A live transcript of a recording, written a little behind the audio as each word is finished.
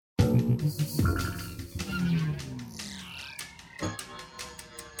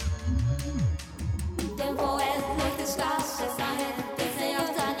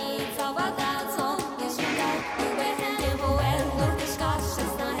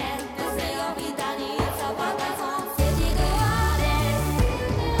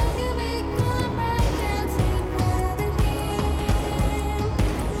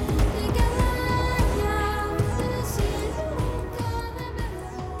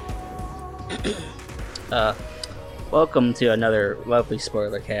Uh, Welcome to another lovely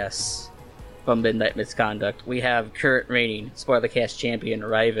spoiler cast from Midnight Misconduct. We have current reigning spoiler cast champion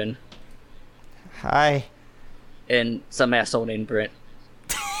Riven Hi. and some asshole named Brent.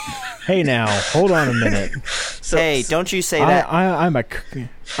 Hey now, hold on a minute. So, Hey, don't you say that. I'm a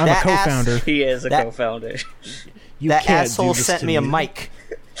That co-founder. he is a that- co-founder. You that can't asshole do this sent to me a mic.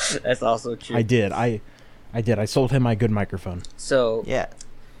 That's also true. I did. I did. I sold him my good microphone. So Yeah.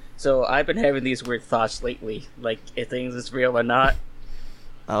 So I've been having these weird thoughts lately, like if things is real or not.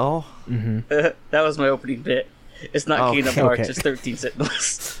 Oh. That was my opening bit. It's not Kingdom Okay. Hearts, it's 13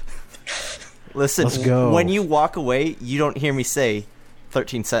 Sentinels. Listen, Let's go. when you walk away, you don't hear me say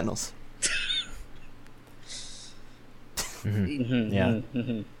 13 Sentinels. Yeah.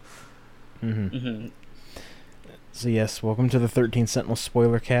 So yes, welcome to the 13 Sentinel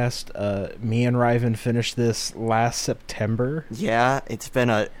spoiler cast. Me and Riven finished this last September. Yeah, it's been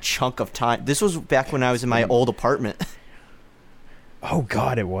a chunk of time. This was back when I was in my old apartment. Oh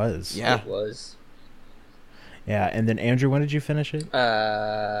God, it was. Yeah. It was. Yeah, and then Andrew, when did you finish it?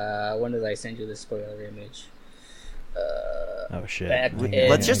 When did I send you the spoiler image? Oh shit. back I- in-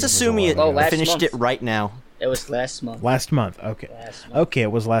 Let's just it was assume a you while ago. last finished month. it right now. It was last month. Last month. Okay. Last month. Okay,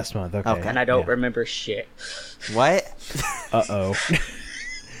 it was last month. Okay. Okay. And I don't Yeah. remember shit. What? Uh-oh.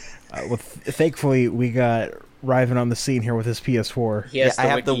 Thankfully, we got Riven on the scene here with his PS4. He has I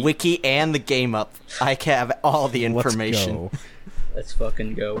have the wiki and the game up. I can have all the information. Let's go. Let's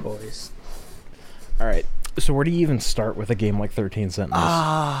fucking go, boys. All right. So where do you even start with a game like 13 Sentinels?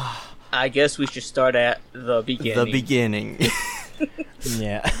 I guess we should start at the beginning. The beginning.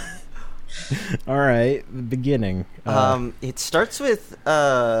 Yeah. All right. The beginning. It starts with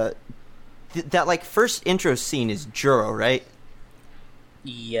that like first intro scene is Juro, right?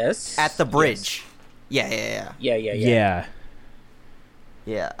 Yes. At the bridge. Yeah. Yeah.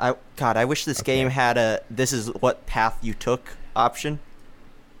 Yeah. I wish this game had a "this is what path you took" option,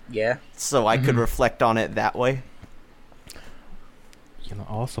 Yeah. so I could reflect on it that way. You know,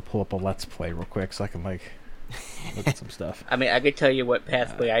 I'll also pull up a Let's Play real quick so I can like look at some stuff. I mean, I could tell you what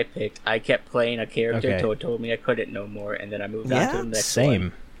pathway I picked. I kept playing a character Okay. until it told me I couldn't no more, and then I moved on to the next Same.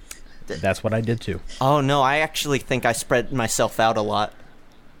 one. That's what I did too. Oh no, I actually think I spread myself out a lot.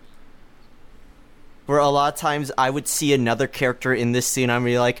 Where a lot of times I would see another character in this scene, I'd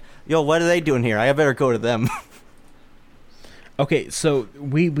be like, "Yo, what are they doing here? I better go to them." Okay, so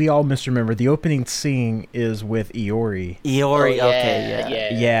we all misremember the opening scene is with Iori. Iori, Oh,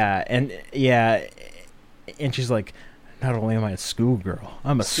 okay, yeah. And she's like, not only am I a schoolgirl,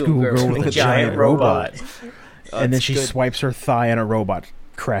 I'm a Schoolgirl schoolgirl with a giant robot. And then that's she good. swipes her thigh and a robot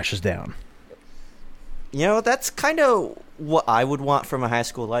crashes down. You know, that's kind of what I would want from a high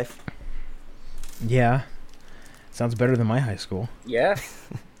school life. Yeah. Sounds better than my high school. Yeah.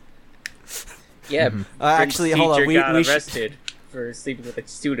 Yeah. Actually, hold on. Teacher We got should. arrested for sleeping with a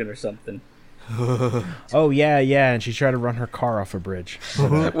student or something. Oh, yeah, and she tried to run her car off a bridge.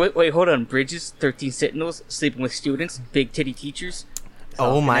 Wait, hold on. Bridges, 13 Sentinels, sleeping with students, big titty teachers. It's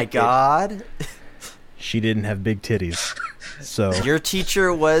all Oh my connected. god. She didn't have big titties. So, Your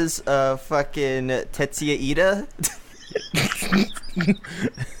teacher was fucking Tetsuya Ida?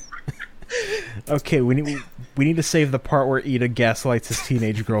 okay, we need to save the part where Ida gaslights his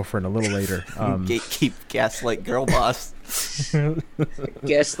teenage girlfriend a little later. Gatekeep gaslight girl boss.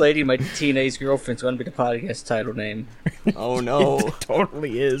 Gaslighting my teenage girlfriend's going to be the podcast title name. Oh no. It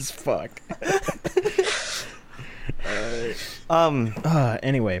totally is. Fuck.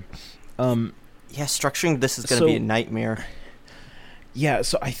 Anyway, Yeah, structuring this is gonna So- be a nightmare. yeah.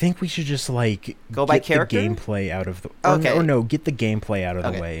 So I think we should just like Go by get character? the gameplay out of the Okay. or no, get the gameplay out of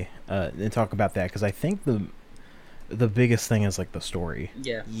Okay. the way and talk about that because I think the biggest thing is like the story.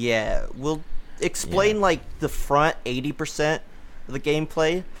 Yeah. Yeah, we'll explain Yeah. like the front 80% of the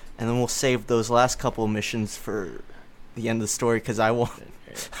gameplay, and then we'll save those last couple of missions for the end of the story because I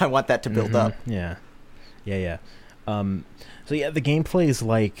want that to build up. Yeah. So yeah, the gameplay is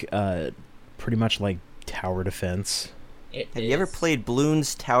like pretty much like tower defense. Have you ever played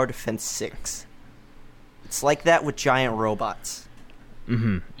Bloons Tower Defense 6? It's like that with giant robots.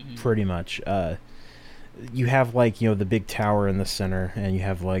 Pretty much. You have like the big tower in the center, and you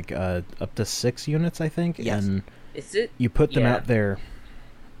have like up to 6 units, I think. Yes. And Is it? you put them Yeah. out there.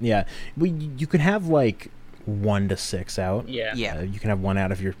 Yeah, you can have like 1 to 6 out. Yeah. Yeah. You can have 1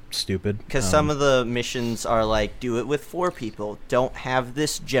 out if you're stupid. Because some of the missions are like, do it with 4 people. Don't have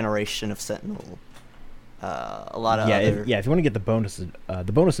this generation of Sentinel. A lot of other... if you want to get the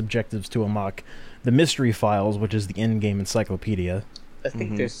bonus objectives to unlock the mystery files, which is the in-game encyclopedia. I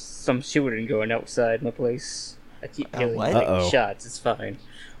think there's some shooting going outside my place. I keep hearing what? like, Uh-oh. shots. It's fine.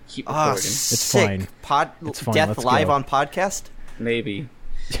 keep Oh, recording. It's sick. fine. It's fine. Death Let's live go. on podcast? Maybe.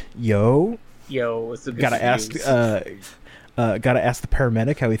 Yo, Yo, what's the good gotta ask. reviews? Gotta ask the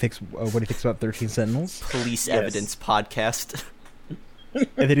paramedic how he thinks. What he thinks about 13 Sentinels. Police Yes. evidence podcast. And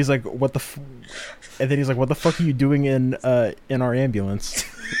then he's like, "What the?" And then he's like, "What the fuck are you doing in our ambulance?"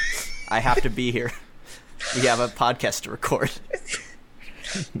 I have to be here. We have a podcast to record.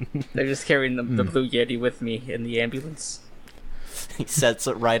 They're just carrying the Blue Yeti with me in the ambulance. He sets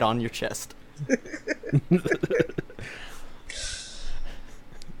it right on your chest.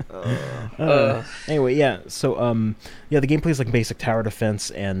 Anyway, yeah. So, yeah, the gameplay is like basic tower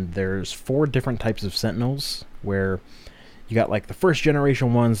defense, and there's 4 different types of Sentinels. Where you got like the first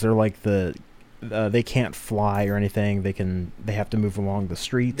generation ones. They're like they can't fly or anything. They have to move along the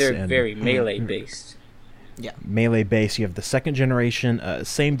streets. They're and very melee based. Yeah. melee base. You have the second generation.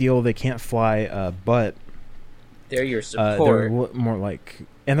 Same deal. They can't fly, but They're your they're support. more like,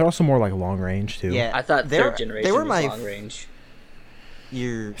 and they're also more like long range too. Yeah. I thought They're- third generation they were was my long range.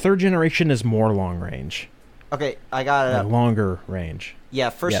 You're Third generation is more long range, okay. I got longer range. Yeah,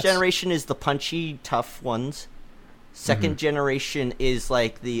 first Yes. generation is the punchy, tough ones. Second generation is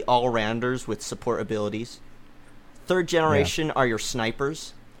like the all-rounders with support abilities. Third generation are your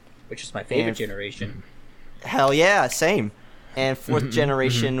snipers. Which is my favorite And- generation. Hell yeah, same. And fourth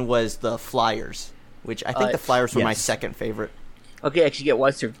generation was the flyers, which I think the flyers were my yes. second favorite. Okay, actually get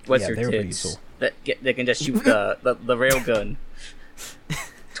what's her Yeah, they were pretty tits cool. that can just shoot the rail gun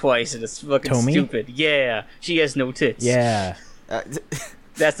twice and it's fucking Tommy? stupid. Yeah, she has no tits. Yeah, Uh,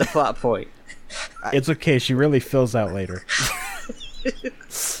 That's the plot point. it's okay. She really fills out later.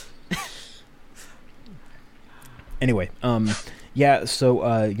 Anyway, yeah.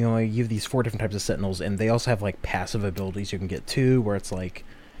 So, you have these 4 different types of Sentinels, and they also have like passive abilities you can get too, where it's like,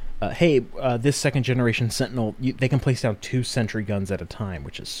 hey, this second generation Sentinel, they can place down 2 sentry guns at a time,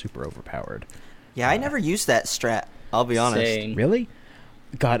 which is super overpowered. yeah, I never used that strat. I'll be honest. Same. Really?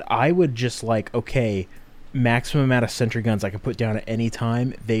 God, I would just like, okay, maximum amount of sentry guns I could put down at any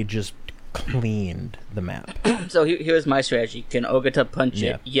time. They just cleaned the map. So here's my strategy. Can Ogata punch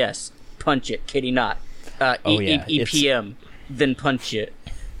Yeah. it? Yes. Punch it. Kitty not. Oh, yeah, EPM. Then punch it.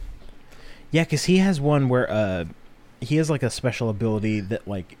 Yeah, because he has one where he has like a special ability that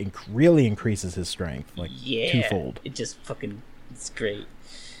like really increases his strength, like Yeah. twofold. It just fucking, it's great.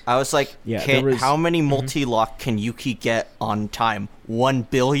 I was like, Yeah, there was- how many multi-lock can Yuki get on time? 1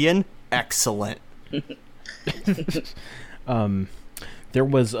 billion? Excellent. There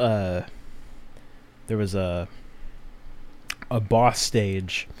was a boss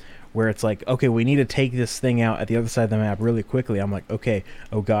stage where it's like, okay, we need to take this thing out at the other side of the map really quickly. I'm like, okay,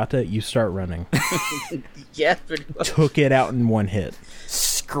 Ogata, you start running. Yeah, pretty much. Took it out in one hit.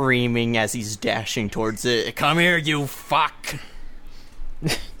 Screaming as he's dashing towards it. Come here, you fuck!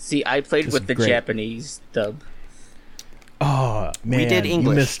 See, I played This with is the great. Japanese dub. Oh man, did you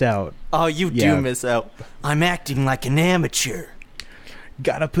English. missed out. Oh, you Yeah. do miss out. I'm acting like an amateur.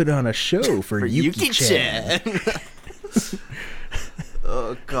 Gotta put on a show for Yuki-chan.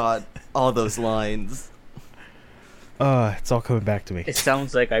 Oh god, all those lines. It's all coming back to me. It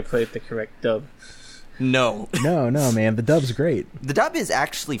sounds like I played the correct dub. No. No, man, the dub's great. The dub is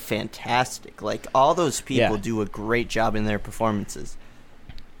actually fantastic. Like, all those people Yeah. do a great job in their performances.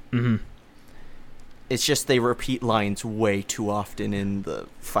 Mm-hmm. It's just they repeat lines way too often in the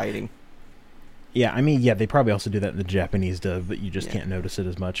fighting. Yeah, I mean, yeah, they probably also do that in the Japanese dub, but you just Yeah. can't notice it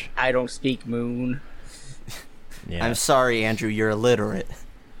as much. I don't speak Moon. Yeah. I'm sorry, Andrew, you're illiterate.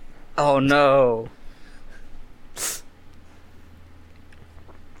 Oh no.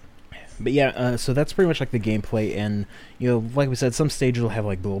 But yeah, so that's pretty much like the gameplay, and like we said, some stages will have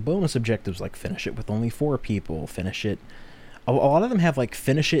like little bonus objectives, like finish it with only 4 people, finish it. A lot of them have like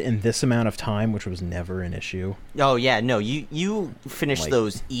finish it in this amount of time, which was never an issue. Oh, yeah, no, you finish Like-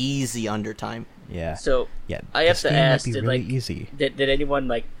 those easy under time. Yeah, So yeah. I have this to game might ask, be did really like easy. did anyone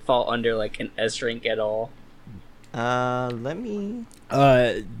like fall under like an S rank at all? Let me...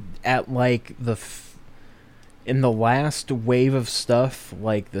 At like in the last wave of stuff,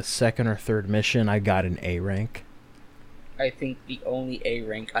 like the second or third mission, I got an A rank. I think the only A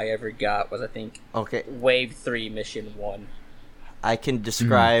rank I ever got was Okay, Wave 3 Mission 1. I can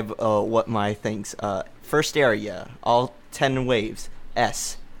describe what my things... first area, all 10 waves,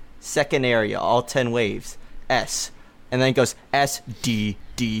 S. Second area, all 10 waves, S. And then it goes S, D,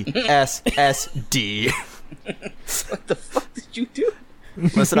 D, S, S, D. What the fuck did you do?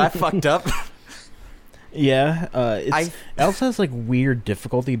 Listen, I fucked up. Yeah, it I- also has like weird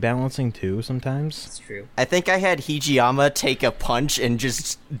difficulty balancing too sometimes. That's true. I think I had Hijiyama take a punch and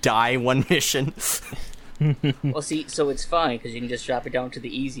just die one mission. Well, see, so it's fine because you can just drop it down to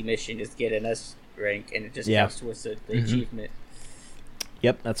the easy mission, just get an S rank, and it just Yeah. counts towards the achievement.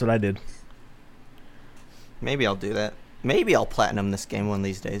 Yep, that's what I did. Maybe I'll do that. Maybe I'll platinum this game one of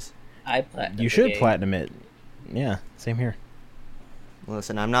these days. I platinum. You should platinum it. Yeah, same here.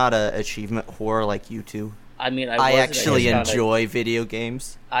 Listen, I'm not a achievement whore like you two. I mean, I actually just kinda- enjoy video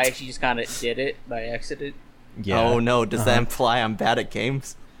games. I actually just kind of did it by accident. Yeah. Oh no, does that imply I'm bad at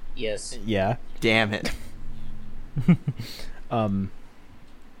games? Yes. Yeah. Damn it.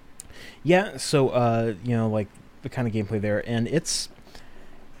 Yeah, so like the kind of gameplay there, and it's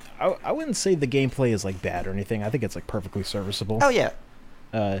I wouldn't say the gameplay is like bad or anything. I think it's like perfectly serviceable. Oh yeah.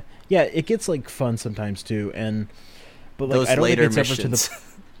 Yeah, it gets like fun sometimes too, but like Those I don't later think it's missions. ever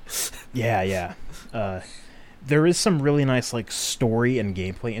to the yeah. There is some really nice like story and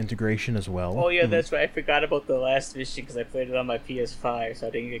gameplay integration as well. Oh yeah, that's right. I forgot about the last mission because I played it on my PS5, so I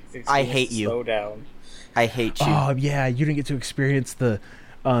didn't get to experience I hate the you. slowdown. I hate you. Oh yeah, you didn't get to experience the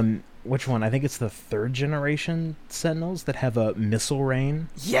which one? I think it's the 3rd generation Sentinels that have a missile rain.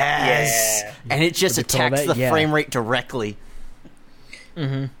 Yes. Yeah. And it just What they call attacks that? the Yeah. frame rate directly.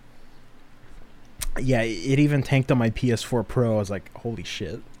 Yeah, it even tanked on my PS4 Pro. I was like, holy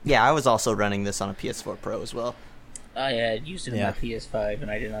shit. Yeah, I was also running this on a PS4 Pro as well. I had used it on Yeah. my PS5, and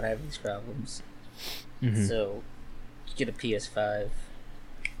I did not have these problems. So, get a PS5.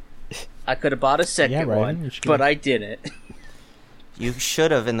 I could have bought a second Yeah, right. one, You should but get- I didn't. You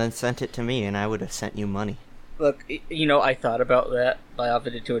should have and then sent it to me and I would have sent you money. Look, I thought about that. I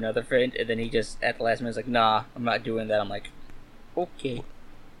offered it to another friend, and then he just, at the last minute, was like, nah, I'm not doing that. I'm like, okay.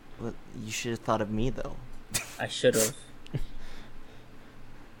 Well, you should have thought of me though. I should have.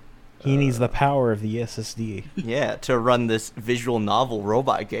 He needs the power of the SSD. Yeah, to run this visual novel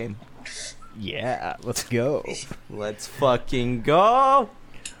robot game. Yeah, let's go. Let's fucking go!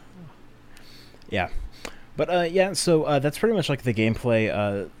 Yeah. But yeah, so that's pretty much like the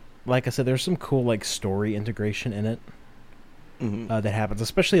gameplay. Like I said, there's some cool like story integration in it that happens,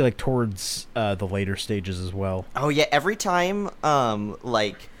 especially like towards the later stages as well. Oh yeah, every time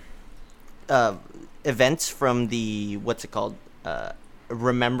events from the what's it called?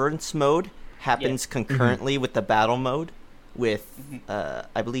 Remembrance mode happens concurrently with the battle mode with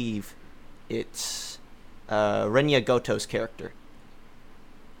I believe it's Renya Goto's character.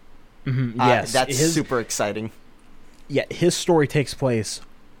 Yes, that's super exciting. Yeah, his story takes place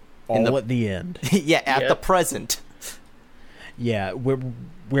all at the end. Yeah, at Yep. the present. Yeah, where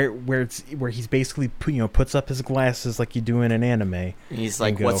he's basically puts up his glasses like you do in an anime. He's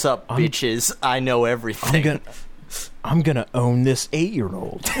like, go, "What's up, bitches? I know everything." I'm gonna own this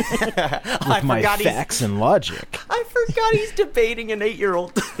 8-year-old with my facts and logic. I forgot he's debating an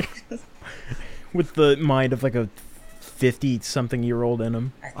 8-year-old. With the mind of like a 50-something-year-old in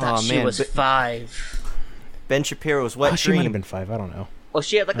him. I thought she man, was but- 5. Ben Shapiro's wet She might dream. have been 5. I don't know. Well,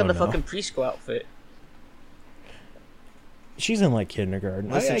 she had like I on the don't know. fucking preschool outfit. She's in like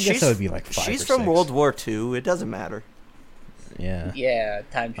kindergarten. Listen, I guess that would be like 5. She's or from 6. World War II. It doesn't matter. Yeah. Yeah,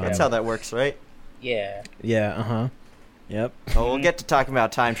 time travel. That's how that works, right? Yeah. Yeah. Yep. Oh, we'll get to talking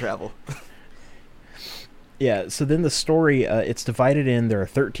about time travel. Yeah. So then the story, it's divided in. There are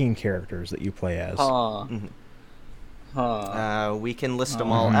 13 characters that you play as. Huh. Mhm. Huh. We can list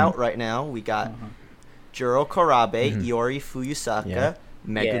them all out right now. We got Juro Korabe, Iori Fuyusaka, Yeah.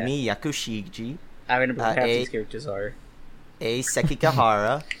 Megumi Yakushiji, I remember who half A- these characters are. A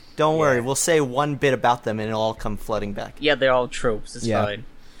Sekigahara. Don't worry, we'll say one bit about them and it'll all come flooding back. Yeah, they're all tropes. It's Yeah. fine.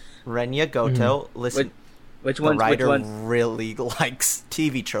 Renya Goto, listen, Which the ones? Which writer ones? really likes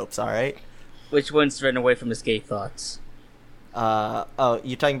TV tropes, alright? Which ones ran away from his gay thoughts?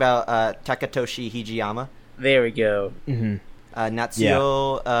 You're talking about Takatoshi Hijiyama, There we go.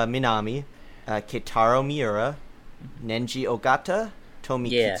 Natsuo Minami, Keitaro Miura, Nenji Ogata, Tomi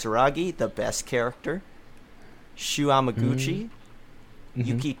Yeah. Kitsuragi, the best character, Shu Amaguchi,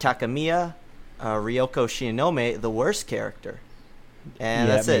 Yuki Takamiya, Ryoko Shinonome, the worst character. And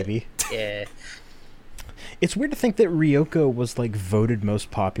yeah, that's maybe. Yeah. It's weird to think that Ryoko was like voted most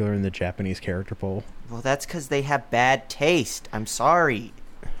popular in the Japanese character poll. it. Well, that's because they have bad taste. I'm sorry.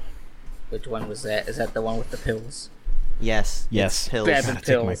 Which one was that? Is that the one with the pills? Yes. Yes. It's pills. Bad Gotta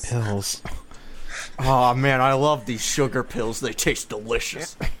take my pills. pills. Oh man, I love these sugar pills. They taste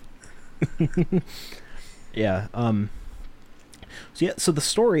delicious. Yeah. So the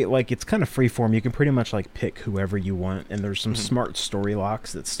story, like, it's kind of freeform. You can pretty much like pick whoever you want, and there's some smart story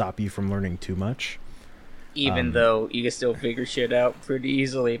locks that stop you from learning too much. Even though you can still figure shit out pretty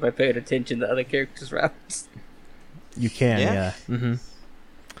easily by paying attention to other characters' routes. You can, Yeah.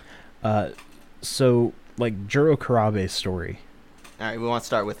 yeah. So like Juro Karabe's story. All right, we want to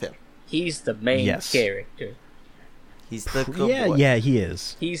start with him. He's the main Yes. character. He's the good Yeah, boy. yeah, he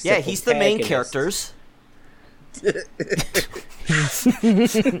is. He's He's the main protagonist. characters.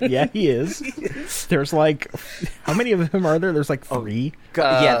 Yeah, he is. There's like, how many of them are there? There's like 3.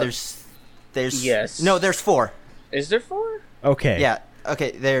 Yeah, there's yes. No, there's 4. Is there 4? Okay. Yeah.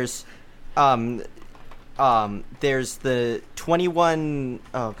 Okay. There's the 21.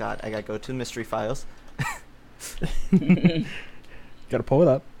 Oh God, I gotta go to the mystery files. Gotta pull it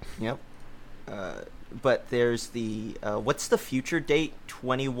up. Yep. But there's the what's the future date?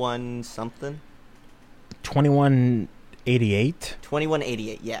 21 something. 2188.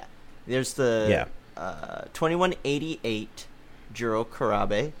 2188. Yeah. There's the 2188 Juro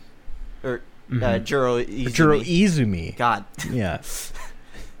Karabe, or Juro Izumi. Juro Izumi. God. Yeah.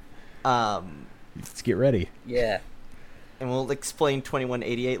 Let's get ready. Yeah. And we'll explain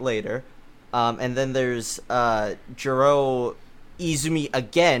 2188 later. And then there's Juro Izumi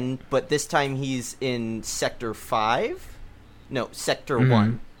again, but this time he's in Sector 5? No, Sector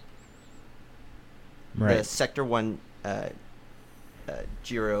 1. Right. The Sector 1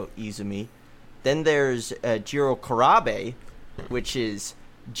 Jiro Izumi. Then there's Jiro Karabe, which is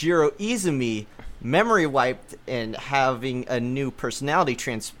Jiro Izumi memory wiped and having a new personality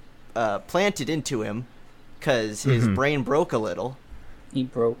planted into him because his brain broke a little. He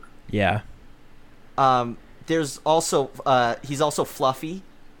broke. Yeah. There's also he's also Fluffy,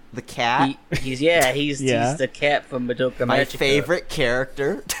 the cat. He's the cat from Madoka My Magica. favorite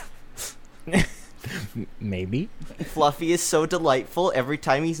character. Maybe. Fluffy is so delightful. Every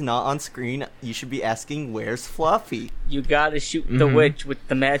time he's not on screen, you should be asking, "Where's Fluffy?" You gotta shoot the witch with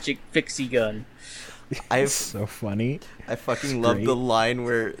the magic fixie gun. It's so funny. I fucking It's love great. the line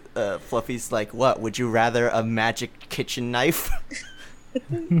where Fluffy's like, "What? Would you rather a magic kitchen knife?"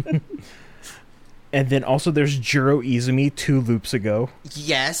 And then also there's Juro Izumi 2 loops ago.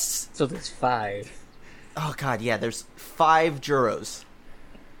 Yes. So there's 5. Oh God, yeah. There's 5 Juros.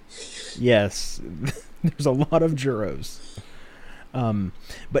 Yes. There's a lot of Juros. So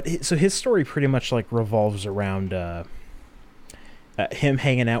his story pretty much like revolves around him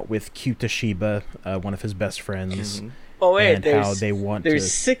hanging out with Kyuta Shiba, one of his best friends. Oh wait, and how they want there's to...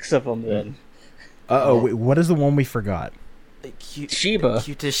 6 of them then. Wait, what is the one we forgot? Shiba.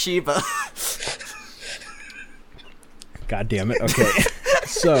 Kyuta Shiba. God damn it. Okay.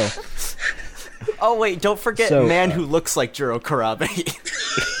 So... Oh wait, don't forget man who looks like Juro Karabe.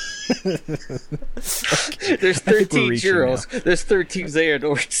 There's I think 13 we're reaching Juros. There's 13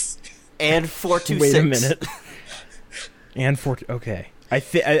 Xehanorts. And 426. Wait a minute. And okay. I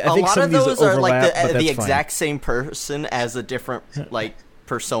think A some lot of of these those are overlap, like but the that's exact same person as a different like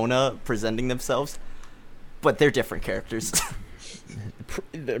persona presenting themselves, but they're different characters.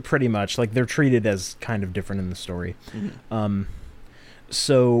 pretty much like they're treated as kind of different in the story.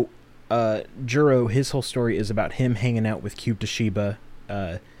 So Juro, his whole story is about him hanging out with Kyuta Shiba,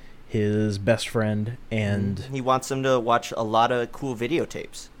 his best friend, and He wants them to watch a lot of cool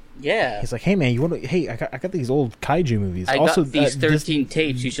videotapes. Yeah. he's like, "Hey man, you want to? Hey, I got these old kaiju movies. I also, got these 13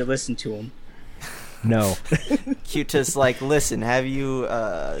 tapes. You should listen to them. No, Kyuta's like, listen, have you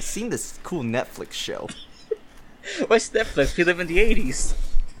seen this cool Netflix show? What's Netflix? We live in the 80s.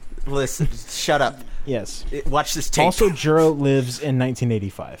 Listen, shut up. yes. Watch this tape. Also, Juro lives in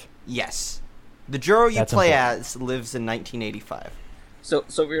 1985. Yes. The Juro you That's play important. as lives in 1985. So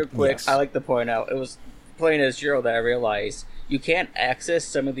real quick, Yes. I like to point out, it was playing as Jiro that I realized you can't access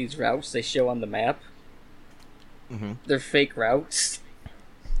some of these routes they show on the map. They're fake routes.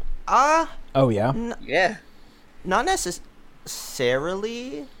 Oh yeah. Yeah. Not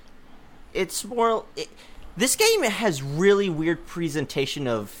necessarily. It's more... this game has really weird presentation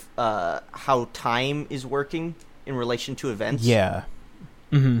of how time is working in relation to events. Yeah.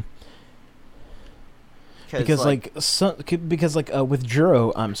 Because with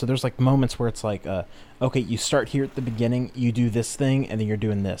Juro, so there's like moments where it's like, okay, you start here at the beginning, you do this thing, and then you're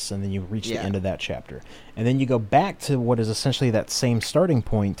doing this, and then you reach the end of that chapter, and then you go back to what is essentially that same starting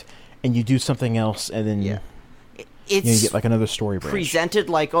point, and you do something else, and then it's you get like another story branch. presented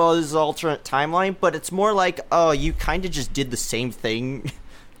like, oh, this is alternate timeline, but it's more like, oh, you kind of just did the same thing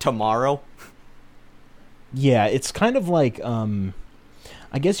tomorrow. Yeah, it's kind of like,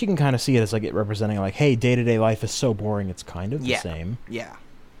 I guess you can kind of see it as like it representing like, hey, day-to-day life is so boring, it's kind of the same. Yeah.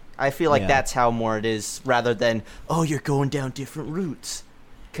 I feel like that's how more it is, rather than, oh, you're going down different routes.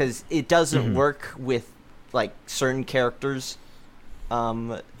 Because it doesn't work with, like, certain characters'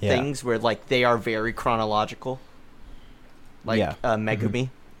 things where, like, they are very chronological. Like Megumi,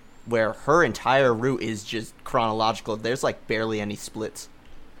 where her entire route is just chronological. There's, like, barely any splits.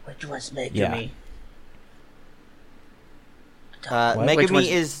 Which was Megumi? Yeah. Megumi one's-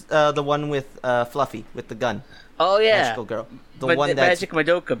 is the one with Fluffy with the gun. Oh yeah, Magical girl. The but one the that's Magic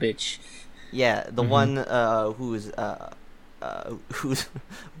Madoka bitch. yeah, the one whose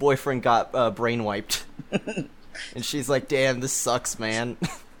boyfriend got brain wiped, and she's like, "Damn, this sucks, man."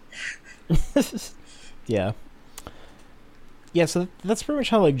 Yeah. Yeah, so that's pretty much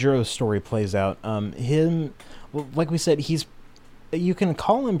how like Jiro's story plays out. Well, like we said, you can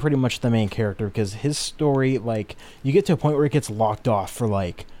call him pretty much the main character because his story, like, you get to a point where it gets locked off for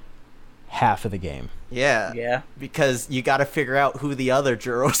like half of the game. Yeah, because you got to figure out who the other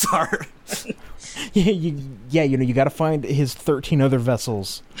Jiros are. You got to find his 13 other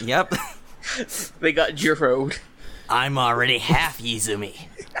vessels. Yep. They got Jiro. I'm already half Izumi.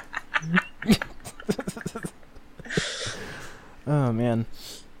 Oh man.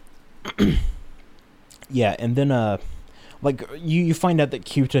 Yeah, and then like you find out that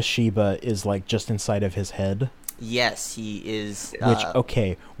Kyuta Shiba is like just inside of his head. Yes, he is. Which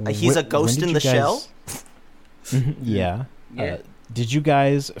okay, he's a ghost when in did the you shell. guys- Yeah. Yeah. Did you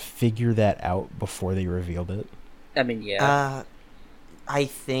guys figure that out before they revealed it? I mean, yeah. I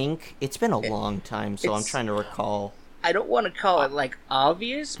think it's been a long time, so I'm it's- trying to recall. I don't want to call it like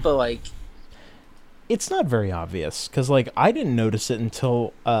obvious, but like It's not very obvious because like I didn't notice it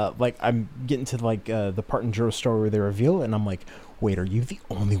until like I'm getting to like the part in Jiro's story where they reveal it, and I'm like, wait, are you the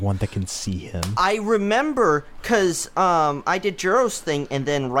only one that can see him? I remember because I did Jiro's thing, and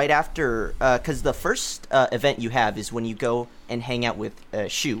then right after, because the first event you have is when you go and hang out with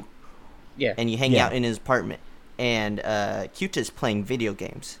Shu, yeah, and you hang Yeah. out in his apartment, and Kyuta's playing video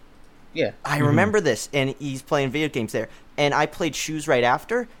games. yeah. I remember this, and he's playing video games there, and I played Shu's right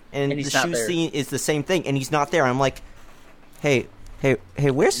after, and the he's not Shu there. scene is the same thing, and he's not there. I'm like, hey,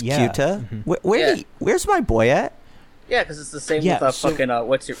 where's Yeah. Kyuta? Mhm. Where's my boy at? Yeah, because it's the same Yeah, with so- fucking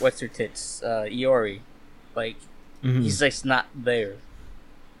what's her tits, Iori. Like Mhm. he's just not there.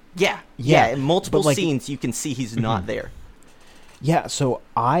 Yeah. In multiple but, like- scenes, you can see he's not there. Yeah, so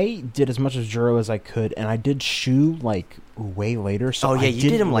I did as much of Jiro as I could, and I did Shu like way later. So Oh yeah, I you did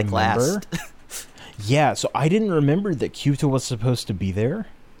didn't him like remember. last. Yeah, so I didn't remember that Kyuta was supposed to be there.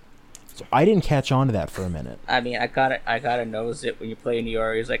 So I didn't catch on to that for a minute. I mean, I gotta notice it when you play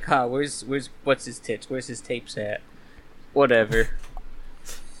Iori. It's like, huh, where's what's his tits? Where's his tapes at? Whatever.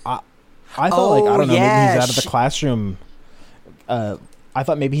 I thought like I Oh, don't know, yeah, maybe he's out of the classroom. I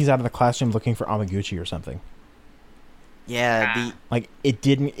thought maybe he's out of the classroom looking for Amaguchi or something. Yeah, Like it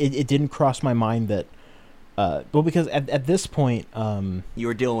didn't cross my mind that. Well, because at this point, you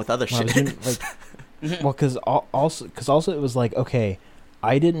were dealing with other when I was shit. doing, like, well, because also it was like, okay,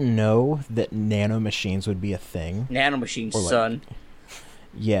 I didn't know that nano machines would be a thing. Nanomachine, Or, like- son.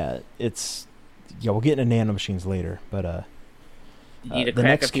 Yeah, we'll get into nano machines later, but You need to the crack a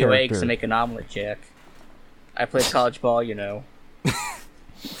next few eggs character- to make an omelet, Jack. I played college ball, you know.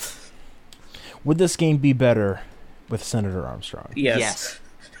 would this game be better with Senator Armstrong? Yes.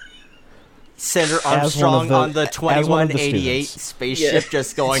 Senator one of Armstrong the- on the as one of the 2188 students. spaceship Yeah.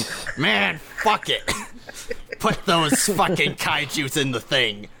 just going, man, fuck it. Put those fucking kaijus in the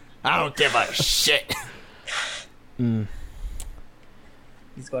thing. I don't give a shit. He's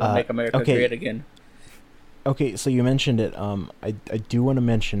going to make America okay. great again. Okay, so you mentioned it. I do want to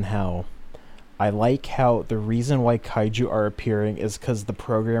mention how I like how the reason why kaiju are appearing is because the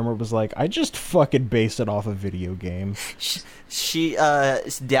programmer was like, I just fucking based it off a video game. She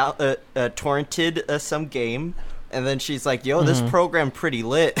torrented some game, and then she's like, yo, this program pretty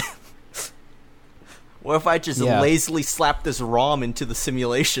lit. What if I just Yeah. lazily slap this ROM into the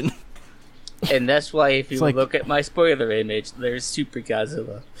simulation? And that's why if you It's like- look at my spoiler image, there's Super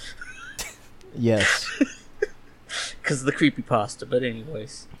Godzilla. Yes. Because of the creepypasta, but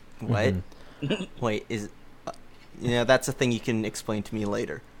anyways. What? Wait, that's a thing you can explain to me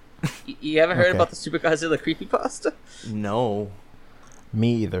later. You haven't heard Okay. about the Super Godzilla creepypasta? No.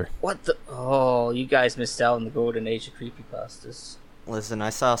 Me either. What the? Oh, you guys missed out on the golden age of creepypastas. Listen, I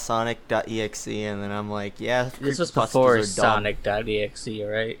saw Sonic.exe, and then I'm like, yeah, This was creepypastas before are dumb. Sonic.exe,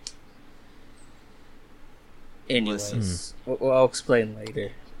 alright? Anyways, Listen. I'll explain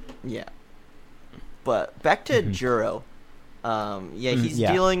later. Yeah. But back to Juro. He's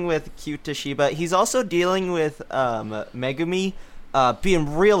Yeah. dealing with Kyuta Shiba. He's also dealing with Megumi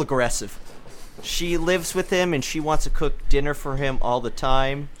being real aggressive. She lives with him, and she wants to cook dinner for him all the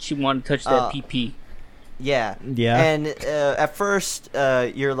time. She wanted to touch that PP. Yeah. Yeah. And at first,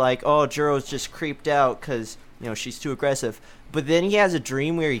 you're like, oh, Juro's just creeped out because, she's too aggressive. But then he has a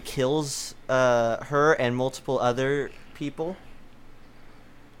dream where he kills her and multiple other people.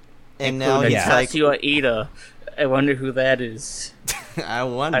 And now Including he's like, Tatsuya Ida. I wonder who that is. I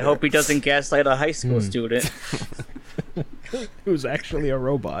wonder. I hope he doesn't gaslight a high school student. who's actually a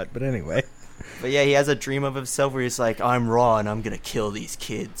robot. But anyway. But yeah, he has a dream of himself where he's like, I'm Raw and I'm gonna kill these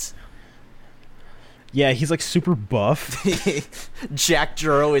kids. Yeah, he's like super buff. Jack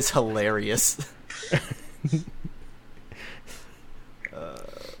Juro is hilarious.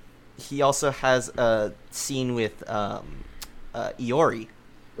 He also has a scene with Iori.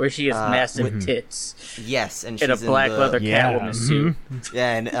 Where she has massive tits. Yes, and she's in a black leather Catwoman suit.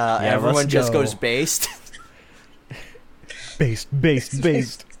 Yeah, and everyone just goes based. Based.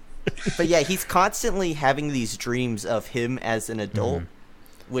 But yeah, he's constantly having these dreams of him as an adult,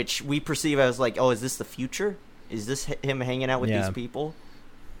 which we perceive as like, oh, is this the future? Is this him hanging out with these people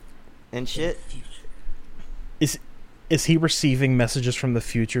and shit? Is he receiving messages from the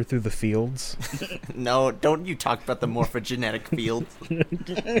future through the fields? No, don't you talk about the morphogenetic field.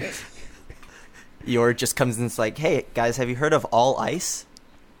 Yor just comes in and is like, hey, guys, have you heard of all ice?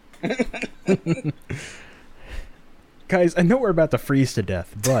 Guys, I know we're about to freeze to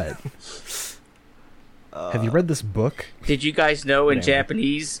death, but have you read this book? Did you guys know in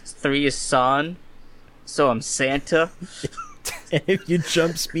Japanese, 3 is San, so I'm Santa? If you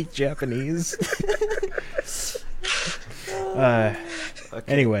jump speak Japanese. Okay.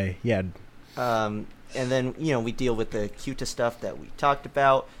 Anyway, yeah. And then, we deal with the Kyuta stuff that we talked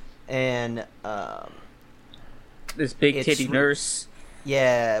about, and this big titty nurse.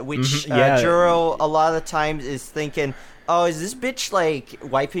 Yeah, which Juro a lot of the times is thinking, oh, is this bitch like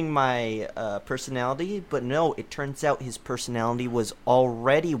wiping my personality? But no, it turns out his personality was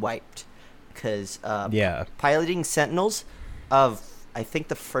already wiped, because piloting Sentinels of, I think,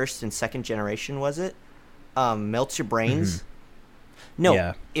 the first and second generation, was it? Melts your brains.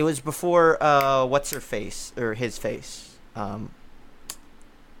 No, it was before what's her face or his face.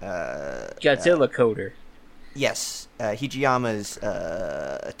 Godzilla Coder. Yes, Hijiyama's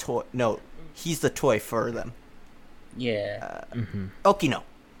toy. No, he's the toy for them. Yeah. Okino,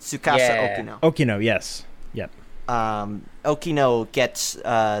 Tsukasa Okino. Okino, yes. Yep. Okino gets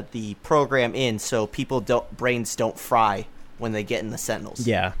the program in so brains don't fry when they get in the Sentinels.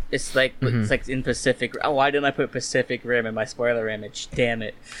 Yeah. It's like in Pacific. Oh, why didn't I put Pacific Rim in my spoiler image? Damn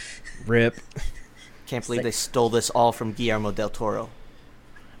it. Rip. Can't believe they stole this all from Guillermo del Toro.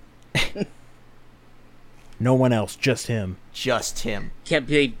 No one else, just him. Just him. Can't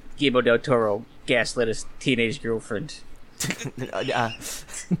believe Guillermo del Toro gaslit his teenage girlfriend.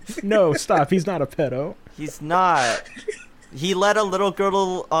 No, stop. He's not a pedo. He's not. He let a little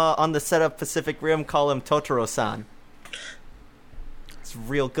girl on the set of Pacific Rim call him Totoro-san. It's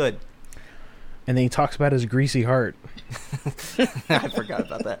real good. And then he talks about his greasy heart. I forgot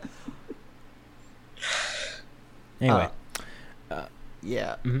about that. Anyway.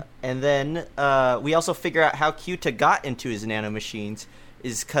 Yeah. And then we also figure out how Kyuta got into his nanomachines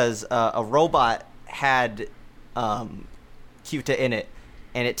is because a robot had Kyuta in it,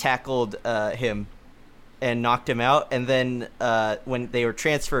 and it tackled him and knocked him out. And then when they were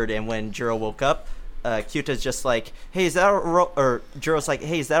transferred and when Juro woke up, Kyuta's just like, hey, is that or Juro's like,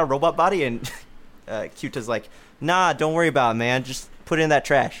 hey, is that a robot body? And Kyuta's like, nah, don't worry about it, man. Just put it in that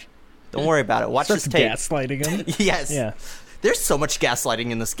trash. Don't worry about it. Watch this tape. Gaslighting him. Yes. Yeah. There's so much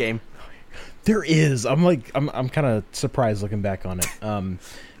gaslighting in this game. There is. I'm kind of surprised looking back on it. And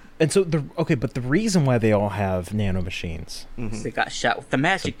so but the reason why they all have nanomachines, they got shot with the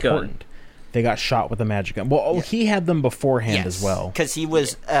magic gun. They got shot with a magic gun. Well, he had them beforehand as well, because he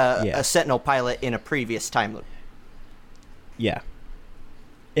was a Sentinel pilot in a previous time loop. Yeah,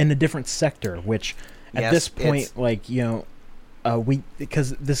 in a different sector, which at this point,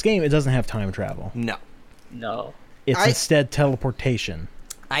 because this game, it doesn't have time travel. No. It's instead teleportation.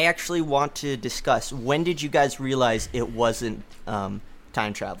 I actually want to discuss, when did you guys realize it wasn't time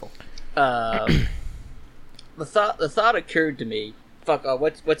travel? The thought occurred to me.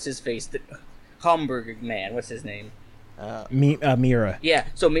 What's his face? The Hamburger man. What's his name? Mira. Yeah.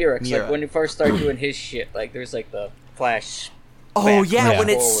 So Mira. Like when you first start doing his shit, like there's like the flash. Oh yeah, when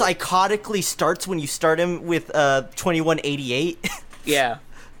it psychotically starts when you start him with 2188. Uh Yeah.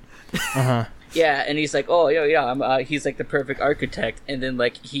 huh. Yeah, and he's like, oh, yeah, he's like the perfect architect, and then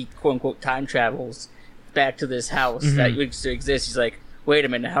like he quote unquote time travels back to this house that used to exist. He's like, wait a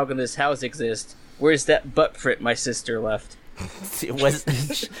minute, how can this house exist? Where's that butt print my sister left?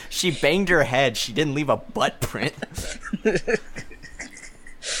 She banged her head. She didn't leave a butt print.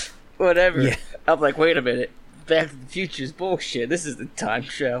 Whatever. Yeah. I'm like, wait a minute, Back to the Future is bullshit. This isn't time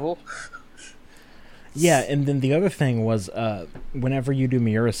travel. Yeah, and then the other thing was, whenever you do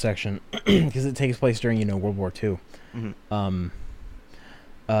Miura's section, because it takes place during, World War II,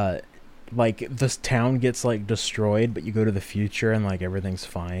 like, this town gets, like, destroyed, but you go to the future and, like, everything's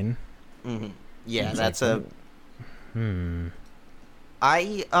fine. Yeah, it's that's like,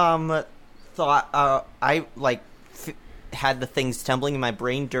 I thought I had the things tumbling in my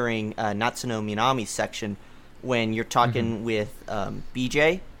brain during Natsuno Minami's section when you're talking with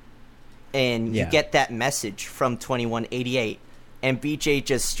BJ, and you get that message from 2188, and BJ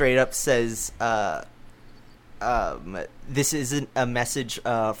just straight up says, "This isn't a message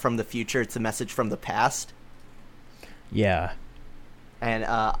from the future; it's a message from the past." Yeah, and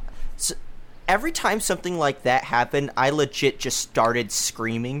so every time something like that happened, I legit just started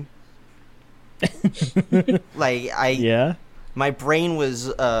screaming. My brain was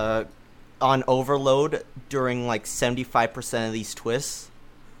on overload during like 75% of these twists.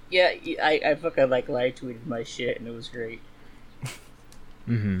 Yeah, I fucking live tweeted my shit and it was great.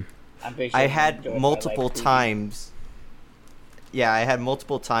 Mm-hmm. I'm pretty sure I had multiple times. Yeah, I had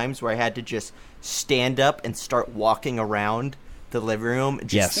multiple times where I had to just stand up and start walking around the living room,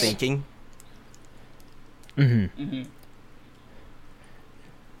 just thinking. Mm-hmm. Mm-hmm.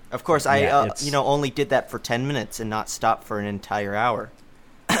 Of course, I only did that for 10 minutes and not stop for an entire hour.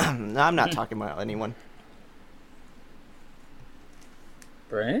 I'm not talking about anyone.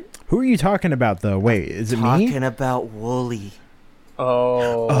 Brent? Who are you talking about, though? Wait, is it me? Talking about Wooly.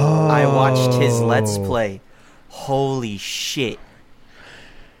 Oh. I watched his Let's Play. Holy shit.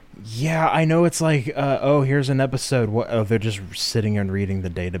 Yeah, I know it's like, here's an episode. They're just sitting and reading the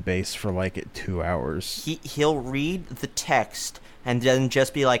database for 2 hours. He'll read the text and then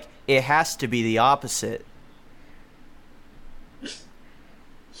just be like, it has to be the opposite.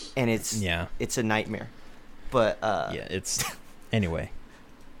 And it's a nightmare. But it's anyway.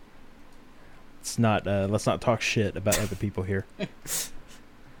 It's not let's not talk shit about other people here.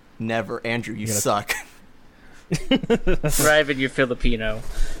 Never. Andrew, you suck. Drive you're Filipino.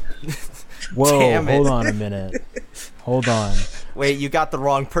 Whoa, hold on a minute. Hold on. Wait, you got the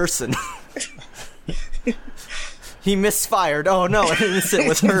wrong person. He misfired. Oh no, an innocent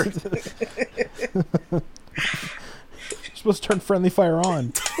was hurt. You're supposed to turn friendly fire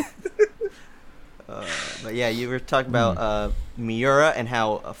on. But yeah, you were talking about Miura and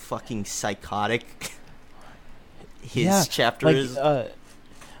how fucking psychotic his chapter is.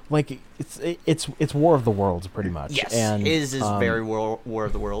 It's War of the Worlds pretty much. Yes, and his is very War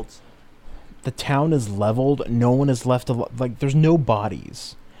of the Worlds. The town is leveled. No one is left alive. There's no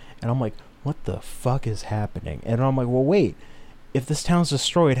bodies, and I'm like, what the fuck is happening? And I'm like, well, wait. If this town's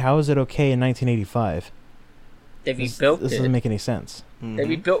destroyed, how is it okay in 1985? They rebuilt it. This doesn't make any sense. Mm-hmm. They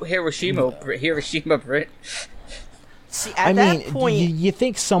rebuilt Hiroshima, Brit. See, at that point... you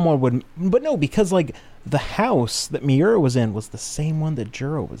think someone would... But no, because, the house that Miura was in was the same one that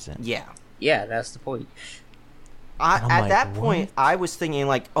Juro was in. Yeah. Yeah, that's the point. At that point, I was thinking,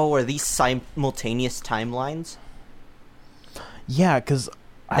 are these simultaneous timelines? Yeah, because...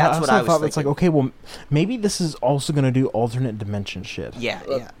 That's what I was thinking. It's okay, well, maybe this is also going to do alternate dimension shit. Yeah,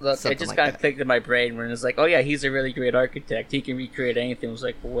 Look, it just kind of clicked in my brain when it's like, oh yeah, he's a really great architect. He can recreate anything. I was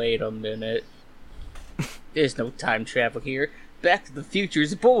like, wait a minute. There's no time travel here. Back to the Future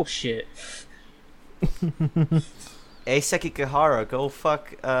is bullshit. Hey, Sekigahara, go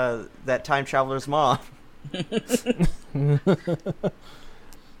fuck that time traveler's mom. That's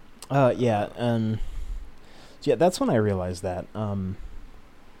when I realized that.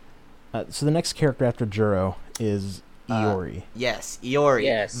 So the next character after Juro is Iori. Yes, Iori.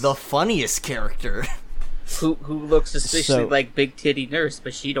 Yes. The funniest character. Who looks suspiciously like Big Titty Nurse,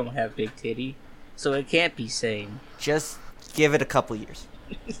 but she don't have big titty. So it can't be sane. Just give it a couple years.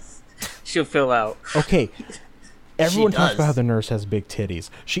 She'll fill out. Okay. Everyone talks about how the nurse has big titties.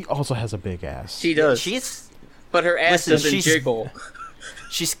 She also has a big ass. She does. But her ass doesn't jiggle.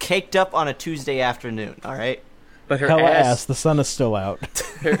 She's caked up on a Tuesday afternoon, alright? But her ass, the sun is still out.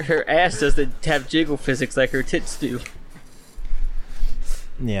 her ass doesn't have jiggle physics like her tits do.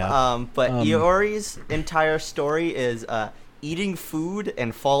 Yeah. But Iori's entire story is eating food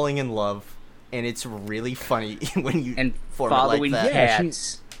and falling in love. And it's really funny when you and form following it like that.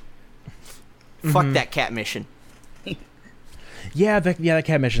 cats. Fuck that cat mission. That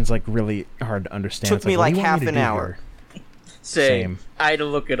cat mission's really hard to understand. Took me half an hour. Same. I had to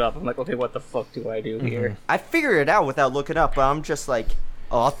look it up. I'm like, okay, what the fuck do I do here? I figured it out without looking up, but I'm just like,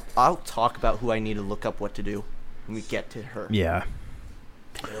 I'll talk about who I need to look up what to do when we get to her. Yeah.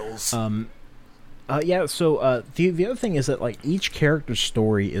 Pills. So the other thing is that each character's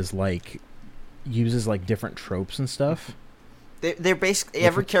story is uses different tropes and stuff. They're basically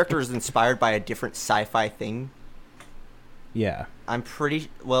every character is inspired by a different sci-fi thing. Yeah. I'm pretty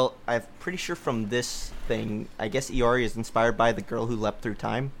sure from this thing, I guess Iori is inspired by the girl who leapt through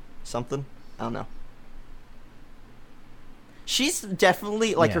time. Something? I don't know. She's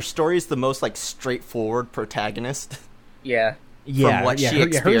definitely like Yeah. her story is the most like straightforward protagonist Yeah. Yeah, what she hers is the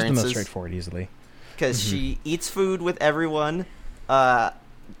experiences. most straightforward, easily. because Mm-hmm. she eats food with everyone. Talks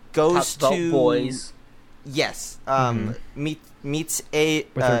Goes about to boys. Yes. Mm-hmm. Meets a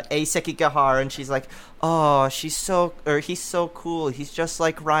With her- Sekigahara, and she's like, "Oh, he's so cool. He's just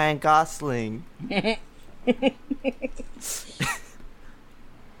like Ryan Gosling."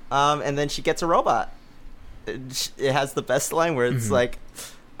 And then she gets a robot. It has the best line where it's Mm-hmm. like,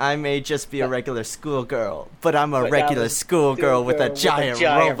 "I may just be a regular schoolgirl, but I'm a But regular I'm a schoolgirl with a giant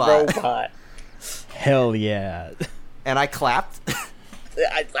robot." Hell yeah. And I clapped.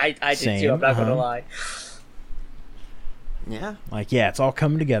 I did too. Same, I'm not gonna uh-huh. lie. Yeah. Like, yeah, it's all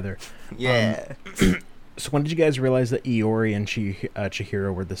coming together. Yeah. So when did you guys realize that Iori and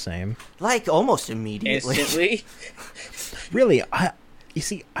Chihiro were the same? Like almost immediately. Instantly. Really, you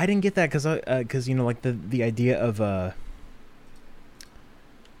see, I didn't get that because you know, like the idea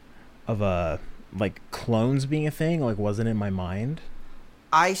of like clones being a thing like wasn't in my mind.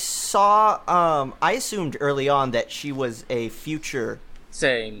 I saw. I assumed early on that she was a future.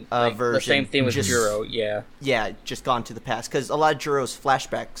 Same. The Version. same thing with Just- Juro. Yeah. Yeah, just gone to the past because a lot of Juro's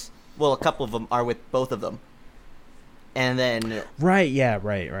flashbacks. Well, a couple of them are with both of them. And then Right. Yeah.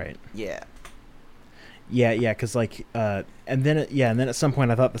 Right. yeah, Yeah. Because like, and then at some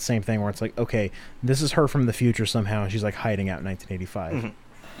point I thought the same thing where it's like, okay, this is her from the future somehow, and she's like hiding out in 1985.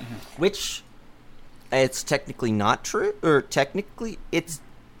 Mm-hmm. which it's technically not true, or technically it's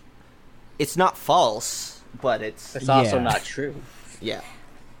not false, but it's It's also Yeah. not true. yeah,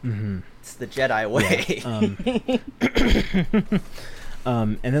 Mm-hmm. it's the Jedi way.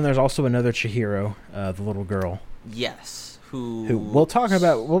 And then there's also another Chihiro, the little girl, Yes, who we'll talk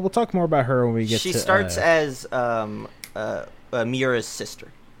about. We'll talk more about her when we get she to. starts as Miura's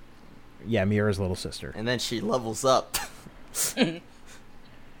sister, Miura's little sister, and then she levels up, and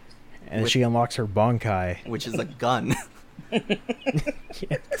with- she unlocks her Bankai. which is a gun.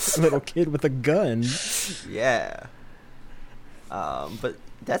 Little kid with a gun. Yeah. But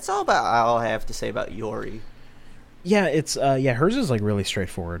that's all I have to say about Yori. Yeah, it's hers is like really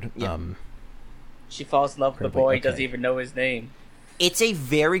straightforward. Yeah. She falls in love with the Incredibly, boy. okay. Doesn't even know his name. It's a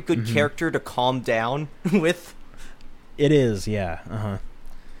very good Mm-hmm. character to calm down with. It is, yeah.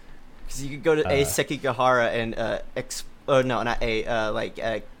 Because you could go to a Sekigahara and a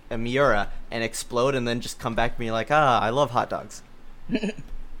Miura and explode, and then just come back and be like, I love hot dogs.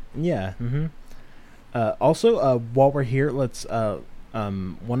 Yeah. Mm-hmm. Also, while we're here, let's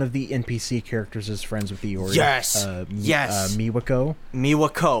one of the NPC characters is friends with Iori. Yes! Yes! Miwako.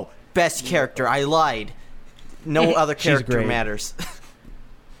 Miwako, best character. I lied. No other She's character great. matters.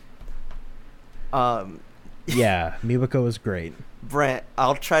 Yeah, Miwako is great. Brent,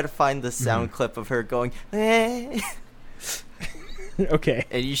 I'll try to find the sound Mm-hmm. clip of her going, eh. Okay.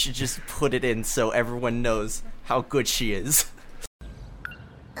 And you should just put it in so everyone knows how good she is.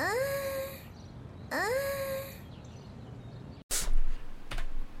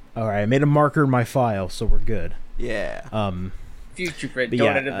 All right, I made a marker in my file, so we're good. Yeah. Future Brent, But don't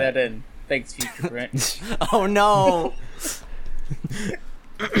yeah, edit that in. Thanks, Future Brent. Oh no.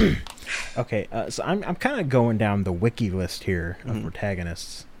 Okay, so I'm kind of going down the wiki list here of Mm-hmm.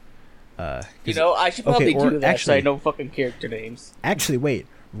 protagonists. You know, I should probably or do that so I actually- know fucking character names. Actually, wait,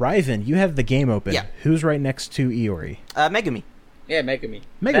 Ryven, you have the game open. Yeah. Who's right next to Iori? Megumi. Yeah, Megumi.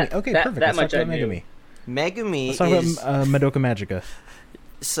 Megumi. Okay, perfect. That Let's much talk I about knew. Megumi. Megumi Let's talk is about Madoka Magica.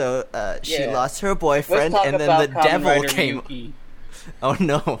 so she Yeah. lost her Let's boyfriend, talk and then about the Kamen devil Rider came. Yuki. Oh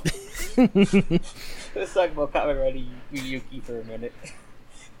no. Let's talk about Kamen Rider Yuki for a minute.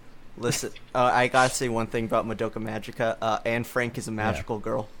 Listen, I gotta say one thing about Madoka Magica. Anne Frank is a magical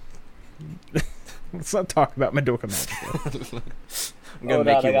girl. Let's not talk about Madoka Magica. I'm gonna Hold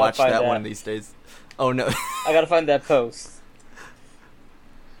make on, I you gotta watch find that that. one of these days. Oh no. I gotta find that post.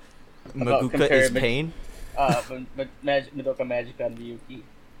 About Maguka comparing is pain. Madoka Magica and Yuki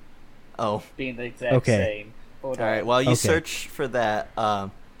Oh. being the exact Okay. same. Hold All on. right. While you Okay. search for that, Yeah.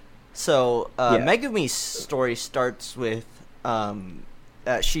 Megumi's story starts with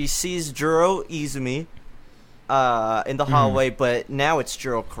she sees Juro Izumi in the hallway, but now it's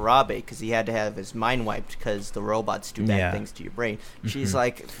Juro Karabe because he had to have his mind wiped because the robots do bad Yeah. things to your brain. She's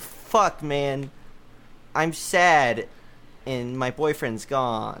like, "Fuck, man, I'm sad, and my boyfriend's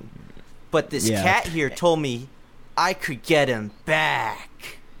gone, but this Yeah. cat here told me I could get him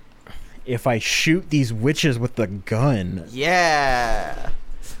back." If I shoot these witches with the gun, Yeah.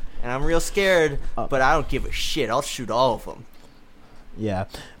 And I'm real scared, but I don't give a shit. I'll shoot all of them. yeah,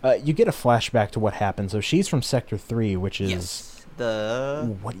 you get a flashback to what happened. So she's from Sector 3, which is Yes.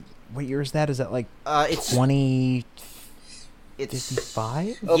 The what year is that? Is that like it's 20? It's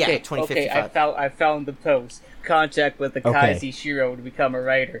 55? Okay, Yeah, okay, 2055. I found the post. Contact with the Okay. Kaisi Shiro to become a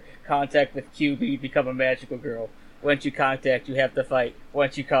writer. Contact with QB to become a magical girl. Once you contact, you have to fight.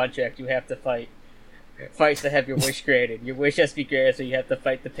 Once you contract, you have to fight. Fights to have your wish granted. Your wish has to be granted, so you have to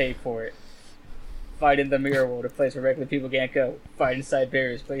fight to pay for it. Fight in the mirror world, a place where regular people can't go. Fight inside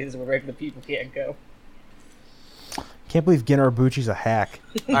barriers, places where regular people can't go. Can't believe Gen Arbuchi's a hack.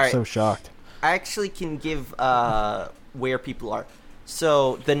 I'm All right. so shocked. I actually can give where people are.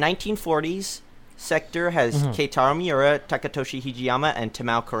 So the 1940s sector has Keitaro Miura, Takatoshi Hijiyama, and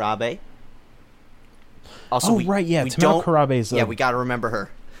Tamao Karabe. Also, Right, yeah. we Tamao don't- Karabe's Yeah, we gotta remember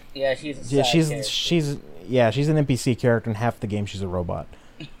her. Yeah, she's a yeah, side character. she's an NPC character, and half the game she's a robot.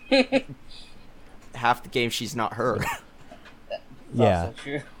 Half the game, she's not her. Yeah. Also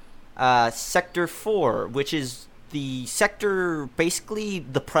true. Sector 4, which is the sector basically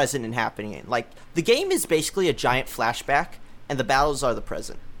the present and happening in. Like, the game is basically a giant flashback, and the battles are the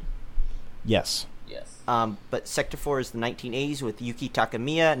present. Yes. Yes. But Sector 4 is the 1980s with Yuki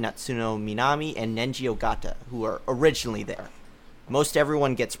Takamiya, Natsuno Minami, and Nenji Ogata, who are originally there. Most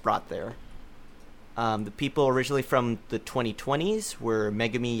everyone gets brought there. The people originally from the 2020s were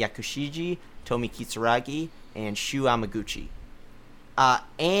Megumi Yakushiji, Tomi Kitsuragi, and Shu Amaguchi.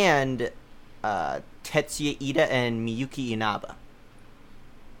 And Tetsuya Ida and Miyuki Inaba.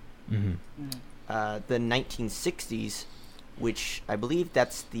 The 1960s, which I believe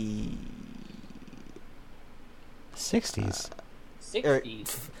that's the 60s.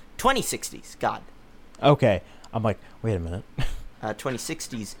 60s. 2060s. God, Okay. I'm like, wait a minute.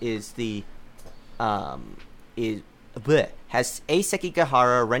 2060s is the has Ei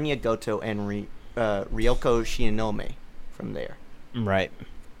Sekigahara, Renya Goto, and Ryoko Shinonome from there. Right.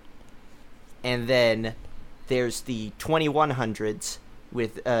 And then there's the 2100s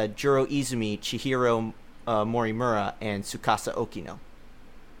with Juro Izumi, Chihiro Morimura, and Tsukasa Okino.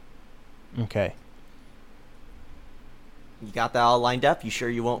 Okay. You got that all lined up? You sure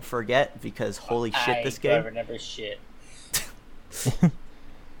you won't forget? Because holy shit, this I game. remember shit.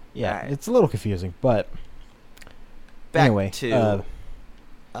 Yeah, Alright. it's a little confusing, but Back anyway, to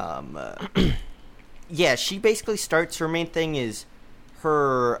yeah, she basically starts, her main thing is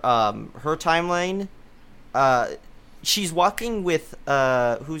her timeline. She's walking with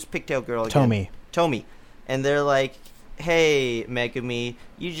who's Pigtail Girl again? Tomi. And they're like, "Hey, Megumi,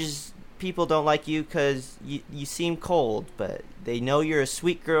 people don't like you because you seem cold, but they know you're a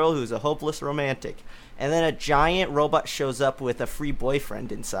sweet girl who's a hopeless romantic." And then a giant robot shows up with a free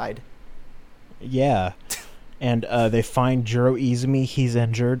boyfriend inside. yeah. And they find Juro Izumi. He's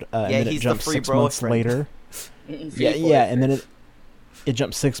injured. And then he's it the jumps free 6 months boyfriend. later. Yeah, and then it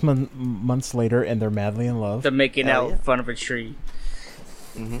jumps 6 months later, and they're madly in love. They're making Hell out yeah. in front of a tree.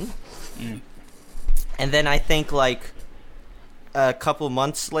 And then I think like a couple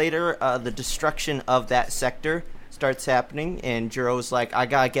months later, the destruction of that sector starts happening, and Juro's like, "I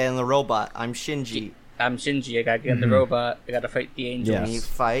gotta get in the robot. I'm Shinji." I'm Shinji. I gotta get in the robot. I gotta fight the angels. Yeah. And he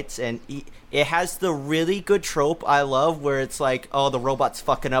fights, and it has the really good trope I love, where it's like, "Oh, the robot's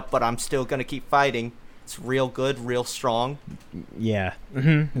fucking up, but I'm still gonna keep fighting." It's real good, real strong. Yeah.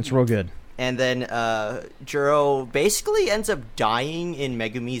 It's real good. And then Juro basically ends up dying in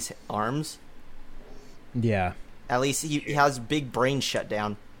Megumi's arms. Yeah. At least he has big brain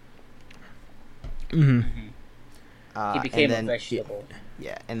shutdown. He And became a then- vegetable.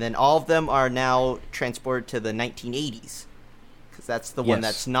 Yeah, and then all of them are now transported to the 1980s, because that's the one Yes.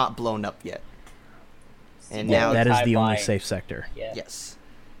 that's not blown up yet. And Yeah, now, That is the only timeline. safe sector. Yeah. yes,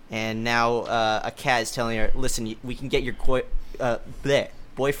 and now a cat is telling her, "Listen, we can get your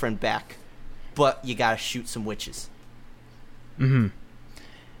boyfriend back, but you gotta shoot some witches."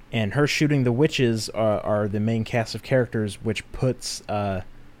 And her shooting the witches are the main cast of characters, which puts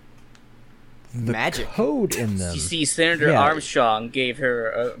the Magic. code in them. You see, Senator Yeah. Armstrong gave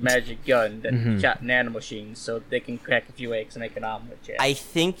her a magic gun that shot nanomachines so they can crack a few eggs and make an omelet. Yeah. I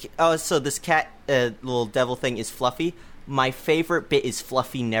think. Oh, so this cat, little devil thing is Fluffy. My favorite bit is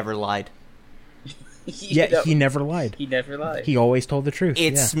Fluffy never lied. Yeah, he never lied. He never lied. He always told the truth.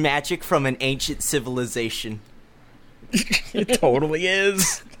 It's magic from an ancient civilization. It totally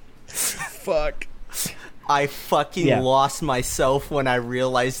is. Fuck. I fucking Yeah. lost myself when I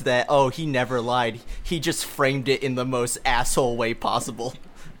realized that, oh, he never lied. He just framed it in the most asshole way possible.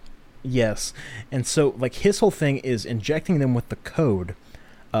 Yes. And so, like, his whole thing is injecting them with the code,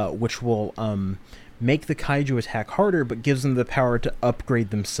 which will make the kaiju attack harder, but gives them the power to upgrade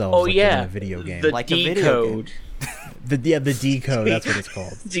themselves Oh like they're in yeah, a video game. The Like a D video code. the D code, that's what it's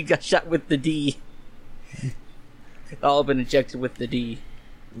called. She got shot with the D. All been injected with the D.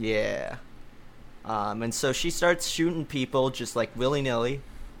 Yeah. And so she starts shooting people just like willy nilly.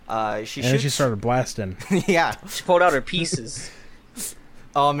 Then she started blasting. Yeah. She pulled out her pieces.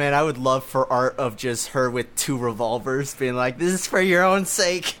 Oh man, I would love for art of just her with 2 revolvers, being like, "This is for your own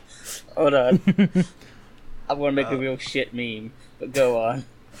sake." Hold on. I want to make a real shit meme, but go on.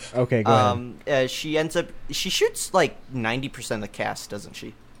 Okay, go ahead. She shoots like 90% of the cast, doesn't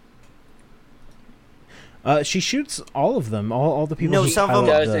she? She shoots all of them, all the people. No, who some of them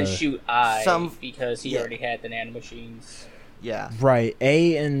pilot Doesn't the- shoot because he already had the nanomachines. Yeah. Right,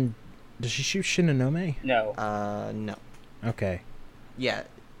 A and does she shoot Shinonome? No. No. Okay. Yeah.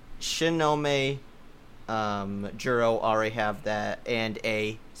 Shinome, Juro already have that, and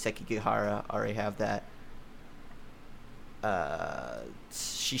Sekigahara already have that.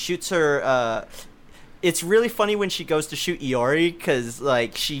 She shoots her. It's really funny when she goes to shoot Iori because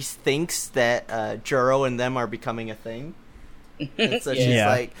like she thinks that Juro and them are becoming a thing, and so she's Yeah.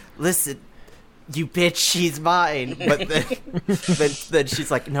 like, "Listen, you bitch, she's mine." But then, then she's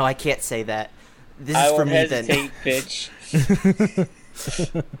like, "No, I can't say that. This is I for won't me." hesitate, Then, bitch.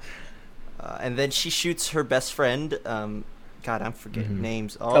 and then she shoots her best friend. God, I'm forgetting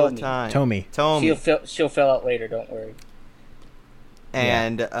names all Tomi. the time. Tomi. She'll fill out later. Don't worry.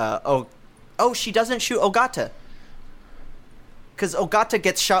 And she doesn't shoot Ogata. Because Ogata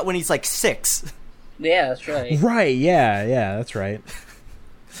gets shot when he's like 6. Yeah, that's right. Right, yeah, that's right.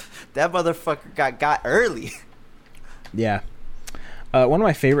 That motherfucker got early. Yeah. One of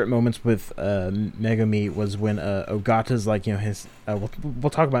my favorite moments with Megami was when Ogata's like, his. We'll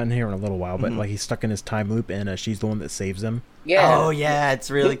talk about it in here in a little while, but like he's stuck in his time loop, and she's the one that saves him. Yeah. Oh yeah, it's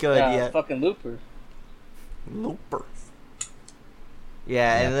really good. Yeah, Fucking Looper.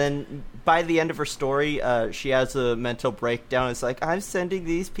 Yeah, and then by the end of her story, she has a mental breakdown. It's like, I'm sending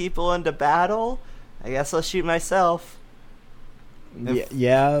these people into battle. I guess I'll shoot myself.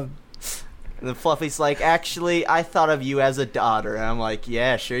 Yeah. And then Fluffy's like, actually, I thought of you as a daughter. And I'm like,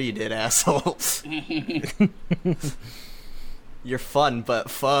 yeah, sure you did, asshole. You're fun,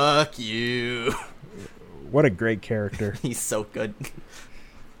 but fuck you. What a great character. He's so good.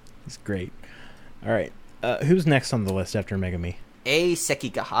 He's great. All right. Who's next on the list after Megami?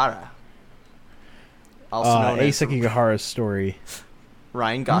 Sekigahara. Also known as Sekigahara's story.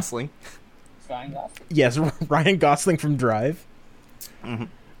 Ryan Gosling. Ryan Gosling. Yes, Ryan Gosling from Drive. Mm-hmm.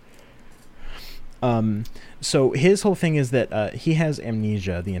 So his whole thing is that he has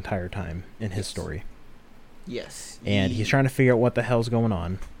amnesia the entire time in his story. Yes. And he's trying to figure out what the hell's going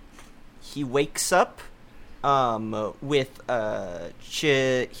on. He wakes up with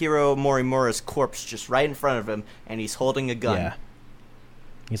Chihiro Morimura's corpse just right in front of him, and he's holding a gun. Yeah.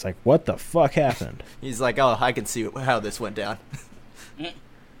 He's like, what the fuck happened? He's like, oh, I can see how this went down.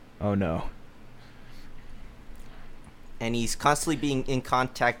 Oh, no. And he's constantly being in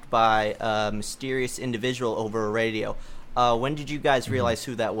contact by a mysterious individual over a radio. When did you guys realize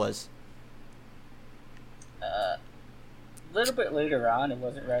who that was? A little bit later on. It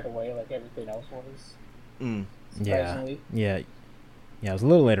wasn't right away like everything else was. Surprisingly. Yeah, it was a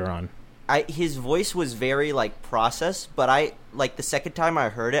little later on. His voice was very, like, processed, but the second time I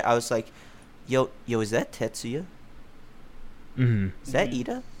heard it, I was like, yo, is that Tetsuya? Mm-hmm. Is that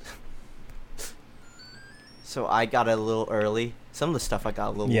Ida? So I got it a little early. Some of the stuff I got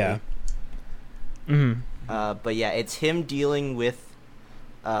a little late. Mm-hmm. But yeah, it's him dealing with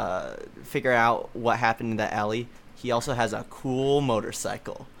figuring out what happened in the alley. He also has a cool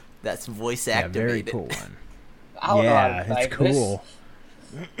motorcycle that's voice activated. Yeah, very cool one. I don't know how to Yeah, type it's cool.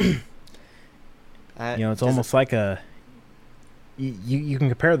 It's almost like a... You can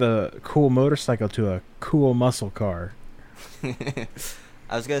compare the cool motorcycle to a cool muscle car.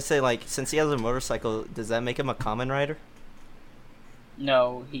 I was gonna say, like, since he has a motorcycle, does that make him a Kamen Rider?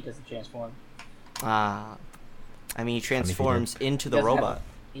 No, he doesn't transform. I mean, he transforms into the robot.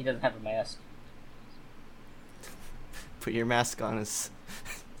 He doesn't have a mask. Put your mask on.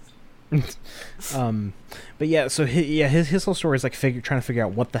 But yeah, so his whole story is like trying to figure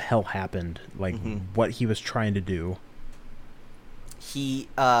out what the hell happened, like what he was trying to do. He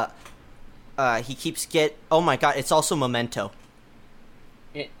keeps oh my god, it's also Memento.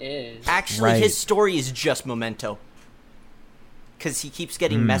 It is. Actually, Right. his story is just Memento. Because he keeps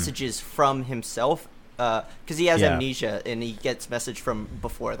getting messages from himself. Because he has amnesia, and he gets message from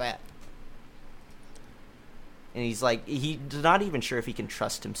before that. And he's like, he's not even sure if he can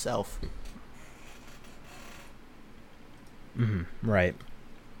trust himself. Right.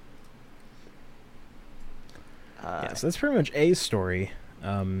 So that's pretty much A's story.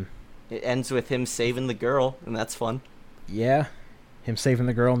 It ends with him saving the girl, and that's fun. Yeah, him saving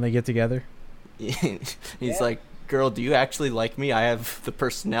the girl and they get together. He's like, girl, do you actually like me? I have the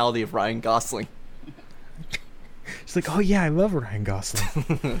personality of Ryan Gosling. She's like, oh yeah, I love Ryan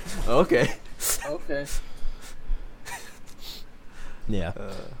Gosling. Okay. Okay. Yeah.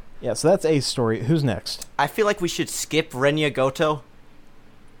 Yeah, so that's A's story. Who's next? I feel like we should skip Renya Goto.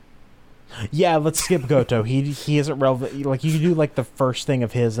 Yeah, let's skip Goto. He isn't relevant. Like, you do like the first thing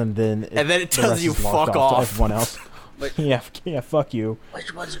of his, and then it the tells rest you is locked fuck off to off. everyone else. But yeah, fuck you.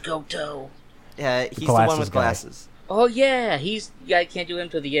 which one's Goto? Yeah, he's the glasses one with guy. glasses. Oh yeah, I can't do him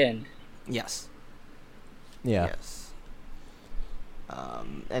to the end. Yes. Yeah. Yes.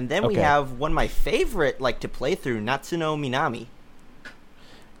 And then we Okay. have one of my favorite, like, to play through, Natsuno Minami.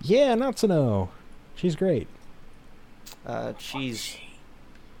 Yeah, Natsuno. She's great.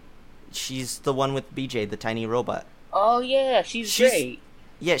 She's the one with BJ, the tiny robot. Oh yeah, she's great.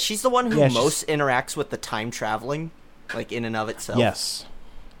 Yeah, she's the one who Yeah, she's- most interacts with the time traveling, like, in and of itself. Yes.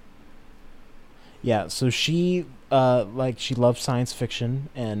 Yeah, so she she loves science fiction,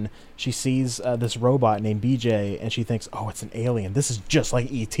 and she sees this robot named BJ, and she thinks, oh, it's an alien. This is just like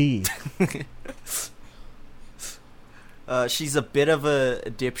E.T. She's a bit of a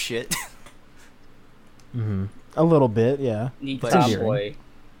dipshit. Mm-hmm. A little bit, yeah. Neat But- tomboy.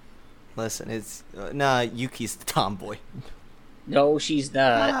 Listen, it's... nah, Yuki's the tomboy. No, she's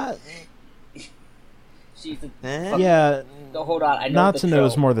not. She's the. Eh? Yeah, No, hold on. I know the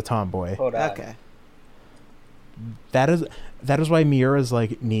Natsuno's trope. more the tomboy. Hold on. Okay. That is why Miura's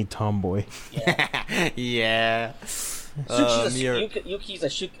like need tomboy. Yeah. Yeah. Yuki's a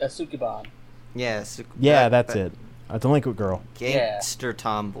Sukeban. Yeah, Yeah, that's it. A delinquent girl. Gangster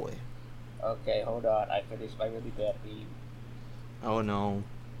tomboy. Okay, hold on. I finished my really bad meme. Oh no.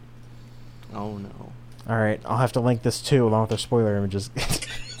 Oh no. All right, I'll have to link this too, along with the spoiler images.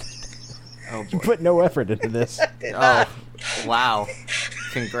 Oh You boy. put no effort into this. Oh, wow.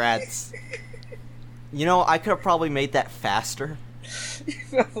 Congrats. You know, I could have probably made that faster.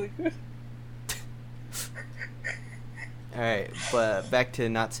 Alright, but back to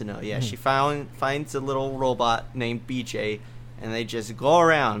Natsuno. Yeah, she finds a little robot named BJ, and they just go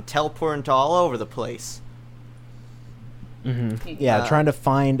around, teleporting to all over the place. Mm-hmm. Yeah, trying to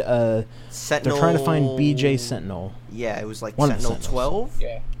find Sentinel... they're trying to find BJ Sentinel. Yeah, it was like One of the Sentinel 12?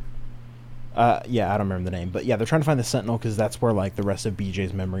 Yeah. Yeah, I don't remember the name, but yeah, they're trying to find the Sentinel because that's where like the rest of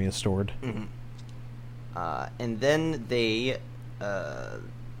BJ's memory is stored. Mm-hmm. And then they,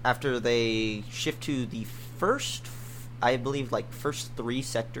 after they shift to the first, I believe, like, first 3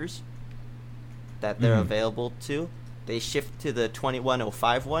 sectors that they're available to, they shift to the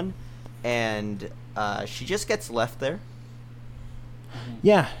 2105 one, and she just gets left there.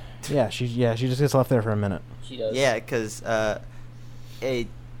 Yeah, she just gets left there for a minute. She does. Yeah, because,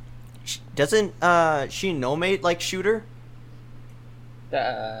 doesn't Shinome, like, shoot her?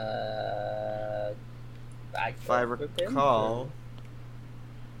 If I recall.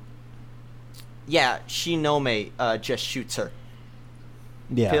 Yeah, Shinome just shoots her.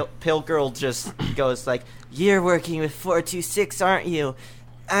 Yeah. Pill Girl just goes like, "You're working with 426, aren't you?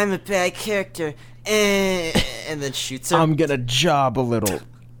 I'm a bad character." And then shoots her. I'm gonna job a little.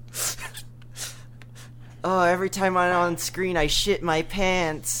 Oh, every time I'm on screen, I shit my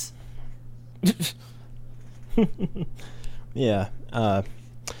pants. Yeah.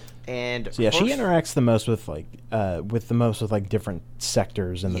 And So yeah, she interacts the most with like different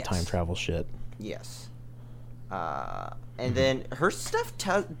sectors in the Yes. time travel shit. Yes. And then her stuff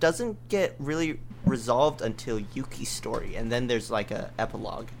doesn't get really resolved until Yuki's story, and then there's like a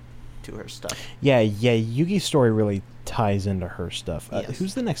epilogue to her stuff. Yeah, Yuki's story really ties into her stuff. Yes.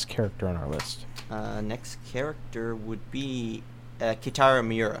 Who's the next character on our list? Next character would be Kitara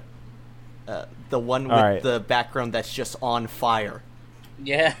Miura, the one with Alright. the background that's just on fire.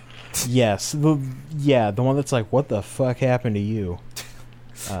 Yeah. Yes, the one that's like, what the fuck happened to you?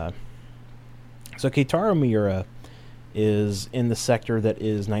 So Keitaro Miura is in the sector that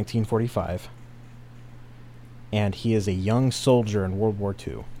is 1945, and he is a young soldier in World War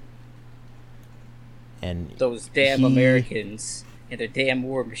II. And Those damn he- Americans and their damn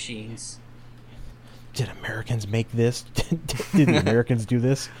war machines. Did Americans make this? Did the Americans do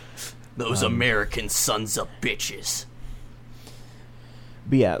this? Those American sons of bitches.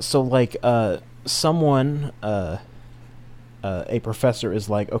 But yeah, so like someone a professor is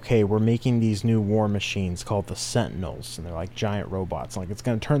like, okay, we're making these new war machines called the Sentinels, and they're like giant robots. Like, it's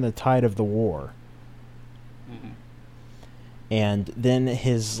going to turn the tide of the war. And then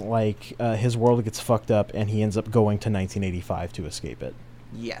his world gets fucked up, and he ends up going to 1985 to escape it.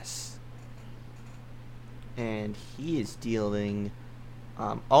 Yes. And he is dealing...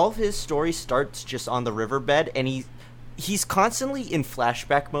 all of his story starts just on the riverbed, and he's constantly in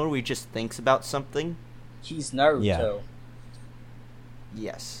flashback mode where he just thinks about something. He's Naruto. Yeah.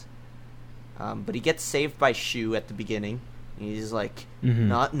 Yes. But he gets saved by Shu at the beginning. And he's like,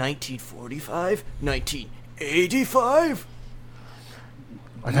 not 1945, 1985.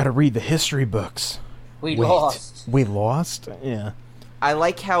 I gotta read the history books. We Wait, lost. We lost? Yeah. I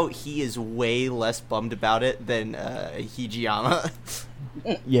like how he is way less bummed about it than Hijiyama.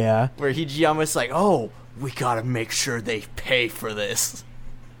 Yeah. Where Hijiyama's like, oh, we gotta make sure they pay for this.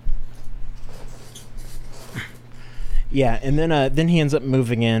 Yeah, and then he ends up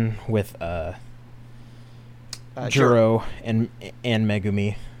moving in with Juro and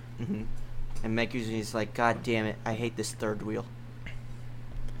Megumi. Mm-hmm. And Megumi's like, God damn it, I hate this third wheel.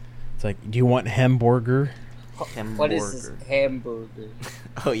 It's like, do you want hamburger? What is this hamburger?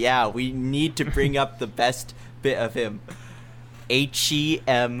 Oh yeah, we need to bring up the best bit of him.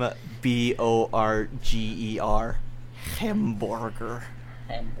 Hemborger. Hamburger.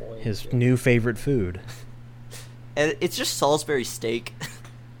 Hamburger. His new favorite food. And it's just Salisbury steak.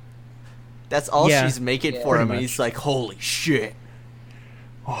 That's all Yeah. she's making Yeah. for him, Pretty and much. he's like, holy shit.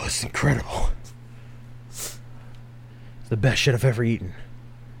 Oh, it's incredible. It's the best shit I've ever eaten.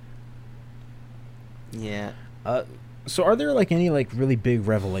 Yeah. So are there like any like really big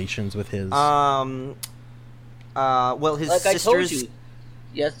revelations with his? Well, his Like I sisters. told you.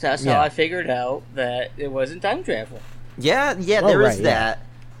 Yes, that's Yeah. how I figured out that it wasn't time travel. Yeah, Oh, there is right, yeah.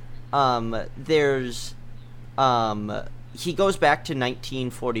 that. There's, he goes back to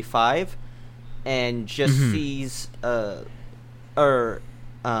 1945 and just sees, Tamao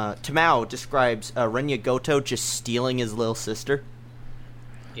describes Renya Goto just stealing his little sister.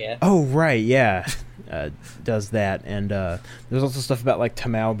 Yeah. Oh right, yeah. Does that, and there's also stuff about like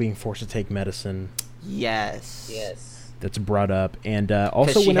Tamao being forced to take medicine Yes. Yes. that's brought up, and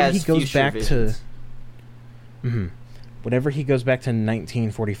also 'Cause she whenever has he goes future back visions. to, whenever he goes back to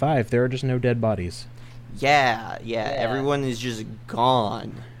 1945, there are just no dead bodies. Yeah, everyone is just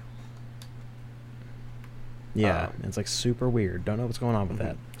gone. Yeah, and it's like super weird. Don't know what's going on with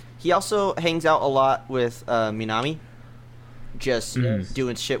that. He also hangs out a lot with Minami, just Mhm.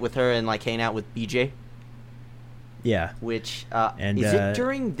 doing shit with her and like hanging out with BJ. Yeah, Which And, is it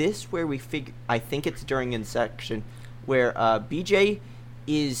during this where we figure? I think it's during Insection, where BJ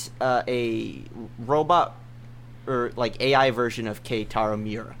is a robot or like AI version of Keitaro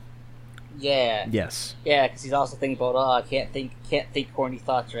Miura. Yeah. yes. Yeah, because he's also thinking about, I can't think corny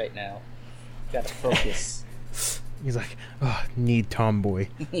thoughts right now. Gotta focus. He's like, oh, need tomboy.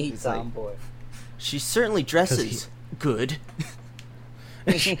 He's like- tomboy. She certainly dresses good.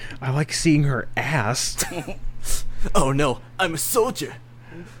 I like seeing her ass. Oh no, I'm a soldier.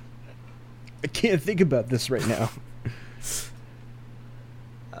 I can't think about this right now.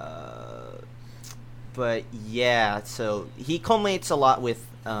 But yeah, so he culminates a lot with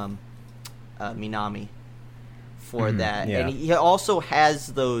Minami for that, yeah. and he also has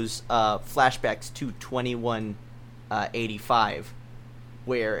those flashbacks to 2185,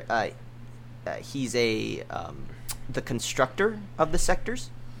 where he's the constructor of the sectors,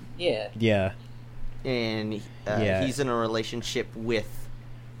 Yeah. Yeah. and Yeah. he's in a relationship with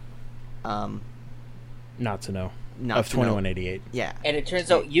Not to know. Not of to know. 2188. yeah, And it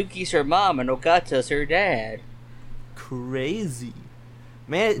turns out Yuki's her mom and Ogata's her dad. crazy.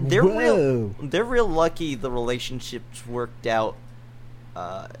 Man, Whoa. they're real lucky the relationships worked out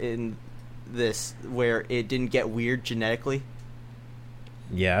in this where it didn't get weird genetically.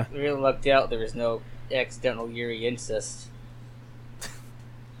 Yeah. Really lucked out there was no accidental Yuri incest.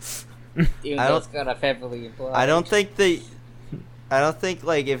 Even I though don't- it's kind of heavily implied. I don't think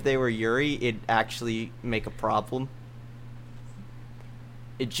like if they were Yuri, it'd actually make a problem.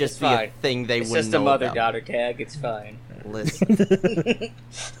 It'd just It's be a fine. thing they It's wouldn't just a know about. mother-daughter tag, it's fine. Listen,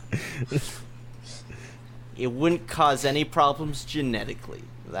 it wouldn't cause any problems genetically.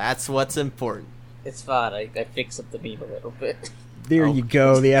 That's what's important. It's fine, I fixed up the meme a little bit. There Oh. you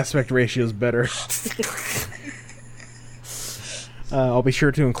go. The aspect ratio is better. I'll be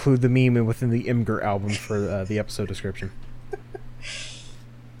sure to include the meme within the Imgur album for the episode description.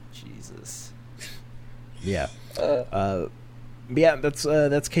 Jesus. Yeah. Yeah, that's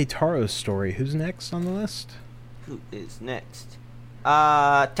Keitaro's story. Who's next on the list? Who is next?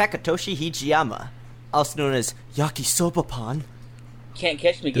 Takatoshi Hijiyama, also known as Yakisoba-pan. Can't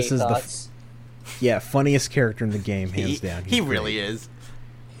catch me, gay This is the thoughts. Yeah, funniest character in the game, hands down. He He's really great. is.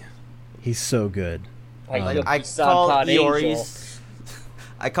 He's so good. Like, I Yuki-san call Pod Angel.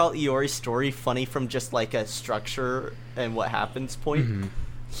 Iori's story funny from just like a structure and what happens point.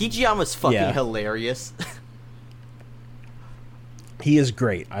 Hijiyama's fucking Yeah. hilarious. He is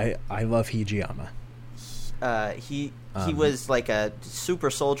great. I love Hijiyama. He was like a super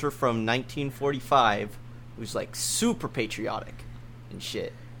soldier from 1945 who's like super patriotic and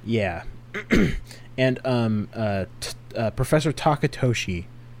shit. Yeah. And Professor Takatoshi,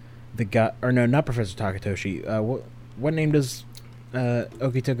 the guy, or no, not Professor Takatoshi. What name does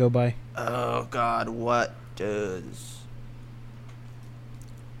Okita go by? Oh God, what does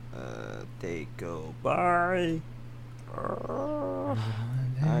they go by?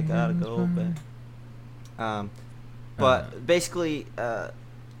 I gotta go back. But basically,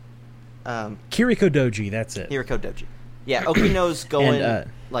 Kiriko Doji. That's it. Hiriko Doji. Yeah, Okino's going And,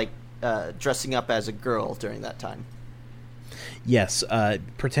 dressing up as a girl during that time. Yes,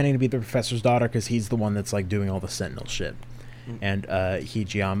 pretending to be the professor's daughter because he's the one that's like doing all the Sentinel shit. And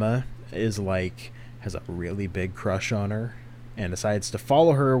Hijiyama is like has a really big crush on her and decides to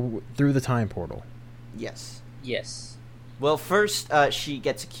follow her through the time portal. Yes. Yes. Well, first she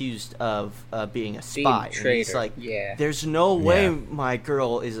gets accused of being a spy. Being a and he's traitor. like, Yeah. "There's no way Yeah. my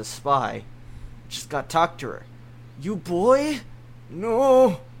girl is a spy. Just gotta talk to her. You boy?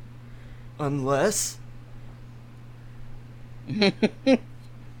 No. Unless."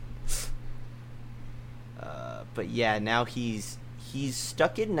 But yeah, now he's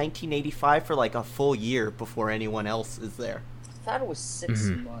stuck in 1985 for like a full year before anyone else is there. I thought it was 6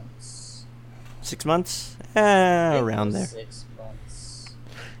 months. 6 months? I think it Around was there. 6 months.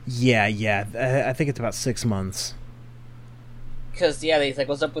 Yeah. I think it's about 6 months. Because, yeah, he's like,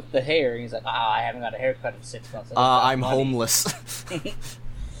 what's up with the hair? And he's like, I haven't got a haircut in 6 months. I'm homeless.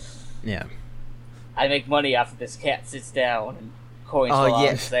 Yeah. I make money off of this cat sits down and coins Oh, fall out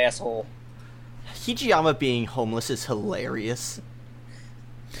yeah. of his asshole. Hijiyama being homeless is hilarious.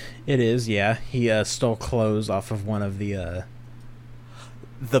 It is, yeah. He stole clothes off of one of the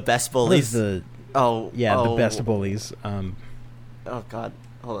The best what bullies. is the the best bullies. Oh God,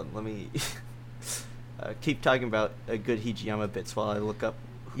 hold on. Let me keep talking about good Hijiyama bits while I look up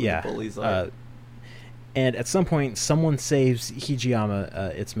who the bullies are. And at some point, someone saves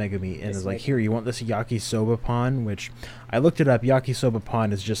Hijiyama, it's Megumi, and is like, "Here, you want this yakisoba pan?" Which I looked it up. Yakisoba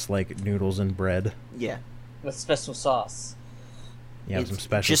pan is just like noodles and bread. Yeah. With special sauce. Yeah, It's some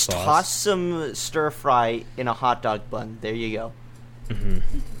special just sauce. toss some stir fry in a hot dog bun. There you go.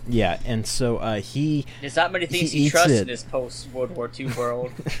 Yeah, and so he There's not many things He he eats trusts it. in this post-World War II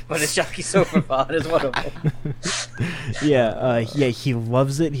world, but his yakisoba pan is one of them. he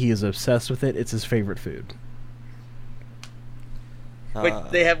loves it. He is obsessed with it. It's his favorite food.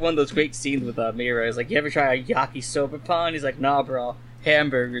 But they have one of those great scenes with Mira. It's like, you ever try a yakisoba pan? He's like, nah, bro.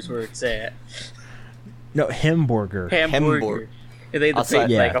 Hamburger's where it's at. No, hamburger. Hamburger. And they had to Also,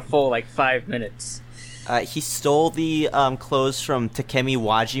 pay yeah. like a full 5 minutes. He stole the clothes from Takemi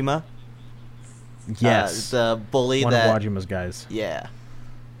Wajima. Yes, The bully one that. of Wajima's guys. Yeah.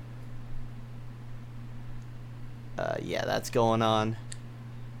 Yeah, that's going on.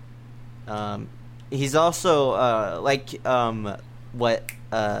 He's also what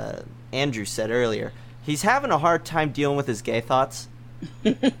Andrew said earlier. He's having a hard time dealing with his gay thoughts.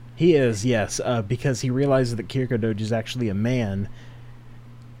 He is, yes, because he realizes that Kiriko Doji is actually a man,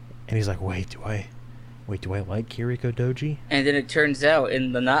 and he's like, wait, do I like Kiriko Doji? And then it turns out,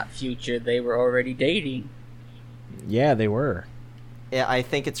 in the not future, they were already dating. Yeah, they were. Yeah, I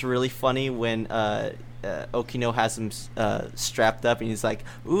think it's really funny when Okino has him strapped up, and he's like,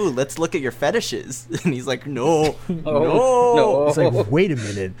 "Ooh, let's look at your fetishes," and he's like, "No, no, It's like, wait a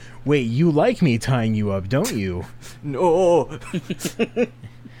minute, wait, you like me tying you up, don't you? no."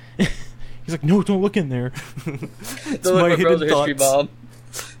 He's like, no, don't look in there. It's Don't my look at hidden browser history, thoughts.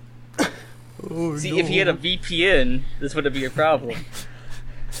 Bob. Oh, See, no. if he had a VPN, this wouldn't be a problem.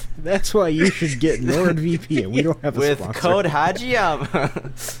 That's why you should get NordVPN. We don't have a with sponsor. code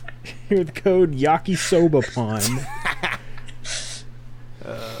Hajiyama. With code Yakisoba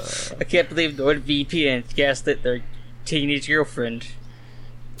I can't believe NordVPN guessed that their teenage girlfriend.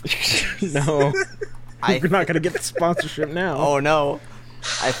 No, I we're not gonna get the sponsorship now. Oh no.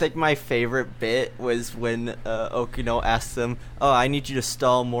 I think my favorite bit was when Okino asks him, "Oh, I need you to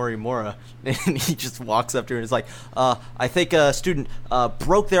stall Morimura," and he just walks up to her and is like, "I think a student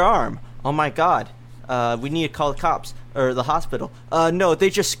broke their arm. Oh my god, we need to call the cops or the hospital. No,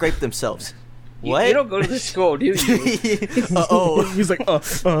 they just scraped themselves." What? You don't go to the school, do you? Oh, He's like,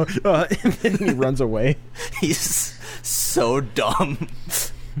 and then he runs away. he's so dumb.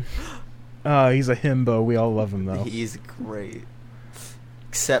 He's a himbo. We all love him though. He's great,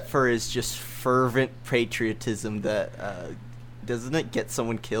 except for his just fervent patriotism that doesn't it get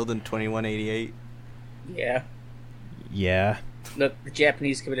someone killed in 2188? Yeah. Yeah. The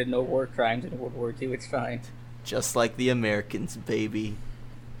Japanese committed no war crimes in World War II. It's fine. Just like the Americans, baby.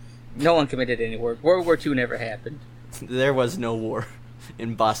 No one committed any war. World War II never happened. There was no war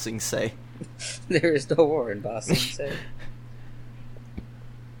in Ba Sing Se. There is no war in Boston. So.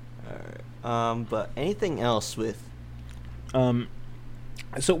 Alright. But anything else with?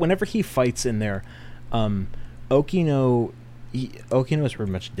 So whenever he fights in there, Okino is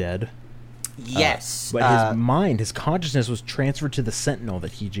pretty much dead. Yes, but his mind, his consciousness was transferred to the Sentinel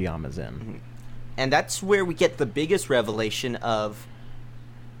that Hijiyama's in. And that's where we get the biggest revelation of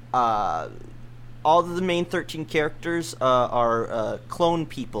all of the main 13 characters are clone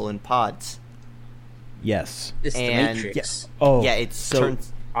people in pods. Yes. It's the And- Matrix. Oh, Yeah, it's so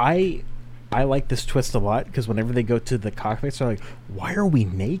turns- I like this twist a lot because whenever they go to the cockpits, they're like, "Why are we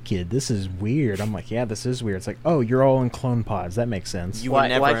naked? This is weird." I'm like, "Yeah, this is weird." It's like, "Oh, you're all in clone pods. That makes sense." You were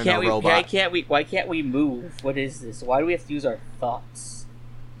never in a robot. Why can't we move? What is this? Why do we have to use our thoughts?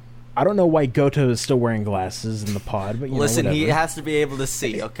 I don't know why Goto is still wearing glasses in the pod, but Listen, know, he whatever. has to be able to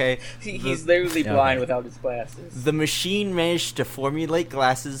see, okay? He's literally blind Okay. without his glasses. The machine managed to formulate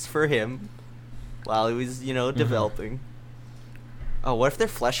glasses for him while he was, developing. Oh, what if they're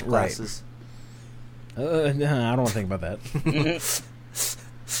flesh Right. glasses? No, I don't want to think about that.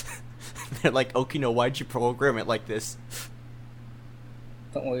 They're like, Okino, why'd you program it like this?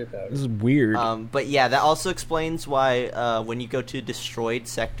 Don't worry about This it. is weird. But yeah, that also explains why when you go to destroyed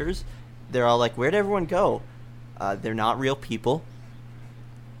sectors, they're all like, where'd everyone go? They're not real people.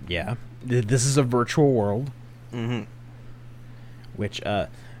 Yeah, this is a virtual world. Mm-hmm. Which,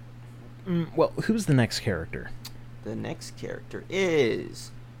 well, who's the next character? The next character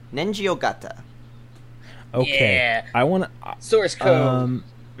is Nenji Ogata. Okay, Yeah. I want to. Source code.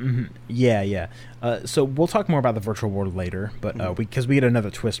 Yeah. So we'll talk more about the virtual world later, but because we get another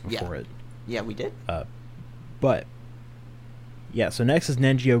twist before it. Yeah, we did. But yeah, so next is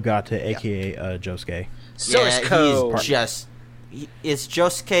Nenji Ogata, aka Josuke. Source yeah, code. He's just. It's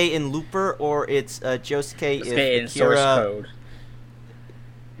Josuke in Looper, or it's Josuke Stay in in source Akira. code.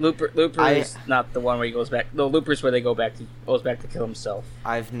 Looper is not the one where he goes back. No, Looper's where they goes back to kill himself.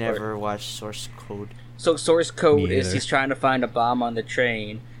 I've never watched Source Code. So source code Me is either. he's trying to find a bomb on the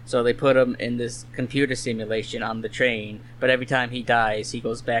train. So they put him in this computer simulation on the train. But every time he dies, he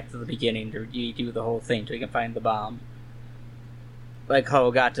goes back to the beginning to redo the whole thing so he can find the bomb. Like how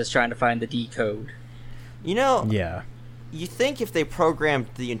Ogata's trying to find the D code. Yeah. You think if they programmed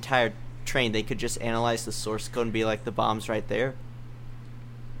the entire train, they could just analyze the source code and be like, the bomb's right there?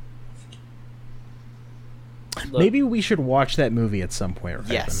 Look, Maybe we should watch that movie at some point. Right?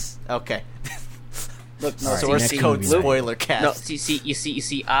 Yes. Okay. look, no, Alright, Source next code movie. spoiler No, cast. you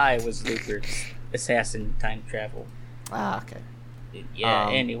see, I was Looper's assassin time travel. Ah, okay. Yeah.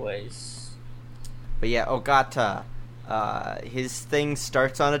 Um, Anyways, But yeah, Ogata, his thing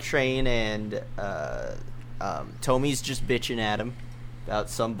starts on a train, and Tomi's just bitching at him about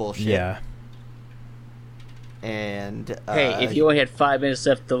some bullshit. Yeah. And hey, if you only had 5 minutes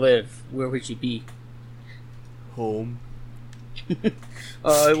left to live, where would you be? home.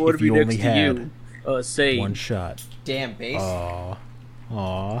 I want If to be you next only to had you. Same. One shot. Damn base. Aw.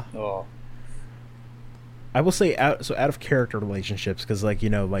 Oh. I will say out of character relationships because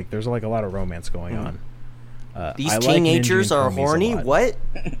there's like a lot of romance going on. These I like teenagers Nenji and are Tomi's a horny. lot. What?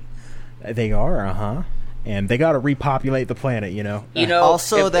 They are, and they got to repopulate the planet. You know,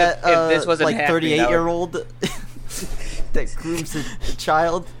 Also, if that this wasn't like happening, that would- 38-year-old that grooms a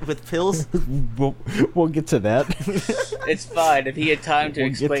child with pills. we'll get to that. It's fine. If he had time to We'll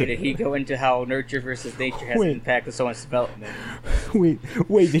get explain to- it, he'd go into how nurture versus nature has Wait. impacted someone's development.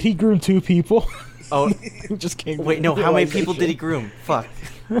 wait, did he groom 2 people? Oh, Just came. wait, no. How many people did he realization. groom? Fuck.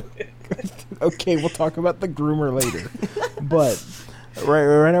 Okay, we'll talk about the groomer later. But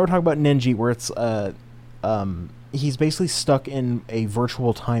right now we're talking about Nenji, where it's he's basically stuck in a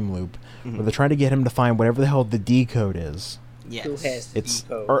virtual time loop where they're trying to get him to find whatever the hell the D code is. Yes. Who has the It's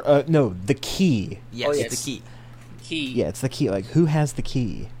code? or no, the key. Yes, Oh, the yes. key. Key. Yeah, it's the key. Like, who has the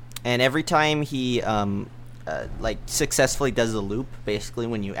key? And every time he successfully does the loop, basically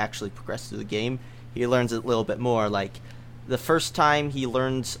when you actually progress through the game, he learns a little bit more. Like the first time he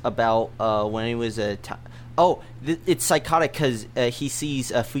learns about when he was it's psychotic because he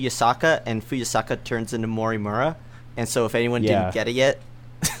sees Fuyasaka, and Fuyasaka turns into Morimura. And so if anyone Yeah. didn't get it yet,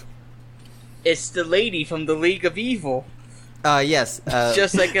 It's the lady from the League of Evil. yes.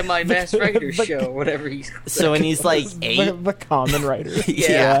 Just like in my Mass Rider the- show, whatever he's So when he's like the, 8, the common writer.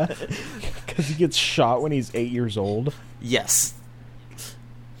 Yeah. Because he gets shot when he's 8 years old. yes.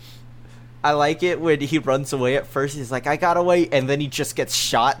 I like it when he runs away at first. He's like, I got away, and then he just gets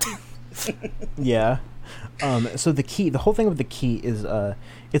shot. Yeah. So the whole thing with the key is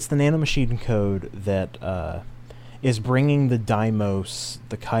it's the nanomachine code that is bringing the Daimos,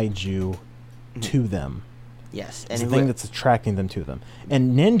 the kaiju, to them. Yes, It's and the thing that's attracting them to them.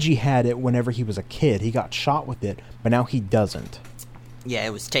 And Nenji had it whenever he was a kid. He got shot with it, but now he doesn't. yeah,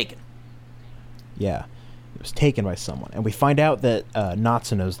 it was taken. Yeah, it was taken by someone, and we find out that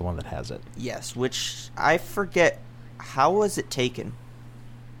Natsuno's the one that has it. Yes, which I forget. How was it taken?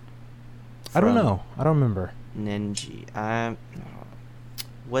 I don't From know. I don't remember. Nenji.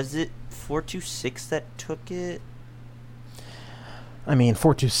 Was it 426 that took it? I mean,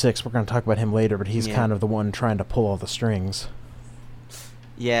 426. We're going to talk about him later, but he's Yeah. kind of the one trying to pull all the strings.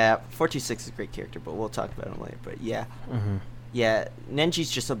 Yeah, 426 is a great character, but we'll talk about him later. But yeah. Mm-hmm. Yeah, Nenji's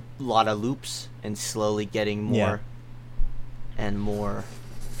just a lot of loops and slowly getting more and more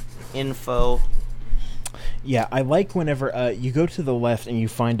info. Yeah, I like whenever you go to the left and you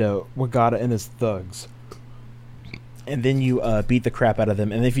find a Wagata and his thugs. And then you beat the crap out of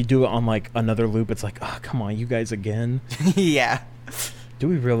them. And if you do it on, like, another loop, it's like, oh, come on, you guys again? Yeah. Do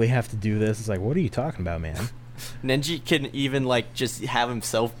we really have to do this? It's like, what are you talking about, man? Nenji can even, like, just have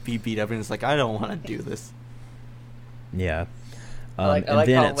himself be beat up, and it's like, I don't want to do this. Yeah. I like and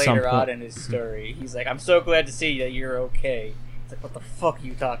then how at some later on point, in his story, he's like, I'm so glad to see that you're okay. It's like, what the fuck are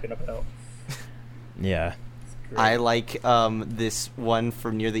you talking about? yeah. Great. I like this one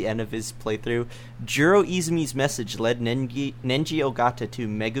from near the end of his playthrough. Juro Izumi's message led Nenji Ogata to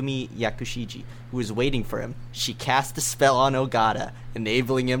Megumi Yakushiji, who was waiting for him. She cast a spell on Ogata,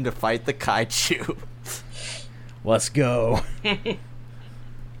 enabling him to fight the kaiju. Let's go.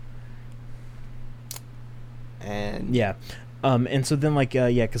 And Yeah. And so then, like,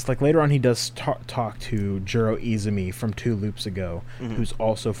 because, like, later on he does talk to Juro Izumi from 2 loops ago, who's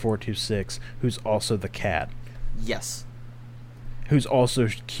also 426, who's also the cat, yes. who's also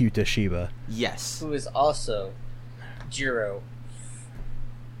Kyuta Shiba. Yes. Who is also Jiro.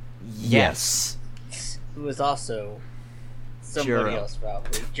 Yes. Who is also somebody Jiro. else,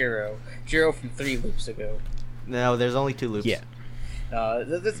 probably. Jiro from 3 loops ago. No, there's only 2 loops. Yeah.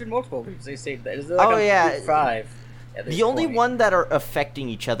 There's been multiple loops. They say that. Is there like Oh, a yeah. loop 5? At this The only point? one that are affecting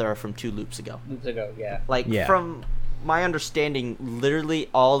each other are from 2 loops ago. Loops ago, yeah. Like, Yeah. from my understanding, literally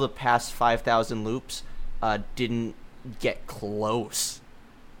all the past 5,000 loops didn't get close.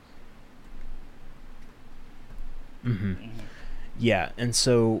 Yeah, and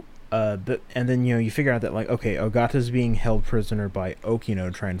so, and then, you know, you figure out that, like, okay, Ogata's being held prisoner by Okino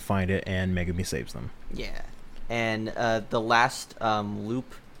to try and find it, and Megumi saves them. Yeah. And the last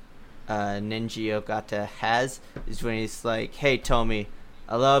loop Nenji Ogata has is when he's like, hey, Tomi,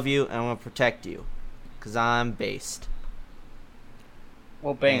 I love you, and I'm going to protect you, because I'm based.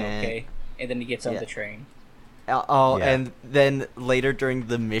 Well, bang, And- okay. And then he gets on yeah. the train. Oh, Yeah. and then later during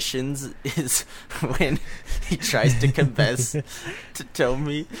the missions is when he tries to confess to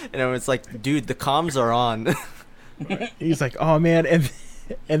Tomi, and everyone's like, dude, the comms are on. He's like, oh, man, and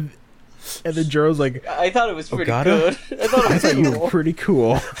then Juro's like, I thought it was pretty Ogata? good. I thought I it thought was you cool. were pretty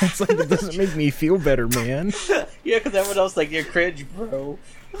cool. It's like, it doesn't make me feel better, man. Yeah, because everyone else like, you're cringe, bro.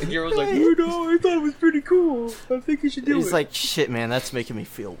 And Jiro's like, oh no, I thought it was pretty cool. I think you should do it. He's like, shit, man, that's making me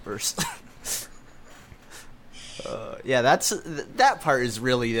feel worse. Yeah, that part is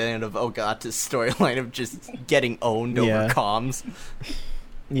really the end of Ogata's storyline of just getting owned Yeah. over comms.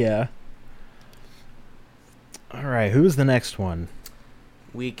 Yeah. All right, who's the next one?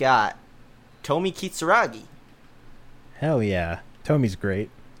 We got Tomi Kitsuragi. Hell yeah. Tomi's great.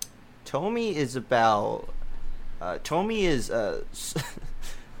 Tomi is about. Tomi is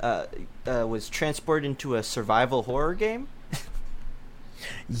was transported into a survival horror game.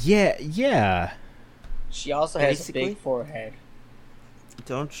 Yeah. she also has a Basically. big forehead.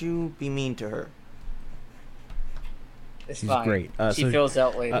 Don't you be mean to her. It's She's fine. great. She So- fills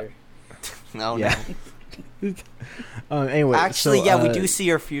out later. No, Yeah. no. Anyway, Actually, so, yeah, we do see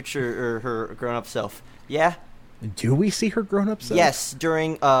her future or her grown-up self. Yeah. Do we see her grown up self? Yes,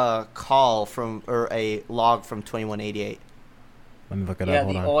 during a call from or a log from 2188. Let me look it Yeah, up.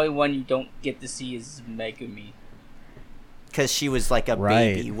 Hold the on. only one you don't get to see is Megumi. Because she was like a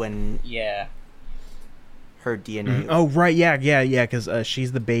Right. baby when Yeah. her DNA. Oh, right. Yeah. Because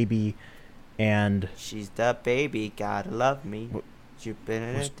she's the baby, and She's the baby, gotta love me. What- Who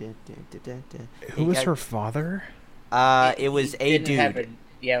who was her father? It was He a didn't dude. have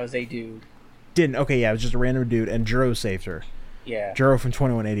yeah, it was a dude. Didn't. Okay, yeah, it was just a random dude, and Juro saved her. Yeah. Juro from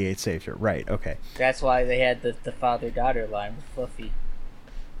 2188 saved her. Right. Okay. That's why they had the father-daughter line with Fluffy.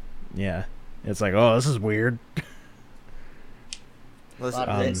 Yeah. It's like, oh, this is weird. A Listen, lot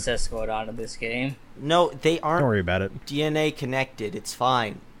of incest going on in this game. no, they Don't aren't worry about it. DNA connected. It's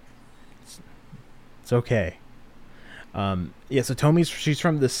fine. It's okay. Yeah. So she's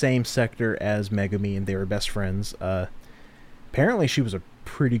from the same sector as Megumi, and they were best friends. Apparently, she was a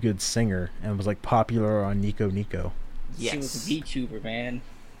pretty good singer and was like popular on Nico Nico. Yes. She was a VTuber, man.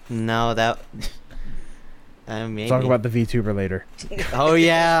 No, that Maybe. Talk about the VTuber later. Oh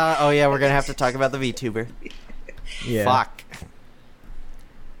yeah, we're gonna have to talk about the VTuber. Yeah. Fuck.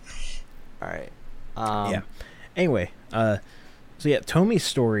 All right. Yeah. Anyway, so yeah, Tomi's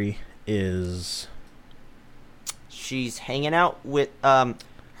story is she's hanging out with her,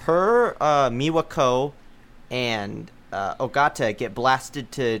 Miwako, and Ogata get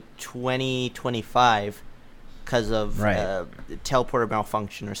blasted to 2025 because of teleporter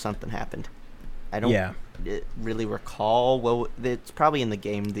malfunction or something happened. I don't really recall. Well, it's probably in the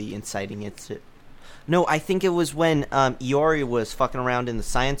game, the inciting incident. No, I think it was when Iori was fucking around in the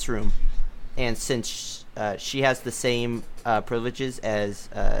science room, and since she has the same privileges as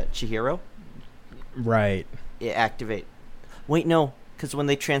Chihiro, right. it activate. Wait, no, because when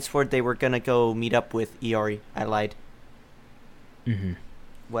they transferred, they were gonna go meet up with Iori. I lied. Mm-hmm.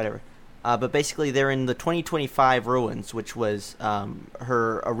 Whatever. But basically, they're in the 2025 ruins, which was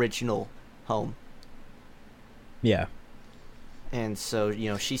her original home. Yeah. And so,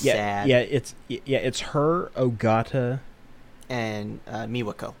 she's Yeah, sad. it's her, Ogata, and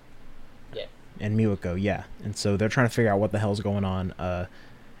Miwako. Yeah. And Miwako, yeah. And so they're trying to figure out what the hell's going on.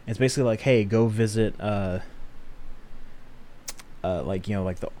 It's basically like, hey, go visit this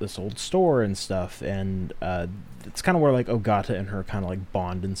old store and stuff, and it's kind of where like Ogata and her kind of like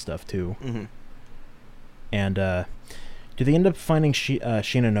bond and stuff too. Mm-hmm. And do they end up finding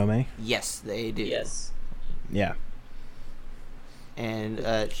Shinonome? Yes, they do. Yes. Yeah. And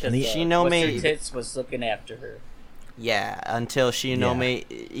Shinome Tits was looking after her. Yeah, until Shinome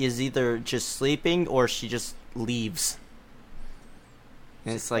is either just sleeping or she just leaves.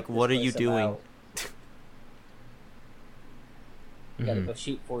 And it's like, what are you doing? Gotta go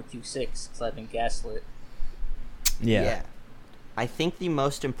shoot 426 because I've been gaslit. Yeah. I think the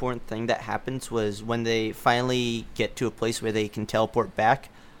most important thing that happens was when they finally get to a place where they can teleport back,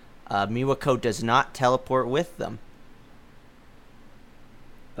 Miwako does not teleport with them.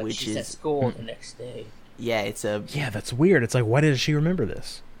 But she's at school the next day. Yeah, Yeah, that's weird. It's like, why does she remember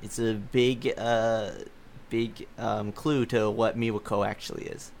this? It's a big clue to what Miwako actually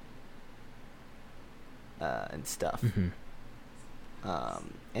is. And stuff. Mm-hmm.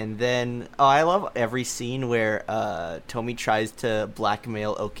 And then, I love every scene where Tomi tries to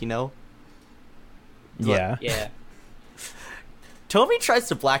blackmail Okino. Yeah. Yeah. Tomi tries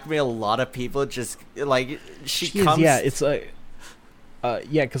to blackmail a lot of people. Just like she comes. Yeah, it's like.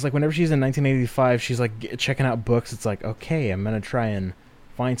 Because like whenever she's in 1985, she's like checking out books. It's like, okay, I'm gonna try and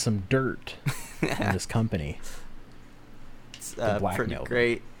find some dirt in this company. It's pretty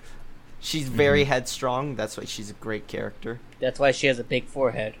great. She's very headstrong. That's why she's a great character. That's why she has a big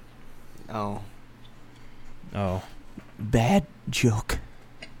forehead. Oh. Bad joke.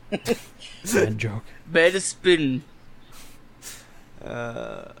 Bad joke. Bad spin.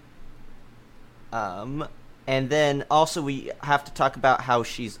 And then also we have to talk about how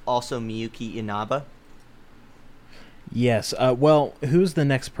she's also Miyuki Inaba. Yes. Well, who's the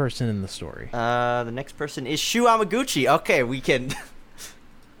next person in the story? The next person is Shu Amaguchi. Okay, we can.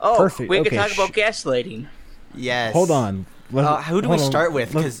 Oh, perfect. We can talk about gaslighting. Yes. Hold on. Who do we start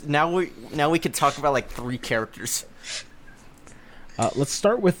with? Because now we can talk about like 3 characters. Let's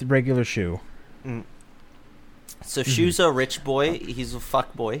start with regular Shu. So Shu's a rich boy. He's a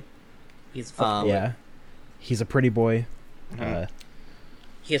fuck boy. He's a fuck boy. Yeah. He's a pretty boy.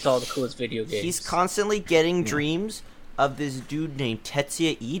 He has all the coolest video games. He's constantly getting dreams of this dude named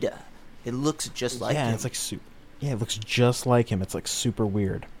Tetsuya Ida. It looks just like him. Yeah, it's like it looks just like him. It's like super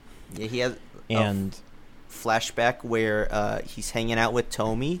weird. Yeah, he has a flashback where he's hanging out with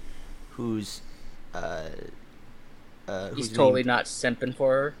Tomi, who's he's totally not simping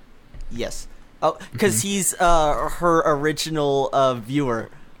for her. Yes. Oh, because he's her original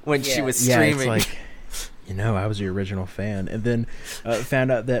viewer when she was streaming. Yeah, it's like, I was your original fan. And then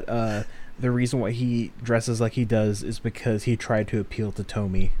found out that the reason why he dresses like he does is because he tried to appeal to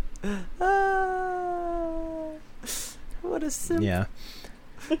Tomi. What a simp. Yeah.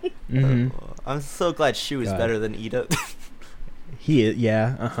 I'm so glad Shu is better than Ida. He is,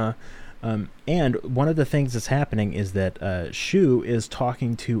 yeah, and one of the things that's happening is that Shu is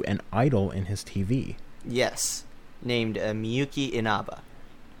talking to an idol in his TV. Yes, named Miyuki Inaba.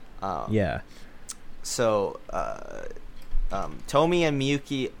 Yeah. So, Tomi and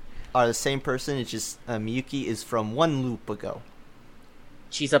Miyuki are the same person. It's just Miyuki is from one loop ago.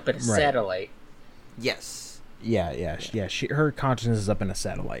 She's up in a satellite. Yes. Yeah. Her consciousness is up in a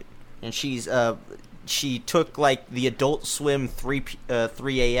satellite. And she took like the Adult Swim 3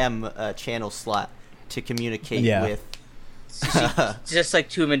 a.m. Channel slot to communicate with. Just like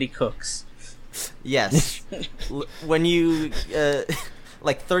too many cooks. Yes. When you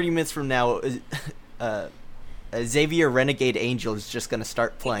like 30 minutes from now, Xavier Renegade Angel is just gonna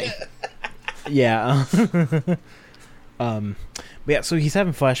start playing. Yeah. But yeah, so he's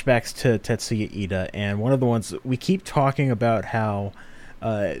having flashbacks to Tetsuya Ida, and one of the ones we keep talking about how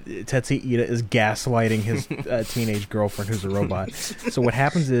Tetsuya Ida is gaslighting his teenage girlfriend who's a robot. So what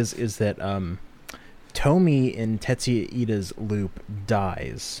happens is that Tomi in Tetsuya Ida's loop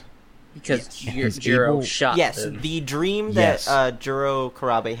dies. Because Yes. Jiro shot Yes, them. the dream Yes. that Juro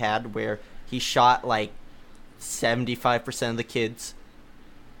Karabe had, where he shot like 75% of the kids,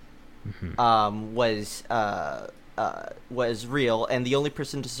 was real, and the only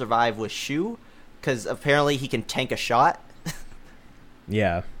person to survive was Shu, because apparently he can tank a shot.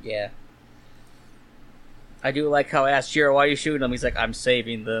 Yeah. Yeah. I do like how I asked Jiro, why are you shooting them? He's like, I'm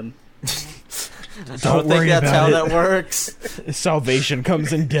saving them. I Don't don't think worry that's about how it. that works. Salvation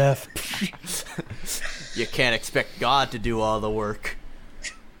comes in death. You can't expect God to do all the work.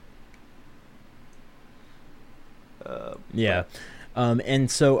 Yeah. And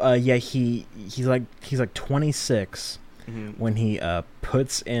so he's like 26 when he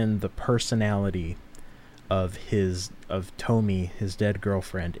puts in the personality of Tomi, his dead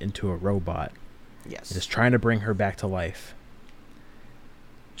girlfriend, into a robot. Yes. And is trying to bring her back to life.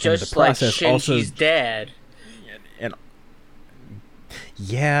 Just the like process Shinji's also- dad. And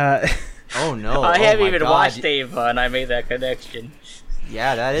yeah. Oh no! I oh haven't my even God. watched Ava, and I made that connection.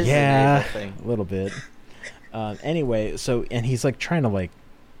 Yeah, that is Yeah, an Ava thing. a little bit. Anyway, so and he's like trying to like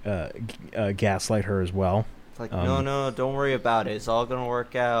gaslight her as well. It's like, no, don't worry about it. It's all gonna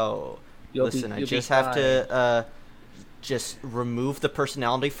work out. You'll Listen, be- I you'll be just have fine. to just remove the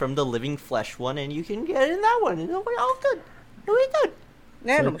personality from the living flesh one, and you can get in that one, and it'll be all good. It'll be good.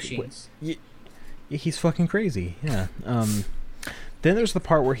 Nano like, machines. He's fucking crazy. Yeah. Then there's the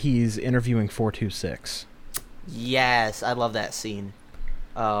part where he's interviewing 426. Yes, I love that scene.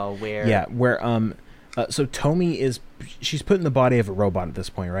 Where Yeah, where so Tomi she's put in the body of a robot at this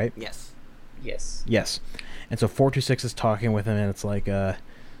point, right? Yes. Yes. Yes. And so 426 is talking with him, and it's like,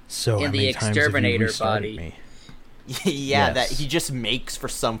 so In how the many times have you exterminator restarted body. me? Yeah, that Yes. he just makes for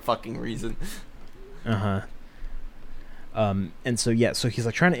some fucking reason. Uh-huh. And so he's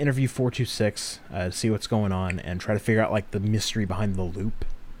like trying to interview 426 to see what's going on and try to figure out like the mystery behind the loop,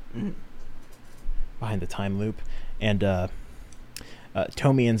 behind the time loop. And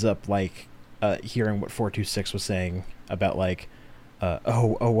Tomi ends up like hearing what 426 was saying about like,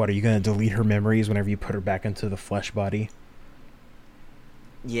 what are you gonna delete her memories whenever you put her back into the flesh body?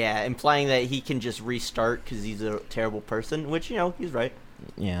 Yeah, implying that he can just restart because he's a terrible person, which, he's right.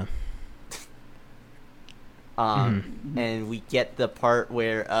 Yeah. And we get the part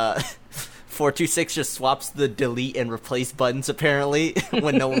where 426 just swaps the delete and replace buttons, apparently,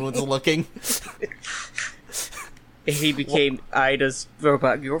 when no one was looking. He became Ida's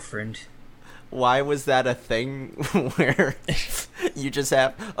robot girlfriend. Why was that a thing where you just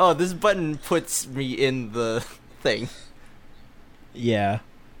have, this button puts me in the thing? Yeah.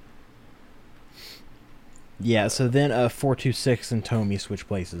 Yeah, so then 426 and Tomi switch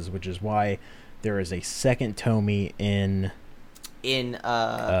places, which is why there is a second Tomi in Natsume's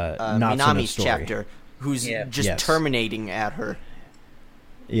Minami's story. chapter, who's just Yes. terminating at her.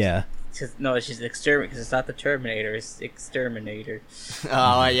 Yeah. No, she's exterminator because it's not the Terminator, it's Exterminator.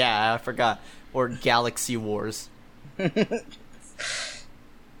 Oh, yeah, I forgot. Or Galaxy Wars. It's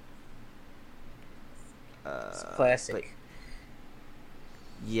classic.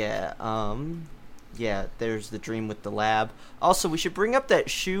 Yeah, there's the dream with the lab. Also, we should bring up that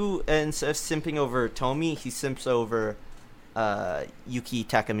Shu, instead of simping over Tomi, he simps over Yuki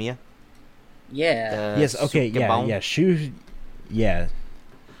Takamiya. Yeah. Yes, okay, Sukebon. yeah, Shu... Yeah.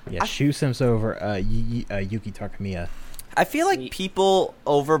 Yeah, Shu sims over Yuki Takamiya. I feel like people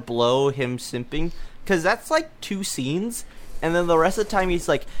overblow him simping, because that's like 2 scenes, and then the rest of the time he's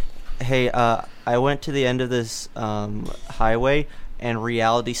like, hey, I went to the end of this highway, and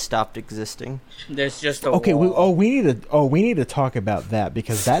reality stopped existing. There's just a Okay, wall. we need to talk about that,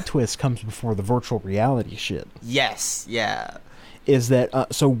 because that twist comes before the virtual reality shit. Yes, yeah. Is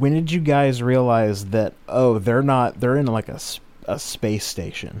that so when did you guys realize that they're in like a space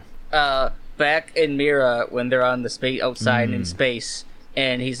station? Back in Mira, when they're on the space outside in space,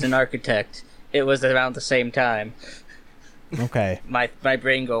 and he's an architect, it was around the same time. Okay. My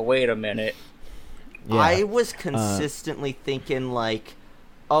brain go, wait a minute. Yeah. I was consistently thinking like,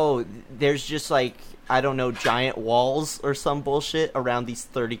 there's just like, I don't know, giant walls or some bullshit around these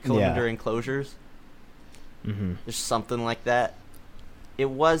 30-kilometer enclosures. Mm-hmm. There's something like that. It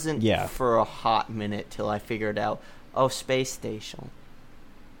wasn't Yeah. for a hot minute till I figured out, space station.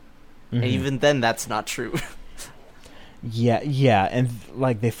 Mm-hmm. And even then, that's not true. Yeah, and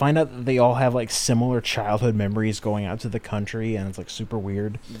like they find out that they all have like similar childhood memories going out to the country, and it's like super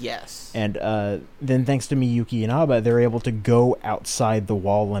weird. Yes. And then thanks to Miyuki and Aba, they're able to go outside the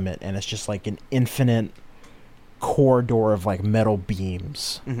wall limit, and it's just like an infinite corridor of like metal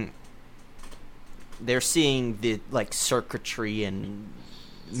beams. Mm-hmm. They're seeing the like circuitry and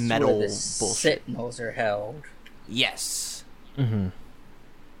metal where the bullshit. Sentinels are held. Yes. Mm-hmm.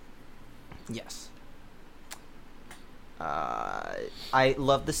 Yes. I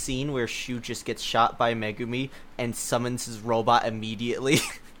love the scene where Shu just gets shot by Megumi and summons his robot immediately.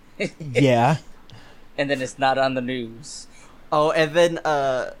 Yeah. And then it's not on the news. Oh, and then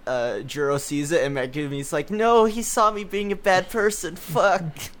Juro sees it and Megumi's like, no, he saw me being a bad person. Fuck.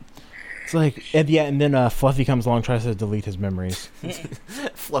 It's like, and then Fluffy comes along, tries to delete his memories.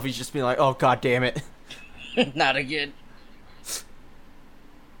 Fluffy's just being like, oh, god damn it. Not again.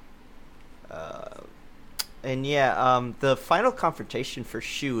 And yeah, the final confrontation for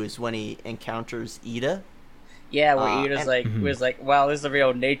Shu is when he encounters Ida. Yeah, where Ida's and- like, was like, wow, this is a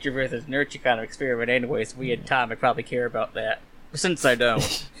real nature versus nurture kind of experiment anyways. We and Tom would probably care about that. Since I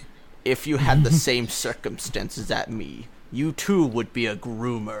don't. If you had the same circumstances as me, you too would be a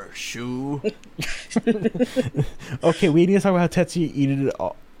groomer, Shu. Okay, we need to talk about how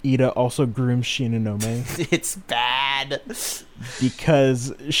Tetsuya Ida also grooms Shinonome. It's bad.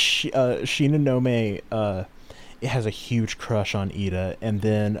 Because Shinonome has a huge crush on Ida, and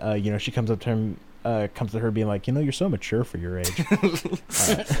then she comes to her being like, you're so mature for your age.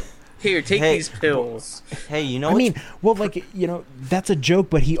 Here, take Hey, these pills. Hey, you know I what's mean, well, like, that's a joke,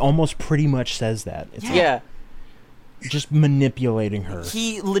 but he almost pretty much says that. It's Yeah. just manipulating her.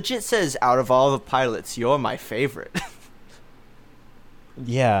 He legit says, out of all the pilots, you're my favorite.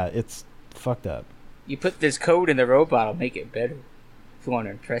 Yeah, it's fucked up. You put this code in the robot, I'll make it better. If you want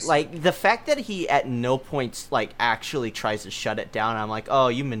to impress me. Like, the fact that he at no points, like, actually tries to shut it down, I'm like, oh,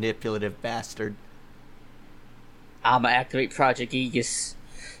 you manipulative bastard. I'ma activate Project Aegis.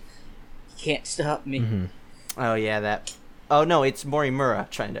 You can't stop me. Mm-hmm. Oh, yeah, that... Oh, no, it's Morimura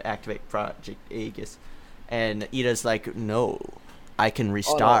trying to activate Project Aegis. And Ida's like, no, I can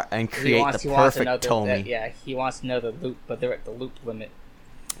restart and create the perfect Tomy. He wants another loop, but they're at the loop limit.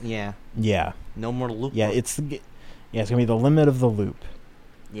 Yeah. Yeah. No more loop. Yeah, it's gonna be the limit of the loop.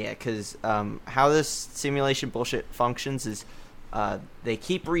 Yeah, because how this simulation bullshit functions is they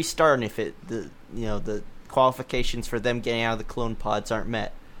keep restarting if the qualifications for them getting out of the clone pods aren't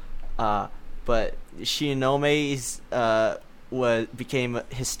met. But Shinome's became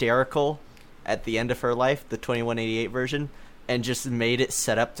hysterical at the end of her life, the 2188 version, and just made it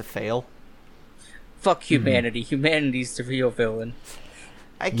set up to fail. Fuck humanity. Humanity's the real villain.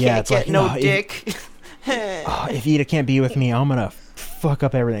 I can't get dick. If Ida can't be with me, I'm gonna fuck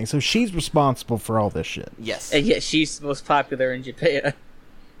up everything. So she's responsible for all this shit. Yes. And yet she's the most popular in Japan.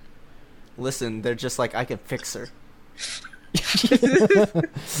 Listen, they're just like, I can fix her.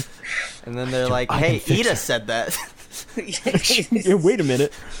 And then they're like, hey, Ida said that. Yeah, wait a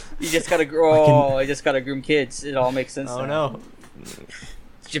minute. You just gotta grow. I just gotta groom kids. It all makes sense. Oh, now. no.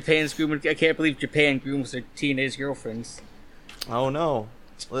 Japan's grooming. I can't believe Japan grooms their teenage girlfriends. Oh, no.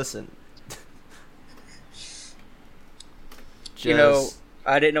 Listen.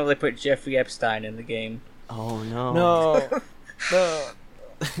 I didn't know they put Jeffrey Epstein in the game. Oh, no. No.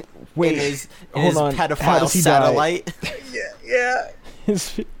 Wait, in his hold on. How pedophile does he satellite. Yeah.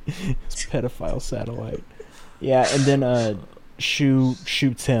 his pedophile satellite. Yeah, and then Shu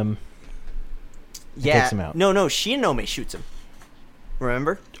shoots him. Yeah. Takes him out. No, Shinonome shoots him.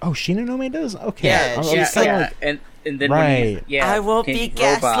 Remember? Oh, Shinonome does? Okay. Yeah, I was she's kinda like, and then right. I won't be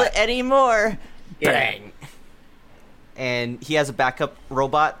gaslit anymore. Yeah. Bang. And he has a backup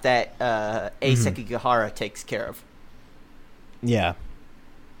robot that Ei Sekigahara takes care of. Yeah.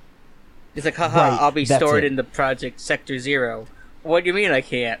 It's like, haha, Right, I'll be that's stored it. in the Project Sector Zero. What do you mean I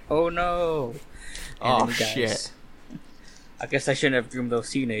can't? Oh no. And Oh, then he dies. shit. I guess I shouldn't have groomed those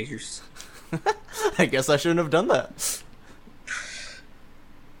teenagers. I guess I shouldn't have done that.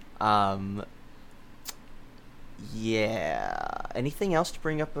 Yeah. Anything else to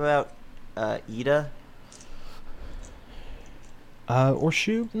bring up about Ida? Or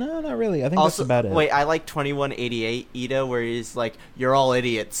Shu? No, not really. I think Also, that's about it. wait, I like 2188 Ida, where he's like, "You're all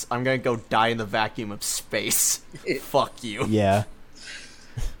idiots. I'm gonna go die in the vacuum of space. Fuck you." Yeah.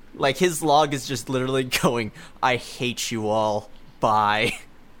 Like, his log is just literally going, "I hate you all. Bye."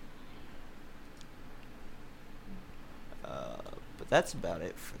 But that's about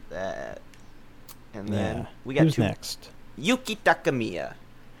it for that. And then Yeah. we got Who's next? Yuki Takamiya.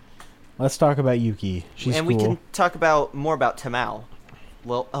 Let's talk about Yuki. She's And cool. we can talk about more about Tamao.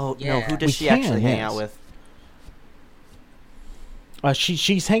 Well, no, Yeah. who does We she actually can, hang yes. out with?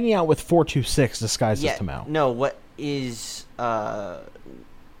 She's hanging out with 426 disguised as Tamao. No, what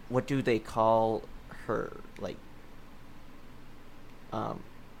do they call her? Like,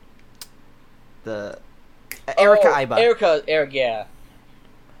 the Erica Aiba. Eric, yeah.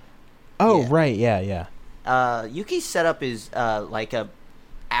 Oh, Yeah. right, yeah. Yuki's setup is like a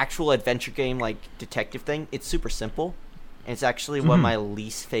actual adventure game, like detective thing. It's super simple. And it's actually one of my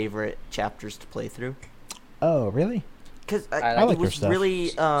least favorite chapters to play through. Oh, really? Because I like it her was stuff. really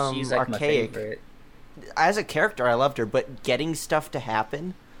She's like my archaic. favorite. As a character, I loved her, but getting stuff to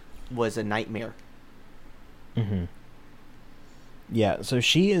happen was a nightmare. Mm-hmm. Yeah, so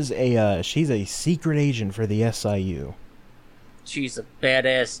she's a secret agent for the SIU. She's a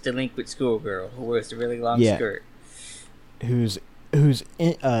badass delinquent schoolgirl who wears a really long Yeah. skirt. Who's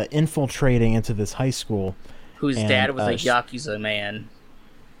infiltrating into this high school. Whose And, dad was a she- Yakuza man.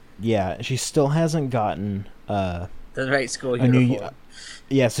 Yeah, she still hasn't gotten The right school a new. uniform.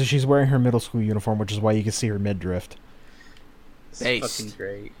 Yeah, so she's wearing her middle school uniform, which is why you can see her midriff. It's Based. fucking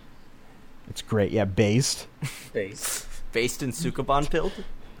great. It's great. Yeah, based. Base. Based in Sukuban Pilled.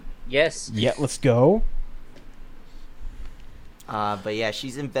 Yes. Yeah, let's go. But yeah,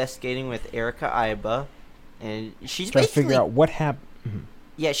 she's investigating with Erica Aiba, and she's Trying to basically figure out what happened.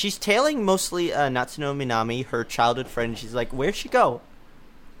 yeah, she's tailing mostly Natsuno Minami, her childhood friend. She's like, where'd she go?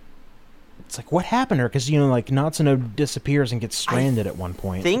 It's like, what happened to her? Because, like, Natsuno disappears and gets stranded at one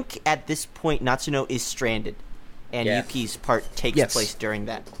point. I think at this point Natsuno is stranded, and Yeah. Yuki's part takes Yes. place during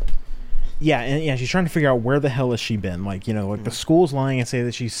that. Yeah, she's trying to figure out where the hell has she been. Like, like the school's lying and say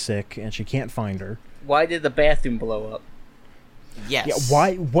that she's sick and she can't find her. Why did the bathroom blow up? Yes. Yeah,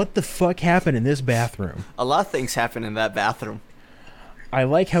 why? What the fuck happened in this bathroom? A lot of things happen in that bathroom. I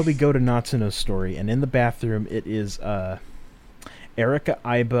like how we go to Natsuno's story, and in the bathroom it is Erica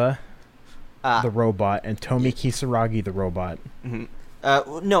Aiba, the robot, and Tomi Kisaragi, the robot.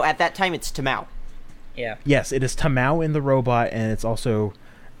 No, at that time it's Tamao. Yeah. Yes, it is Tamao in the robot, and it's also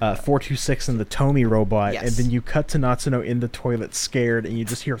 426 in the Tomi robot, Yes. and then you cut to Natsuno in the toilet scared, and you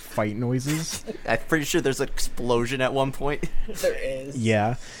just hear fight noises. I'm pretty sure there's an explosion at one point. There is.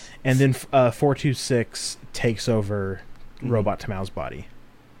 Yeah, and then 426 takes over Robot Tamao's body.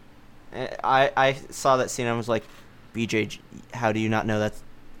 I saw that scene and I was like, BJ, how do you not know that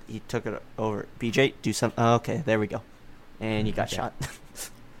he took it over? BJ, do something. Oh, okay, there we go. And you got shot.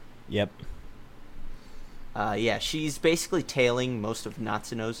 Yep. Yeah, she's basically tailing most of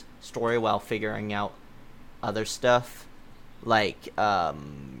Natsuno's story while figuring out other stuff. Like, she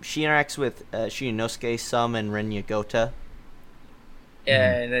interacts with Shinnosuke some and Ren Yagota.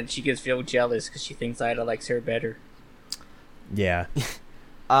 And then she gets real jealous because she thinks Ida likes her better. Yeah.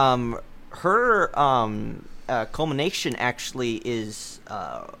 Her culmination actually is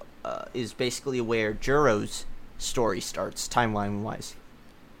basically where Juro's story starts, timeline-wise.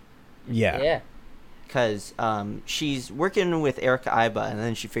 Yeah. Yeah. Because she's working with Erica Aiba, and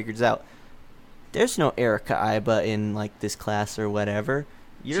then she figures out there's no Erica Aiba in like this class or whatever.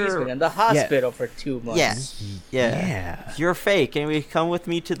 She's been in the hospital for 2 months. Yeah. You're fake, and we come with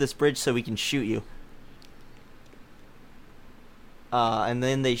me to this bridge so we can shoot you. And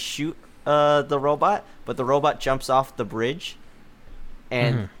then they shoot the robot, but the robot jumps off the bridge,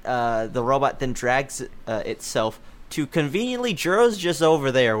 and the robot then drags itself to conveniently Juro's just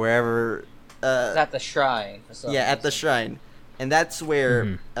over there, wherever. It's at the shrine. For some At the reason. shrine, and that's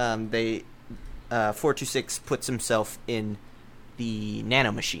where 426 puts himself in the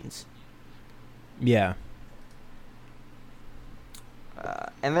nano machines. Yeah.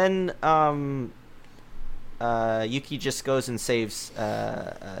 And then Yuki just goes and saves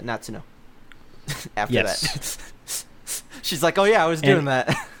Natsuno. After that, she's like, "Oh yeah, I was doing that."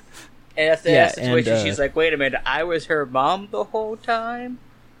 And that's the Yeah, situation. and, She's like, "Wait a minute, I was her mom the whole time."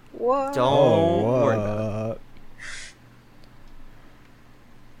 What? Don't worry about it.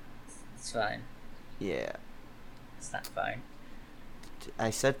 It's fine. Yeah, It's not fine. I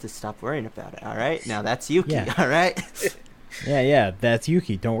said to stop worrying about it. All right, now that's Yuki. Yeah. All right, Yeah, that's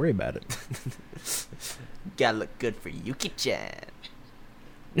Yuki. Don't worry about it. gotta look good for Yuki-chan.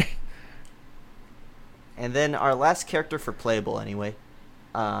 And then our last character for playable, anyway,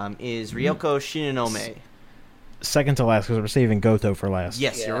 is Ryoko Shinonome. Second to last, because we're saving Goto for last.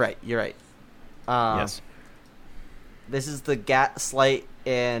 Yes, Yeah. you're right. You're right. Yes. This is the gaslight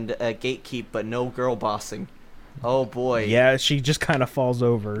and gatekeep, but no girl bossing. Oh boy. Yeah, she just kind of falls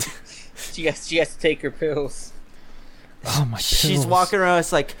over. She has to take her pills. Oh my! She's pills. walking around.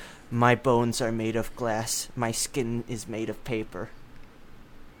 It's like, my bones are made of glass. My skin is made of paper.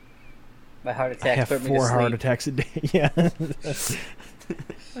 My heart I attack have put me 4 to heart sleep. attacks a day. Yeah.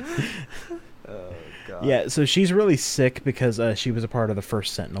 Oh God. Yeah, so she's really sick because she was a part of the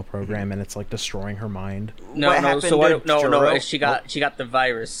first Sentinel program, and it's like destroying her mind. No, What no. happened So what? to No, no. Juro? She got the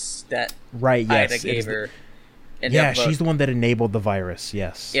virus that Right? Yes. Ida it gave is her. yeah, she's the one that enabled the virus.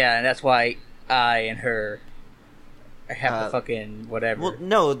 Yes. Yeah, and that's why I and her have the fucking whatever. Well,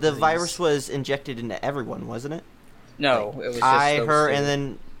 no, the disease. virus was injected into everyone, wasn't it? No, it was just I, those her, two. and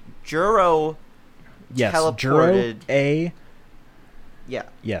then Juro. Yes. Teleported. Juro, A. Yeah,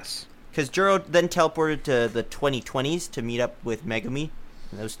 Yes. because Juro then teleported to the 2020s to meet up with Megami,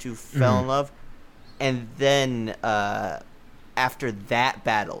 and those two fell in love. And then after that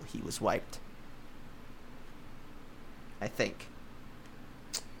battle, he was wiped. I think.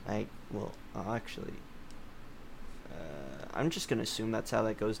 I'll actually. I'm just gonna assume that's how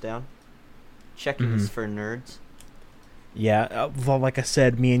that goes down. Checking is for nerds. Yeah. Well, like I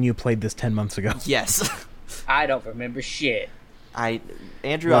said, me and you played this 10 months ago. Yes. I don't remember shit.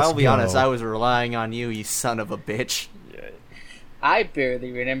 Andrew, Let's I'll be honest, go. I was relying on you, you son of a bitch. I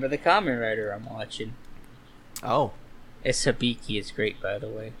barely remember the Kamen Rider I'm watching. Oh, It's Hibiki. It's great, by the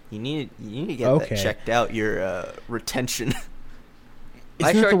way. you need to get Okay. that checked out. Your retention.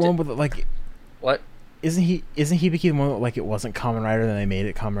 Isn't it tried the to- one with like? What? Isn't Hibiki the one that, like, it wasn't Kamen Rider, then they made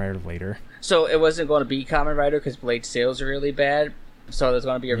it Kamen Rider later? So it wasn't going to be Kamen Rider because Blade sales are really bad. So there's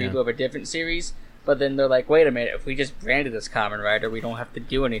going to be a Yeah. reboot of a different series. But then they're like, wait a minute, if we just branded this Kamen Rider, we don't have to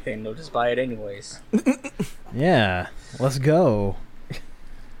do anything. They'll just buy it anyways. Yeah. Let's go.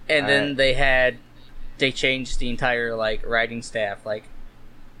 And then Alright. they changed the entire like writing staff like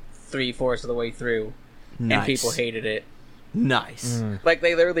 3/4 of the way through, Nice. and people hated it. Nice. Like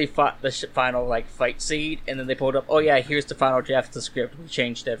they literally fought the final like fight scene, and then they pulled up, oh yeah, here's the final draft of the script. We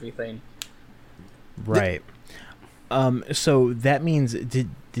changed everything. Right. So that means did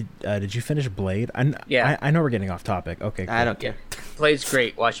you finish Blade? Yeah. I know we're getting off topic. Okay. I cool. don't care. Blade's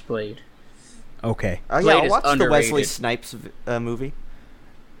great. Watch Blade. Okay. Oh yeah, Blade I'll is watch the underrated. Wesley Snipes movie.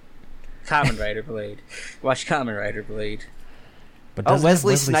 Kamen Rider Blade. Watch Kamen Rider Blade. But Oh, doesn't it have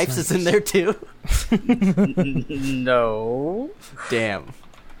Wesley Snipes is in there too. No. Damn.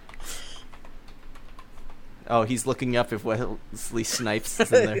 Oh, he's looking up if Wesley Snipes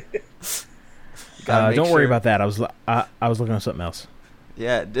is in there. Gotta make Don't worry sure. about that. I was looking at something else.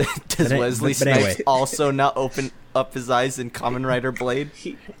 Yeah, does But Wesley but anyway. Snipes also not open up his eyes in Kamen Rider Blade?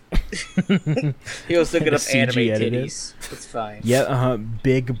 He was looking up CG anime edited. titties. It's fine. Yeah.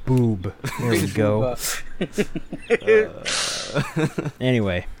 Big boob. There we go.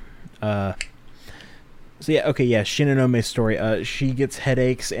 Anyway. So yeah. Okay. Yeah. Shinanome's story. She gets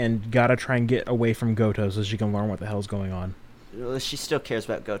headaches and gotta try and get away from Goto so she can learn what the hell's going on. Well, she still cares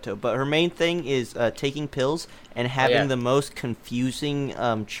about Goto, but her main thing is taking pills and having yeah. the most confusing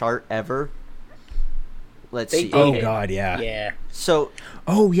chart ever. Let's They see. did. Oh Okay. God. Yeah. Yeah. So,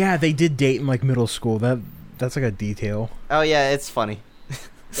 Oh yeah. They did date in like middle school. That's like a detail. oh yeah, it's funny.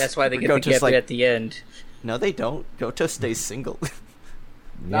 That's why they get Goto's together like- at the end. No, they don't. Goto stays single.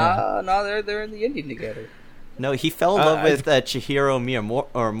 No, they're in the ending together. No, he fell in love I- with Chihiro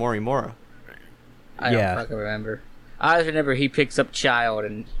Morimura. I don't Yeah. fucking remember. I just remember he picks up Child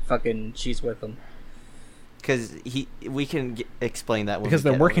and fucking she's with him. Because we can explain that when Because we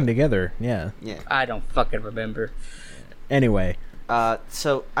they're get working over it. together. Yeah. Yeah. I don't fucking remember. Anyway.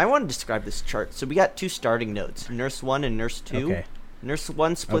 So I want to describe this chart. So we got two starting nodes, Nurse 1 and Nurse 2. Okay. Nurse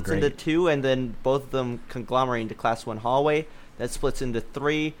 1 splits great. into 2, and then both of them conglomerate into Class 1 hallway. That splits into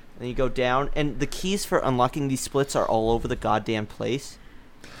 3, and then you go down. And the keys for unlocking these splits are all over the goddamn place.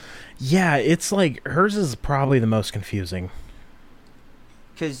 Yeah, it's like hers is probably the most confusing.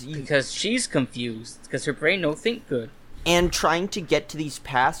 Because she's confused. Because her brain don't think good. And trying to get to these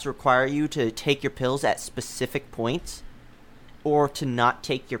paths require you to take your pills at specific points, or to not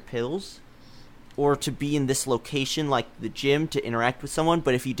take your pills, or to be in this location like the gym to interact with someone.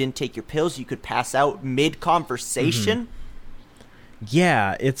 But if you didn't take your pills, you could pass out mid-conversation.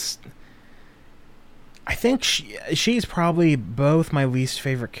 Yeah, it's. I think she's probably both my least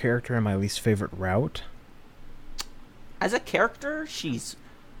favorite character and my least favorite route. As a character, she's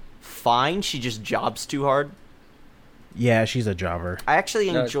fine. She just jobs too hard. Yeah, she's a jobber. I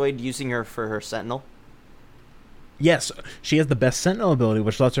actually No. enjoyed using her for her Sentinel. Yes, she has the best Sentinel ability,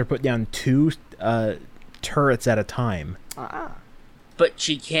 which lets her put down 2 turrets at a time. Ah. But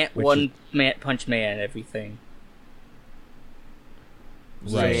she can't Which punch man everything.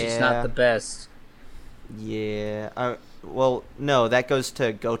 Right. So she's not the best. Yeah. Well, no, that goes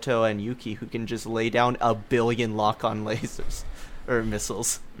to Goto and Yuki, who can just lay down a billion lock-on lasers or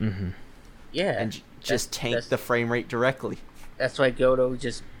missiles Yeah. and just tank that's- the frame rate directly. That's why Goto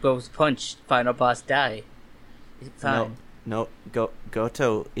just goes punch, final boss die. It's fine. No,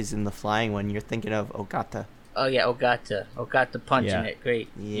 Goto is in the flying one. You're thinking of Ogata. Oh yeah, Ogata punching Yeah. it. Great.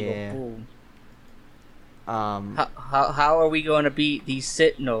 Yeah. Boom. Um, How are we going to beat these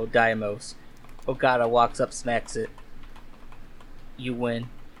Sentinel Daimos? Ogata walks up, smacks it. You win.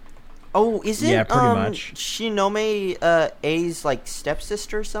 oh, isn't Yeah, pretty much. Shinome A's like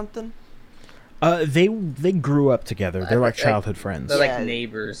stepsister or something? They grew up together. They're like childhood friends. They're Yeah. like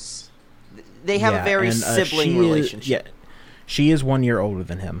neighbors. They have a very and, sibling she relationship. She is 1 year older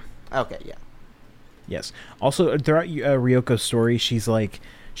than him. Okay, yeah. Yes. Also, throughout Ryoko's story, she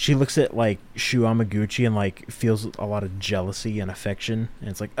looks at like Shu Amaguchi and like feels a lot of jealousy and affection, and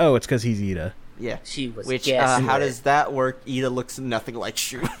it's like, oh, it's because he's Ida. Yeah. She was Which, gassing how it. does that work? Ida looks nothing like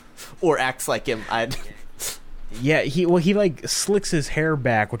Shu. Or acts like him. Yeah, he like slicks his hair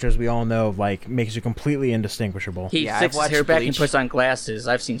back, which, as we all know, like makes you completely indistinguishable. He Yeah, I've fixes watched her back and Bleach. puts on glasses.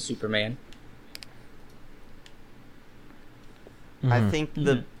 I've seen Superman. I think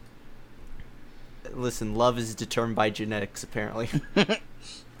the... Listen, love is determined by genetics, apparently. But...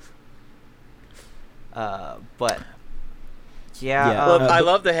 Yeah, Yeah. Look, I but-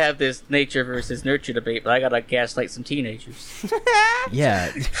 love to have this nature versus nurture debate, but I gotta gaslight some teenagers.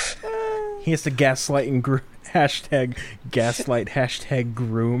 Yeah, he has to gaslight and hashtag gaslight, hashtag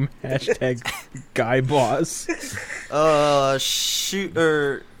groom, hashtag guy boss.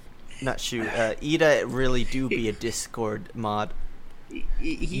 Ida really do be a Discord mod.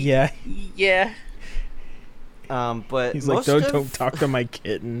 Yeah, Yeah. But he's like, most don't of... talk to my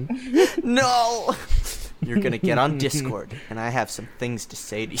kitten. No! You're gonna get on Discord, and I have some things to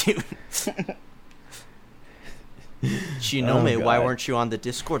say to you. Shinome, Oh, why God. weren't you on the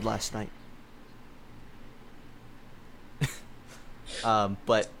Discord last night?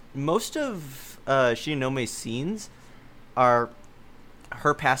 But most of Shinome's scenes are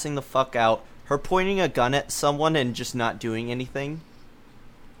her passing the fuck out, her pointing a gun at someone and just not doing anything.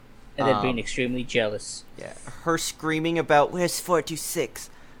 And then being extremely jealous. Yeah, her screaming about, where's 426?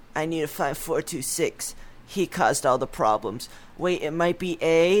 I need to find 426. He caused all the problems. Wait, it might be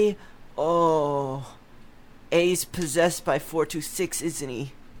A? Oh. A's possessed by 426, isn't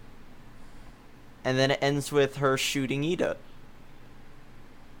he? And then it ends with her shooting Ida.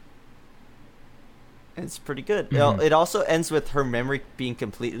 And it's pretty good. It also ends with her memory being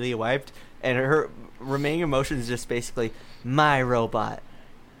completely wiped, and her remaining emotions just basically, my robot.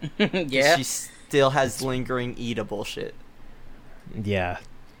 Yeah. She still has lingering Ida bullshit. Yeah.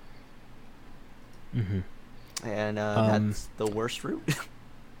 Mm-hmm. And that's the worst route.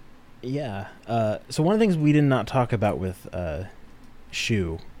 Yeah. So one of the things we did not talk about with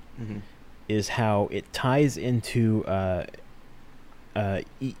Shu is how it ties into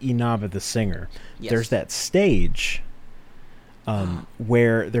Inaba the singer. Yes. There's that stage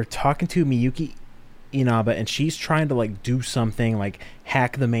where they're talking to Miyuki Inaba, and she's trying to like do something like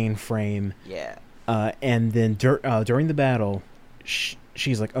hack the mainframe. Yeah. And then during the battle,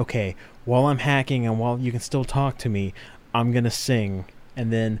 she's like, okay, while I'm hacking and while you can still talk to me, I'm gonna sing.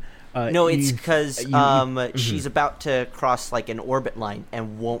 And then No, it's because she's about to cross like an orbit line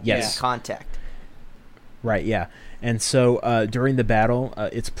and won't be in contact. Right, yeah. And so during the battle,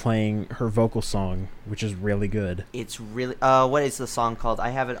 it's playing her vocal song, which is really good. It's really what is the song called? I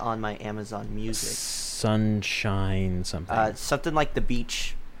have it on my Amazon Music. Sunshine something. Something like the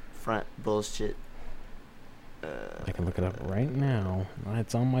beach front bullshit. I can look it up right now.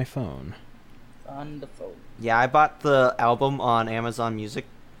 It's on my phone. On the phone. Yeah, I bought the album on Amazon Music.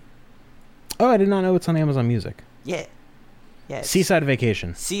 Oh, I did not know it's on Amazon Music. Yeah. Yeah. Seaside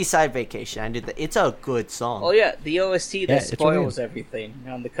Vacation. Seaside Vacation. I did that. It's a good song. Oh yeah, the OST that it's really spoils good. everything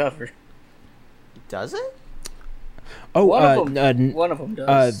on the cover. Does it? Oh, One of them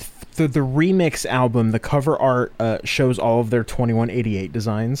does. the remix album, the cover art shows all of their 2188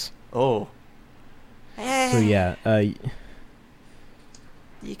 designs. Oh. So yeah,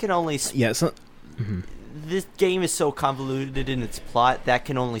 You can only... yeah. So, This game is so convoluted in its plot that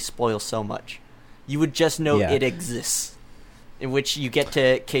can only spoil so much. You would just know it exists. In which you get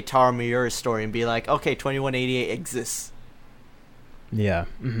to Keitaro Miura's story and be like, okay, 2188 exists. yeah.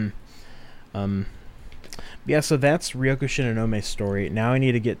 Yeah, so that's Ryoko Shinanome's story. Now I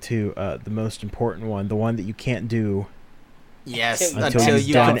need to get to the most important one, the one that you can't do Yes, until you've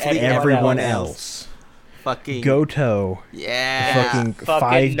you done complete everyone else. Fucking... Goto. Yeah. Fucking fucking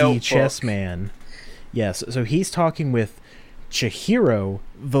 5D Notebook. chess man. Yes, so he's talking with Chihiro,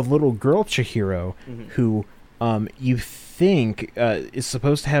 the little girl Chihiro, who you think is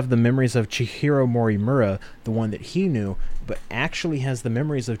supposed to have the memories of Chihiro Morimura, the one that he knew, but actually has the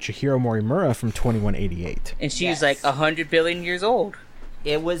memories of Chihiro Morimura from 2188. And she's like 100 billion years old.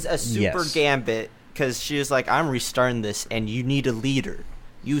 It was a super Yes. gambit because she was like, I'm restarting this, and you need a leader.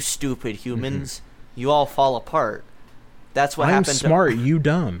 You stupid humans. You all fall apart. That's what happened. I'm smart, you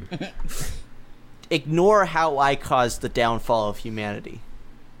dumb. Ignore how I caused the downfall of humanity.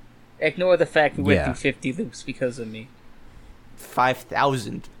 Ignore the fact we went through 50 loops because of me.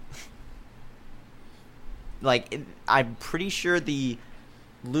 5,000. Like, I'm pretty sure the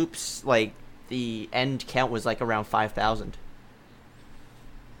loops, like, the end count was, like, around 5,000.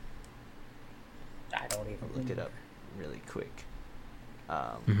 I don't even Look it up really quick.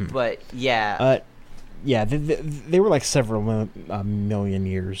 Mm-hmm. But, yeah. Yeah, they were, like, several million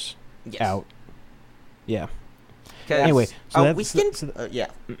years out. Yeah. Anyway, so we can... yeah.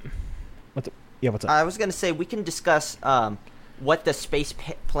 What's up? I was going to say, we can discuss what the space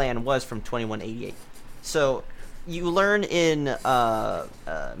plan was from 2188. So, you learn in, God,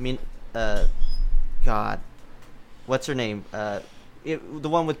 what's her name? The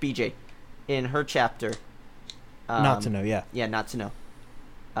one with BJ. In her chapter. Not to know, yeah. Yeah, not to know.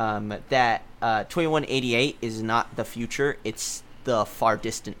 That 2188 is not the future, it's the far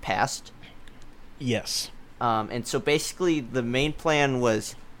distant past. Yes. And so basically the main plan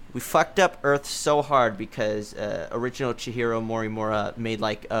was, we fucked up Earth so hard because original Chihiro Morimura made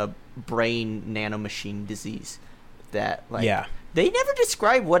like a brain nanomachine disease that they never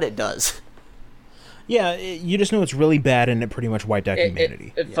describe what it does. Yeah, you just know it's really bad and it pretty much wiped out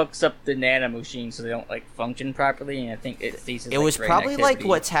humanity. It fucks up the nanomachines so they don't like function properly, and I think it ceases. It was probably like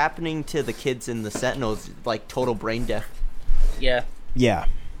what's happening to the kids in the Sentinels, like total brain death. Yeah. Yeah.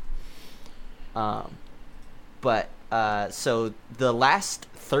 But so the last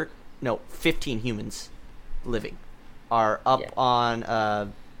 15 humans living are up on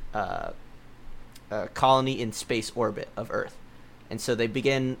a colony in space orbit of Earth. And so they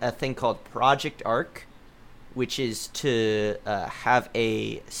begin a thing called Project Ark, which is to have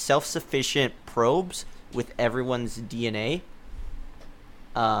a self-sufficient probes with everyone's DNA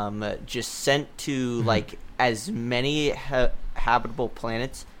just sent to like as many habitable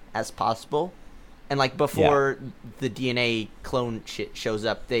planets as possible. And like before the DNA clone shit shows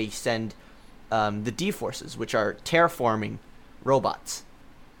up, they send the D-Forces, which are terraforming robots.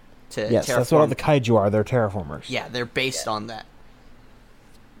 To yes, terraform. That's what all the kaiju are. They're terraformers. Yeah, they're based on that.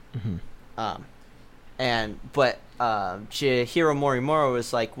 Mm-hmm. But Chihiro Morimura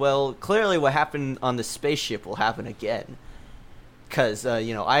was like, well, clearly what happened on the spaceship will happen again. Because,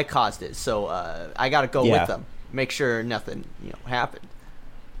 I caused it, so I gotta go with them. Make sure nothing, happened.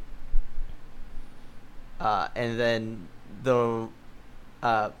 And then Goto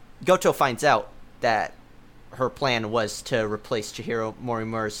finds out that her plan was to replace Chihiro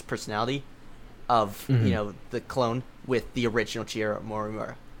Morimura's personality of, the clone with the original Chihiro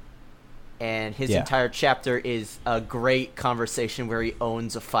Morimura. And his entire chapter is a great conversation where he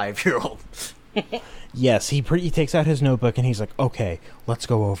owns a 5-year-old. Yes, he takes out his notebook and he's like, okay, let's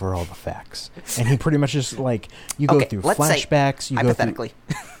go over all the facts. And he pretty much just like, you go through flashbacks. Hypothetically.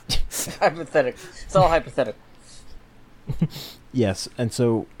 Hypothetical. It's all hypothetical. Yes, and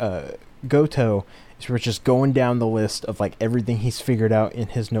so Goto is just going down the list of like everything he's figured out in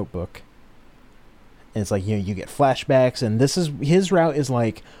his notebook. And it's like, you get flashbacks, and his route is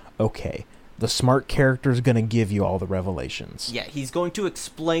like, okay, the smart character is going to give you all the revelations. Yeah, he's going to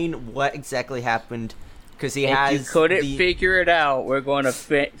explain what exactly happened, because if you couldn't figure it out, we're going to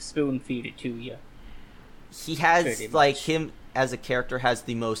spoon feed it to you. He has, like, him as a character has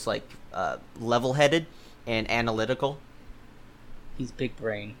the most, like, level-headed and analytical. He's big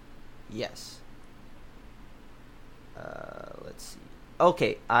brain. Yes. Let's see.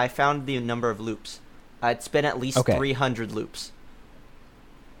 Okay, I found the number of loops. It's been at least 300 loops.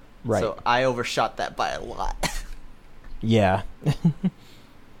 Right. So I overshot that by a lot. Yeah.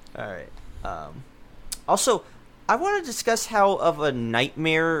 All right. Also, I want to discuss how of a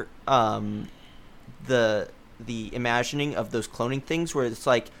nightmare the imagining of those cloning things, where it's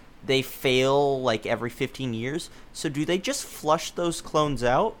like they fail like every 15 years. So do they just flush those clones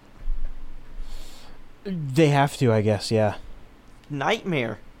out? They have to, I guess. Yeah.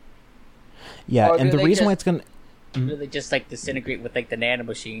 Nightmare. Yeah, and the reason why it's gonna really just like disintegrate with like the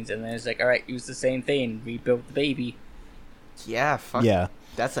nanomachines, and then it's like, all right, use the same thing, rebuild the baby. Yeah, fuck. Yeah,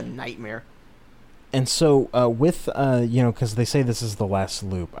 that's a nightmare. And so with because they say this is the last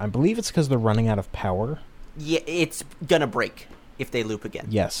loop, I believe it's because they're running out of power. Yeah, it's gonna break if they loop again.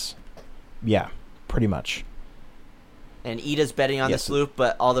 Yes. Yeah, pretty much. And Ida's betting on this loop,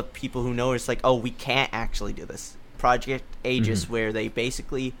 but all the people who know it's like, oh, we can't actually do this. Project Aegis, where they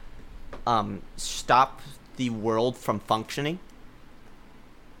basically stop the world from functioning,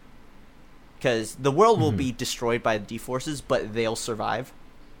 because the world will be destroyed by the D-Forces, but they'll survive,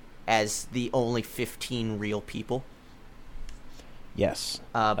 as the only 15 real people. Yes.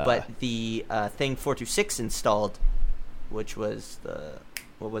 But the thing 426 installed, which was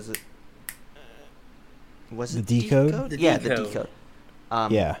what was it? Was it the decode? Yeah, the decode.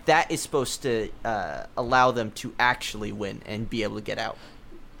 Yeah. That is supposed to allow them to actually win and be able to get out.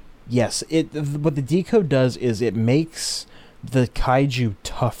 Yes. What the decode does is it makes the kaiju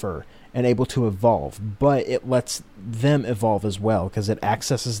tougher and able to evolve, but it lets them evolve as well because it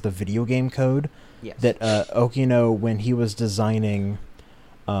accesses the video game code that Okino, when he was designing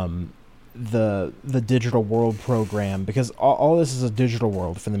the digital world program, because all this is a digital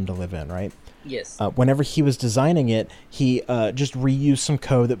world for them to live in, right? Yes. Whenever he was designing it, he just reused some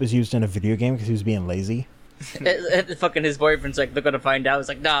code that was used in a video game because he was being lazy. Fucking his boyfriend's like, they're gonna find out. It's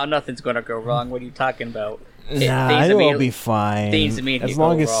like, no, nothing's gonna go wrong. What are you talking about? Nah, it will be fine. As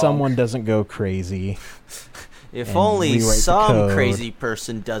long as someone doesn't go crazy. If only some crazy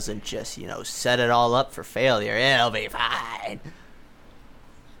person doesn't just, set it all up for failure, it'll be fine.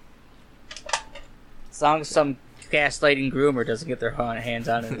 As long as some gaslighting groomer doesn't get their hands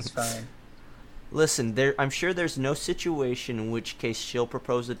on it, it's fine. Listen, I'm sure there's no situation in which case she'll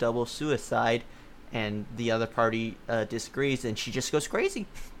propose a double suicide and the other party disagrees and she just goes crazy.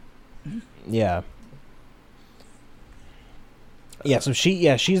 Yeah. Yeah, so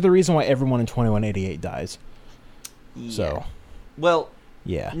she's the reason why everyone in 2188 dies. Yeah. So. Well,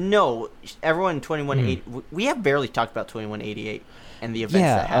 yeah. No, everyone in 2188... We have barely talked about 2188 and the events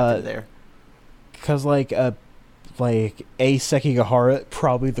that happened there. Because, A Sekigahara,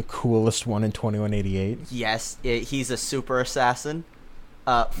 probably the coolest one in 2188. Yes, he's a super assassin.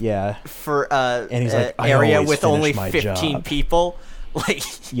 Yeah. For and he's like, area with only 15 people.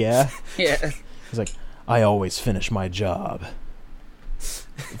 Yeah. Yeah. He's like, I always finish my job.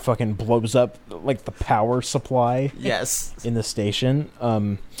 Fucking blows up the power supply. Yes. In the station.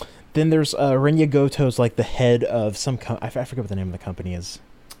 Then there's Renya Goto's the head of some I forget what the name of the company is.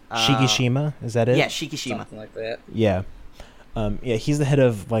 Shikishima, is that it? Yeah, Shikishima. Something like that. Yeah. He's the head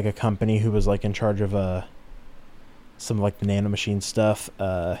of a company who was in charge of some the nanomachine stuff.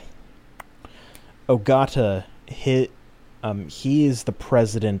 Ogata he is the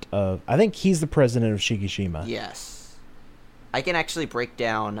president of Shikishima. Yes. I can actually break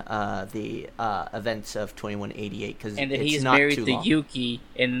down the events of 2188 because and then it's he's not married too to long. Yuki,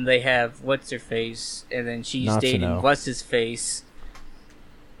 and then they have what's her face, and then she's Natsuno. dating what's his face,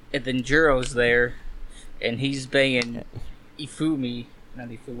 and then Juro's there, and he's banging Ifumi, not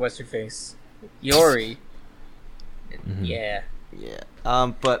Ifumi, what's her face, Yori. Mm-hmm. Yeah. Yeah.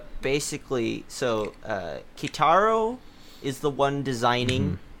 But basically, so Kitaro is the one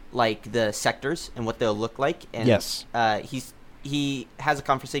designing the sectors and what they'll look like, and yes, he has a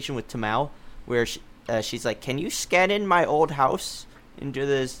conversation with Tamao where she's like, "Can you scan in my old house and do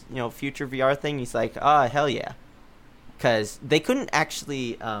this, future VR thing?" He's like, hell yeah," because they couldn't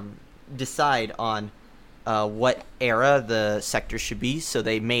actually decide on what era the sectors should be, so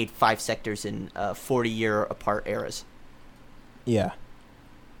they made 5 sectors in 40-year apart eras. Yeah.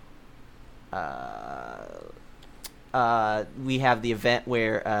 We have the event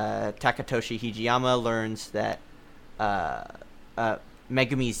where Takatoshi Hijiyama learns that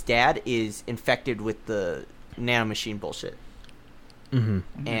Megumi's dad is infected with the nanomachine bullshit.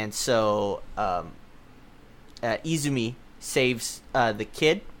 Mm-hmm. And so Izumi saves the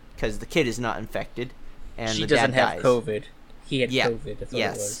kid because the kid is not infected, and she the doesn't dad have dies. COVID. He had COVID. That's what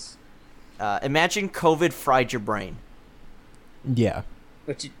yes. it was. Imagine COVID fried your brain. Yeah.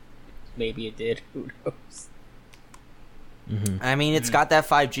 Which maybe it did. Who knows? Mm-hmm. I mean, it's got that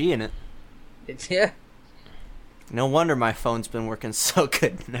 5G in it. Yeah. No wonder my phone's been working so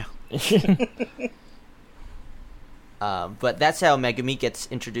good now. But that's how Megumi gets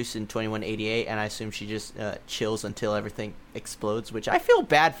introduced in 2188, and I assume she just chills until everything explodes, which I feel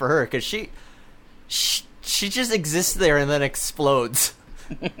bad for her, because she just exists there and then explodes.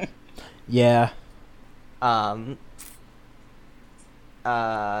 Yeah.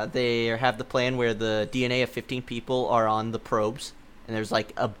 They have the plan where the DNA of 15 people are on the probes, and there's 1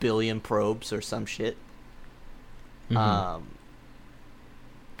 billion probes or some shit. Mm-hmm.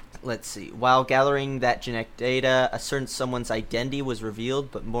 Let's see. While gathering that genetic data, a certain someone's identity was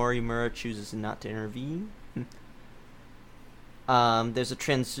revealed, but Morimura chooses not to intervene. There's a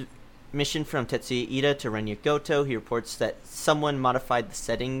transmission from Tetsuya Ida to Renya Goto. He reports that someone modified the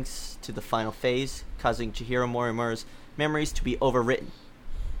settings to the final phase, causing Chihiro Morimura's memories to be overwritten.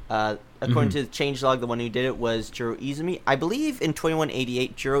 According to the changelog, the one who did it was Jiro Izumi. I believe in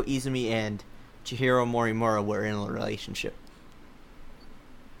 2188, Jiro Izumi and Chihiro Morimura were in a relationship.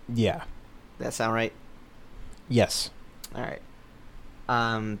 Yeah. That sound right? Yes. All right.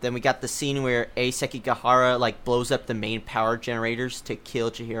 Then we got the scene where A Sekigahara like blows up the main power generators to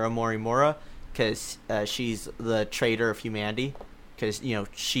kill Chihiro Morimura because she's the traitor of humanity. Because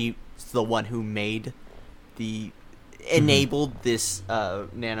she's the one who made enabled this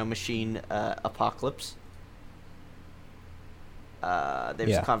nanomachine apocalypse.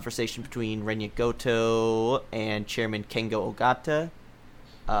 There's a conversation between Renya Goto and Chairman Kengo Ogata.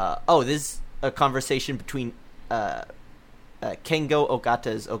 This is a conversation between Kengo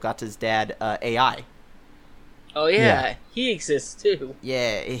Ogata's dad, AI. Oh yeah, he exists too.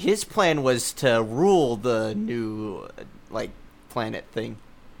 Yeah, his plan was to rule the new planet thing.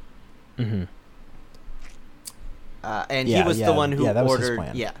 Mm-hmm. And he was the one who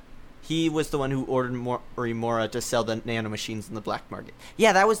ordered. Yeah, he was the one who ordered Morimura to sell the nanomachines in the black market.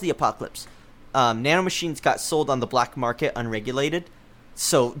 Yeah, that was the apocalypse. Nanomachines got sold on the black market unregulated,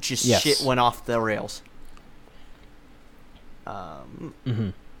 so shit went off the rails.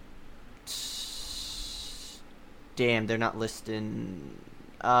 Damn, they're not listing.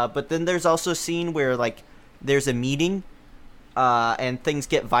 But then there's also a scene where there's a meeting, and things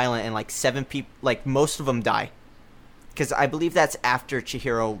get violent, and 7 people, most of them die, because I believe that's after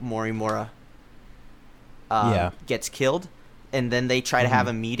Chihiro Morimura gets killed, and then they try to have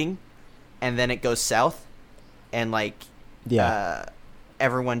a meeting, and then it goes south, and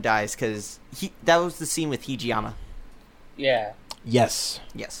everyone dies because that was the scene with Hijiyama. Yeah. Yes.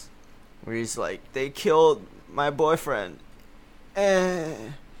 Where he's like, they killed my boyfriend.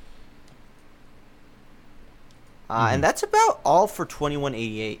 And that's about all for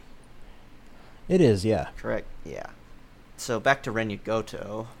 2188. It is, yeah. Correct, yeah. So back to Renya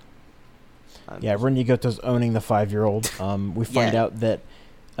Goto. Renya Goto's owning the 5-year-old. We find out that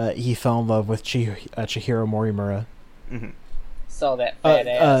he fell in love with Chihiro Morimura. Mm-hmm. Saw that fat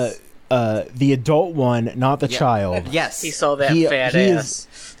ass. The adult one, not the child. Yes. He saw that fat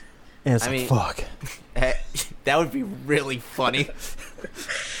ass. And it's fuck. That would be really funny.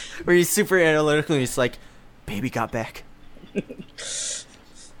 Where he's super analytical and he's like, baby got back.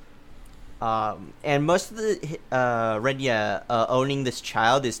 And most of the Renya owning this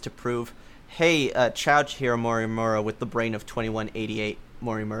child is to prove, hey, child Chihiro Morimura with the brain of 2188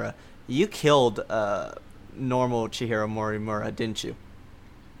 Morimura, you killed normal Chihiro Morimura, didn't you?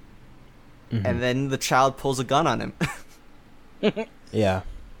 Mm-hmm. And then the child pulls a gun on him. Yeah.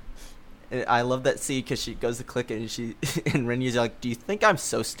 And I love that scene because she goes to click it and and Renya's like, do you think I'm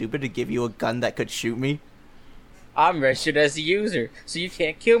so stupid to give you a gun that could shoot me? I'm registered as a user, so you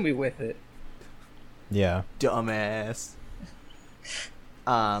can't kill me with it. Yeah. Dumbass.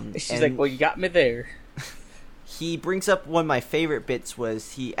 She's like, well, you got me there. He brings up one of my favorite bits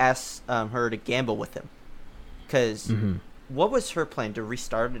was he asks her to gamble with him. Because what was her plan? To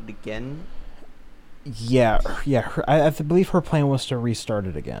restart it again? Yeah. I believe her plan was to restart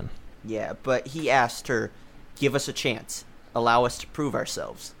it again. Yeah, but he asked her, give us a chance. Allow us to prove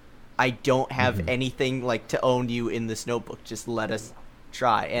ourselves. I don't have anything to own you in this notebook. Just let us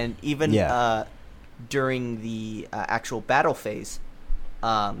try. And even during the actual battle phase,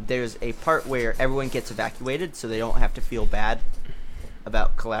 there's a part where everyone gets evacuated so they don't have to feel bad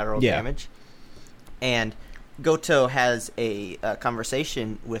about collateral damage. And Goto has a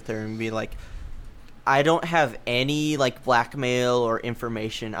conversation with her and be like, I don't have any blackmail or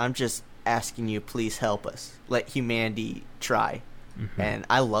information. I'm just asking you, please help us. Let humanity try. And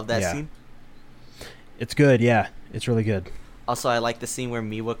I love that scene. It's good, yeah. It's really good. Also, I like the scene where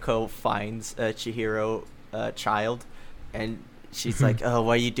Miwako finds Chihiro child, and she's like, oh,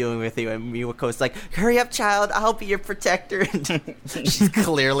 what are you doing with you? And Miwako's like, hurry up, child, I'll be your protector. And she's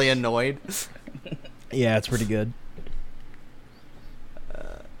clearly annoyed. Yeah, it's pretty good.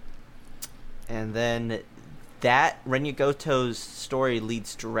 And then that Renya Goto's story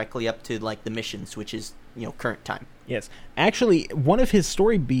leads directly up to the missions, which is current time. Yes, actually, one of his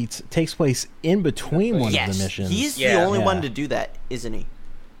story beats takes place in between one of the missions. He's the only one to do that, isn't he?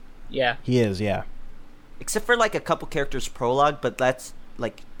 Yeah, he is. Yeah, except for a couple characters prologue, but that's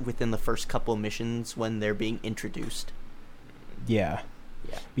within the first couple missions when they're being introduced. Yeah.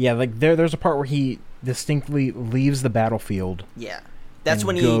 There's a part where he distinctly leaves the battlefield. Yeah. That's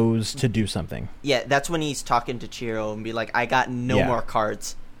when he goes to do something. Yeah, that's when he's talking to Chihiro and be like, I got no more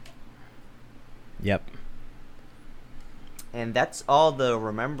cards. Yep. And that's all the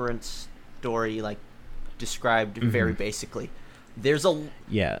Remembrance story, described very basically. There's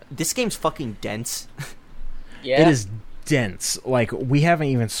this game's fucking dense. Yeah. It is dense. We haven't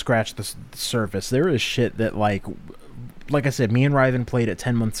even scratched the surface. There is shit that, like I said, me and Ryven played it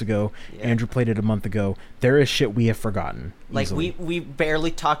 10 months ago. Yeah. Andrew played it a month ago. There is shit we have forgotten. We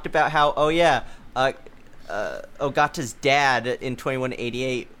barely talked about how, Ogata's dad in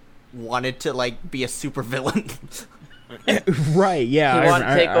 2188 wanted to like be a supervillain. Right, yeah. He wanted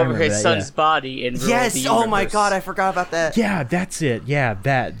to take over remember his that, son's yeah. body and rule Yes. the Oh my universe. god, I forgot about that. Yeah, that's it. Yeah,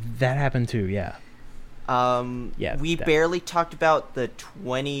 that happened too. Yeah. Yeah, We that- barely talked about the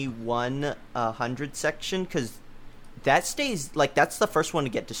 2100 section because that stays like that's the first one to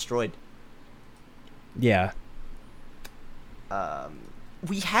get destroyed. Yeah.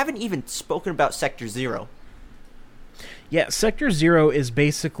 We haven't even spoken about Sector Zero. Yeah, Sector Zero is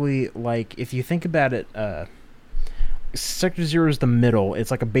basically like, if you think about it, Sector Zero is the middle.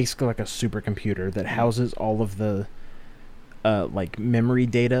 It's like basically like a supercomputer that houses all of the like memory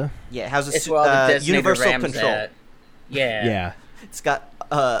data. Yeah, it houses It's where all the designated universal RAM's control. at. Yeah. Yeah. It's got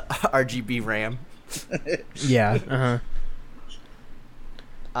RGB RAM. Yeah.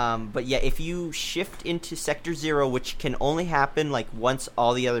 But yeah, if you shift into Sector Zero, which can only happen like once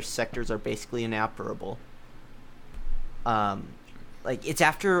all the other sectors are basically inoperable. Like it's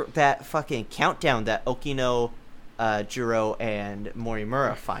after that fucking countdown that Okino, Juro, and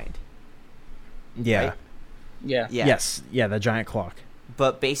Morimura find. Yeah. Right? Yeah. Yeah. Yes. Yeah, the giant clock.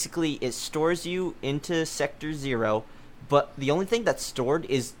 But basically, it stores you into Sector Zero. But the only thing that's stored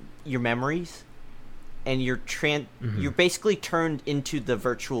is your memories, and you're you're basically turned into the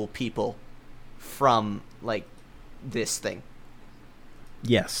virtual people from like this thing.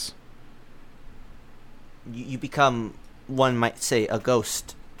 Yes. You become, one might say, a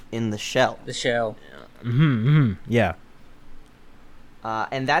ghost in the shell. The shell. Yeah.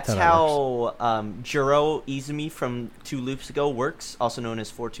 And that's That how Juro Izumi from 2 loops ago works, also known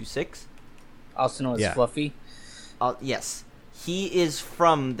as 426. Also known as Yeah. Fluffy. Yes, he is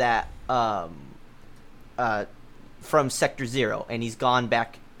from that from Sector Zero, and he's gone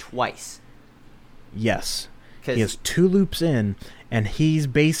back twice. Yes. 'Cause- He has 2 loops in, and he's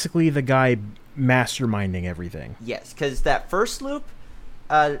basically the guy masterminding everything. Yes, because that first loop,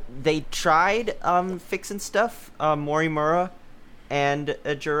 they tried fixing stuff, Morimura and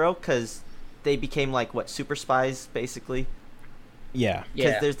Juro, because they became like super spies basically. Yeah.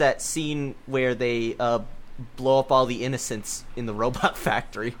 Because Yeah. there's that scene where they blow up all the innocents in the robot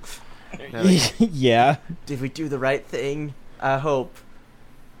factory. They're like, Yeah. did we do the right thing? I hope.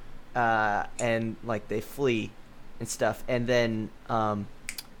 And like they flee and stuff, and then Chihiro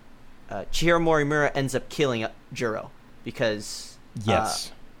Morimura ends up killing Juro because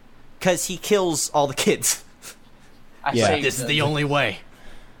Yes. because he kills all the kids. I Yeah. saved This is them. the only way.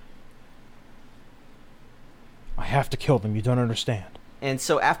 I have to kill them. You don't understand. And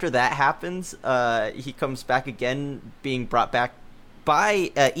so after that happens, he comes back again, being brought back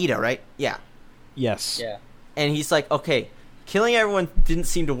by Ida, right? Yeah. Yes. Yeah. And he's like, okay, killing everyone didn't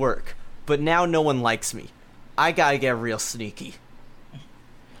seem to work, but now no one likes me. I gotta get real sneaky.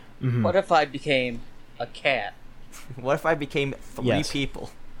 What if I became a cat? What if I became 3 Yes. people?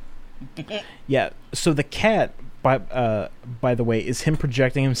 Yeah. So the cat, by the way, is him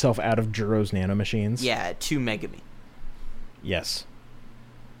projecting himself out of Juro's nanomachines. Yeah, 2 Megami. Yes.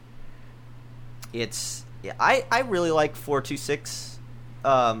 It's I really like 426,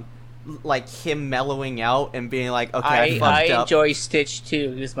 like him mellowing out and being like, okay, I I fucked up. enjoy Stitch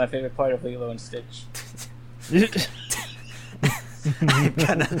too. This is my favorite part of Lilo and Stitch. I'm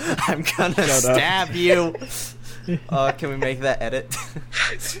gonna Shut up. stab you. Can we make that edit?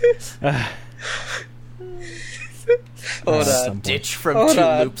 Hold At on. some point. Ditch from Hold 2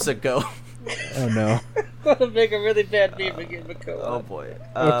 on. loops ago. Oh no. I'm gonna make a really bad meme again, but go Oh on. boy.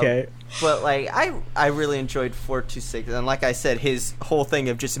 Okay. But like I really enjoyed 426, and like I said, his whole thing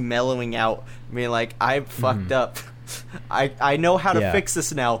of just mellowing out, being like, I fucked up. I know how to Yeah. fix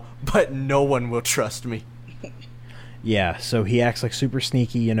this now, but no one will trust me. Yeah. So he acts like super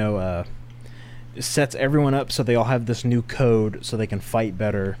sneaky. Sets everyone up so they all have this new code so they can fight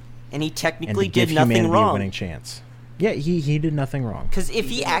better And he and technically to give did nothing humanity a wrong. winning chance. Yeah. He did nothing wrong. Because if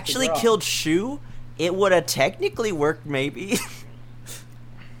He he did nothing actually wrong. killed Shu, it would have technically worked, maybe.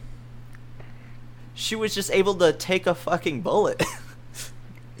 Shu was just able to take a fucking bullet.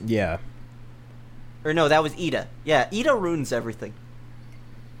 Yeah. Or no, that was Ida. Yeah, Ida ruins everything.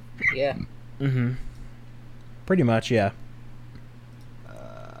 Yeah. Mm-hmm. Pretty much. Yeah.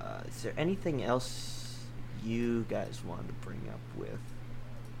 Is there anything else you guys want to bring up with?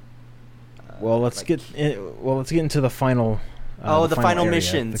 Well, let's get into the final. The final area,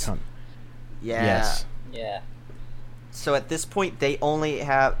 missions. Yeah. Yes. Yeah. So at this point, they only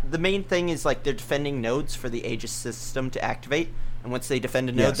have... The main thing is, like, they're defending nodes for the Aegis system to activate. And once they defend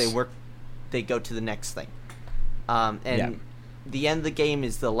a node, Yes. they go to the next thing. And Yeah. the end of the game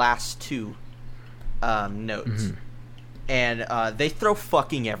is the last 2 nodes. Mhm. And they throw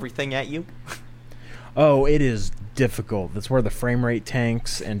fucking everything at you. Oh, it is difficult. That's where the frame rate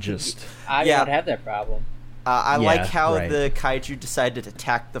tanks and just I Yeah. don't have that problem. I Yeah, like how right. the kaiju decided to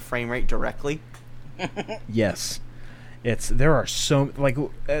attack the frame rate directly. yes. There are so like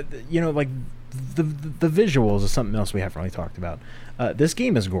like the visuals is something else we haven't really talked about. This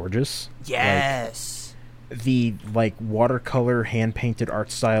game is gorgeous. Yes. The watercolor hand painted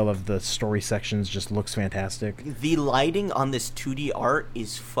art style of the story sections just looks fantastic. The lighting on this 2D art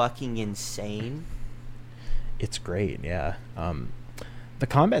is fucking insane. It's great, yeah. The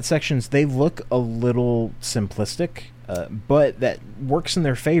combat sections, they look a little simplistic, but that works in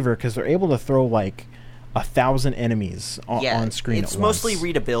their favor because they're able to throw 1,000 enemies on screen it's at once. mostly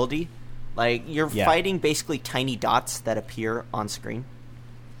readability. Like, you're Yeah. fighting basically tiny dots that appear on screen.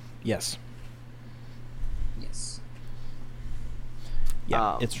 Yes. Yes.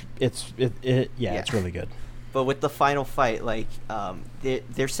 Yeah, it's really good. But with the final fight,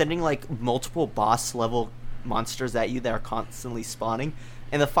 they're sending multiple boss level monsters at you that are constantly spawning,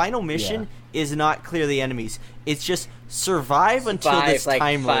 and the final mission is not clear the enemies. It's just survive until this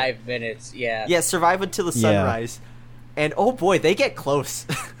time 5 minutes. Yeah. Yeah, survive until the sunrise, and oh boy, they get close.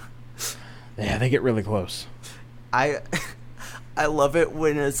 Yeah, they get really close. I love it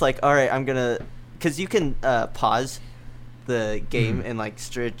when it's like, all right, I'm gonna, because you can pause the game and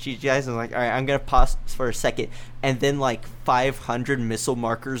strategize and all right, I'm gonna pause for a second, and then 500 missile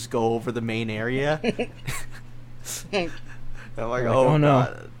markers go over the main area. I'm like, oh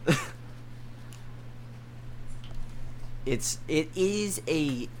no. God. It is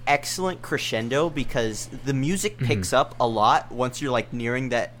a excellent crescendo because the music picks up a lot once you're nearing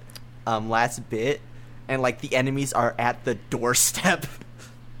that last bit, and the enemies are at the doorstep.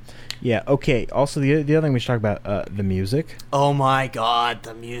 Yeah, okay. Also, the other thing we should talk about, the music. Oh my god,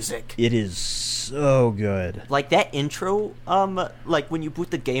 the music. It is so good. That intro, when you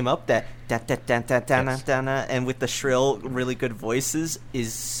boot the game up, that and with the shrill, really good voices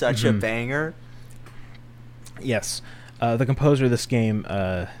is such a banger. Yes. The composer of this game,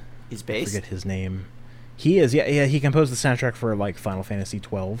 Is I bass? forget his name. He is, yeah, he composed the soundtrack for Final Fantasy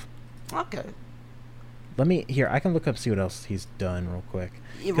 12. Okay. I can look up, see what else he's done real quick.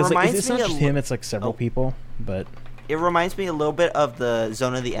 It 'Cause, reminds it's me not just a him, it's several people, but It reminds me a little bit of the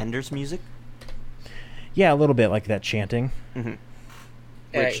Zone of the Enders music. yeah, a little bit like that chanting. Mm-hmm.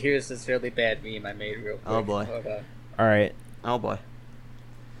 Alright, here's this really bad meme I made real quick. Oh, boy. Hold on. All right. Oh boy.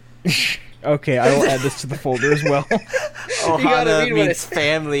 Okay, I will add this to the folder as well. gotta Ohana read what means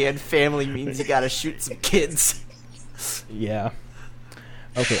family, and family means you gotta shoot some kids. Yeah.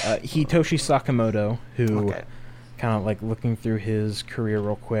 Okay, Hitoshi Sakamoto, who Okay. kind of looking through his career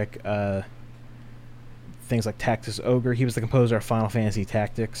real quick, things like Tactics Ogre. He was the composer of Final Fantasy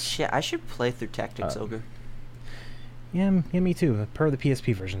Tactics. Shit, I should play through Tactics Ogre. Yeah, me too. The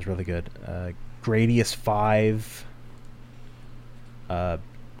PSP version is really good. Gradius 5.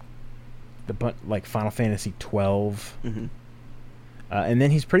 Final Fantasy 12. Mm-hmm. And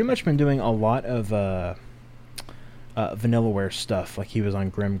then he's pretty much been doing a lot of Vanillaware stuff. He was on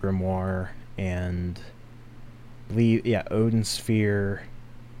Grim Grimoire and Odin Sphere.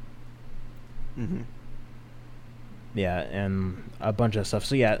 Mm-hmm. Yeah, and a bunch of stuff.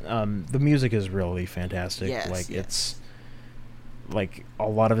 So yeah, the music is really fantastic. Yes, it's a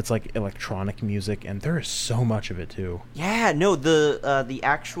lot of it's electronic music, and there is so much of it too. Yeah, no, the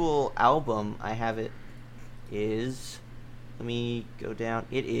actual album, I have it, is, let me go down,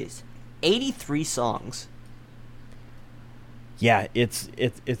 it is 83 songs. Yeah, it's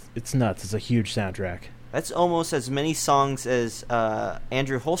nuts. It's a huge soundtrack. That's almost as many songs as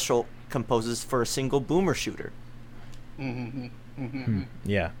Andrew Hulshult composes for a single boomer shooter.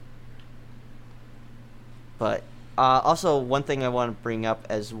 Yeah. But also, one thing I want to bring up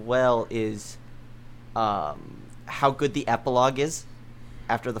as well is how good the epilogue is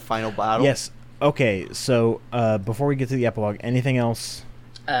after the final battle. Yes. Okay, so before we get to the epilogue, anything else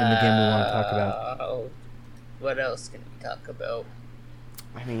in the game we want to talk about? What else can we talk about?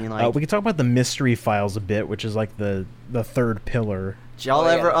 I mean, We can talk about the mystery files a bit, which is the third pillar. did y'all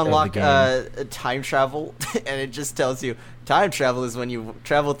ever of the unlock game. time travel? And it just tells you time travel is when you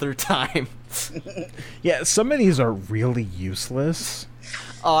travel through time. Yeah, some of these are really useless.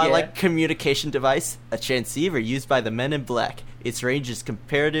 Oh, I Yeah. like communication device, a transceiver used by the Men in Black. Its range is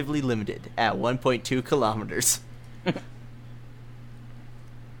comparatively limited at 1.2 kilometers. What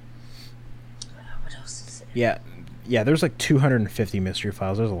else is there? Yeah, there's 250 mystery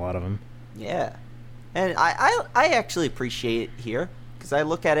files. There's a lot of them. Yeah, and I actually appreciate it here because I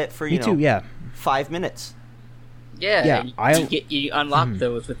look at it for Me too, yeah. 5 minutes. Yeah, Yeah, and you unlock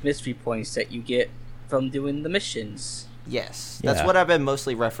those with mystery points that you get from doing the missions. Yes, that's Yeah. what I've been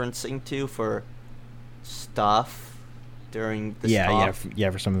mostly referencing to for stuff during the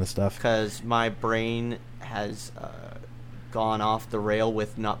for some of the stuff. Because my brain has gone off the rail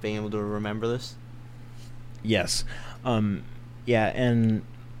with not being able to remember this. Yes. And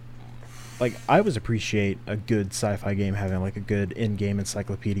like I always appreciate a good sci-fi game having like a good in-game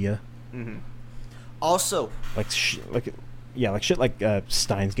encyclopedia. Mm-hmm. Also, like shit like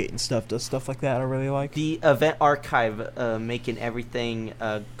Steins Gate and stuff does stuff like that. I really like the event archive, making everything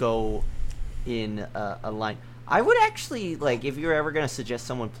go in a line. I would actually like, if you're ever gonna suggest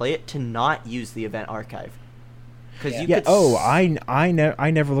someone play it, to not use the event archive.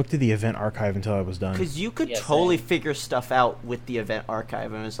 I never looked at the event archive until I was done. Because you could totally figure stuff out with the event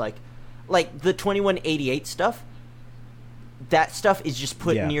archive, and it was like the 2188 stuff. That stuff is just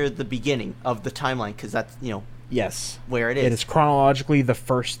put near the beginning of the timeline because that's where it is. It is chronologically the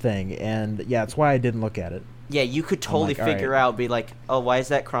first thing, and that's why I didn't look at it. Yeah, you could totally figure out, be like, oh, why is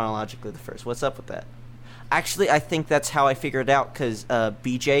that chronologically the first? What's up with that? Actually, I think that's how I figured it out because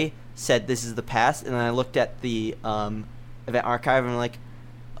BJ said this is the past, and then I looked at the event archive and I'm like,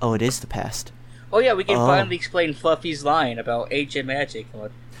 oh, it is the past. Oh yeah, we can finally explain Fluffy's line about ancient magic and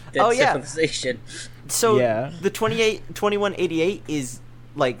what civilization. So the 2188 is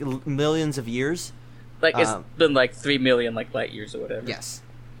like millions of years. Like it's been like 3 million like light years or whatever. Yes.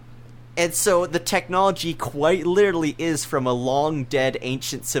 And so the technology quite literally is from a long dead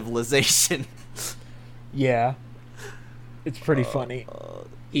ancient civilization. Yeah. It's pretty funny.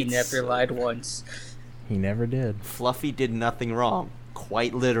 He never lied once. He never did. Fluffy did nothing wrong,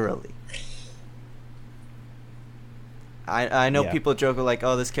 quite literally. I know people joke like,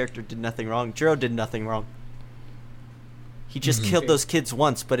 oh, this character did nothing wrong. Jiro did nothing wrong. He just killed those kids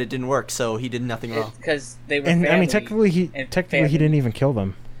once, but it didn't work, so he did nothing wrong. Because they were family. I mean, technically he didn't even kill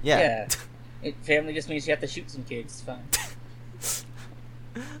them. Yeah. Family just means you have to shoot some kids. It's fine.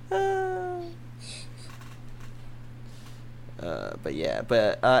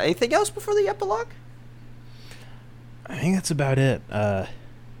 But anything else before the epilogue? I think that's about it.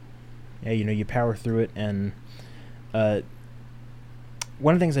 You power through it, and one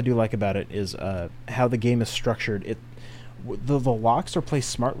of the things I do like about it is how the game is structured. The locks are placed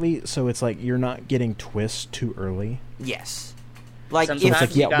smartly, so it's like you're not getting twists too early. Yes. Like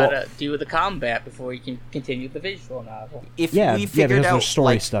sometimes you gotta do the combat before you can continue the visual novel. If we figured out there's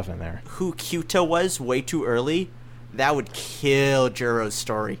story stuff in there. Who Kyuta was way too early, that would kill Jiro's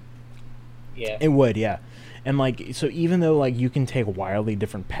story. Yeah. It would, yeah. And so even though you can take wildly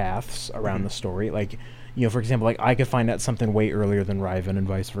different paths around the story, for example, I could find out something way earlier than Riven and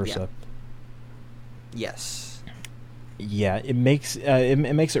vice versa. Yeah. Yes. Yeah, it makes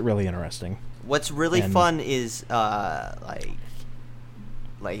it really interesting. What's really fun is I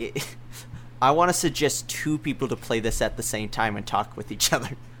want to suggest two people to play this at the same time and talk with each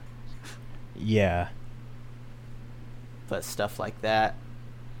other. Yeah. But stuff like that.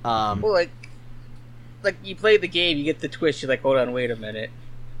 Well, like you play the game, you get the twist. You're like, hold on, wait a minute.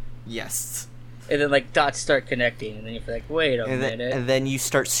 Yes. And then dots start connecting, and then you're like, wait a minute. And then you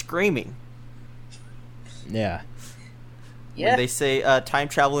start screaming. Yeah. When they say time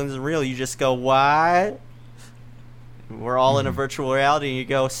traveling isn't real, you just go, what? We're all in a virtual reality, and you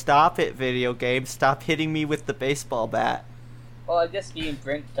go, stop it, video game. Stop hitting me with the baseball bat. Well, I guess me and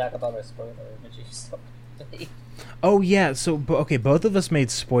Brent talk about our spoiler images. Oh, yeah. So, both of us made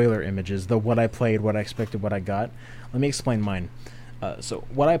spoiler images, the what I played, what I expected, what I got. Let me explain mine. So,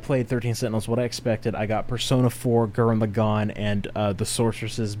 what I played, 13 Sentinels, what I expected, I got Persona 4, Gurren Lagann, and the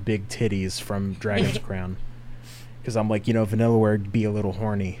Sorceress's big titties from Dragon's Crown. Because I'm like, Vanillaware would be a little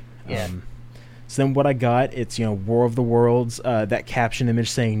horny. Yeah. So then what I got, it's, War of the Worlds, that caption image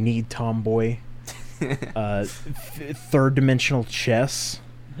saying, need tomboy. Third dimensional chess.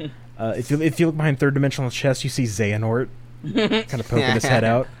 If you look behind third dimensional chess, you see Xehanort kind of poking his head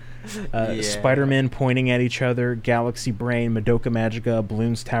out. Spider-Man pointing at each other, Galaxy Brain, Madoka Magica,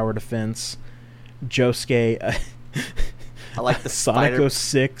 Bloons Tower Defense, Josuke, I like the Sonic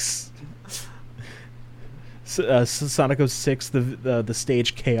 06. Sonic 06, the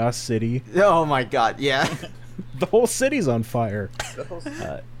stage Chaos City. Oh my god, yeah. The whole city's on fire.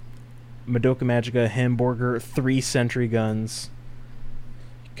 Madoka Magica, Hamburger, 3 sentry guns.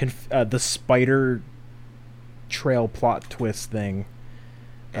 The spider trail plot twist thing.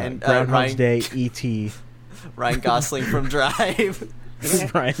 And Groundhog's Day, E.T. Ryan Gosling from Drive.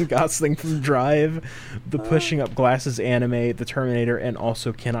 Ryan Gosling from Drive, the Pushing Up Glasses anime, the Terminator, and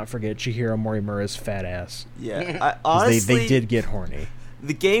also cannot forget Chihiro Morimura's fat ass. Yeah, honestly, they did get horny.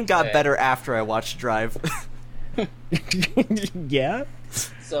 The game got better after I watched Drive. Yeah.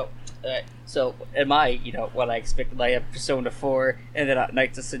 So am I? What I expected. I have Persona 4, and then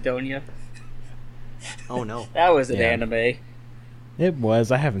Knights of Sidonia. Oh no. That was an Yeah. anime. It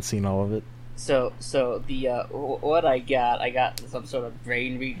was. I haven't seen all of it. So the what I got some sort of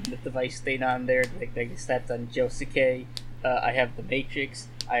brain reading device thing on there. Like that's on Josuke. I have the Matrix.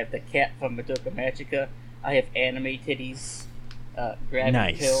 I have the cat from Madoka Magica. I have anime titties. Gravity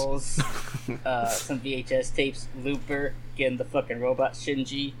Nice. pills. Some VHS tapes. Looper. Again, the fucking robot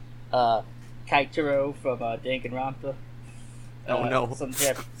Shinji. Kaitaro from Danganronpa. Oh no.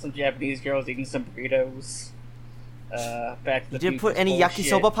 Some Japanese girls eating some burritos. Back to the You didn't put Future any bullshit.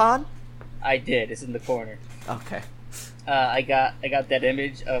 yakisoba pan? I did. It's in the corner. Okay. I got that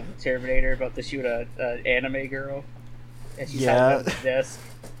image of the Terminator about to shoot a anime girl, and she's hiding on the desk.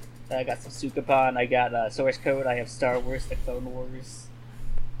 I got some Sukapan. I got source code. I have Star Wars: The Clone Wars.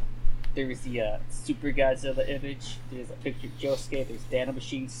 There's the Super Godzilla image. There's a picture of Josuke. There's Dana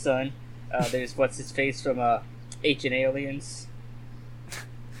Machine's son. There's what's his face from Ancient Aliens.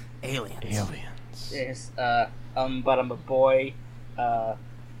 Aliens. There's but I'm a boy.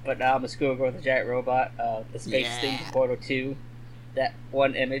 But now I'm a schoolgirl with a giant robot. The space thing from Portal 2. That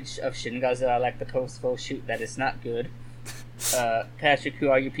one image of Shin Godzilla I like the post shoot that is not good. Patrick, who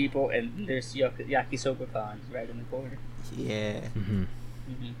are you people? And there's Yakisoba-pan right in the corner. Yeah. Mm-hmm.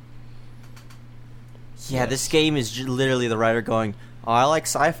 Mm-hmm. Yeah, this game is literally the writer going, "Oh, I like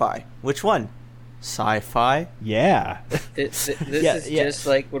sci-fi. Which one? Sci-fi?" Yeah. This Yeah, is yeah. just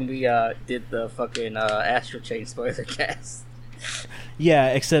like when we did the fucking Astral Chain spoiler cast. Yeah,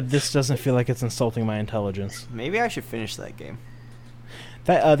 except this doesn't feel like it's insulting my intelligence. Maybe I should finish that game.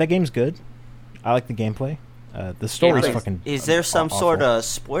 That game's good. I like the gameplay. The story's Yeah, fucking. Is there some awful. sort of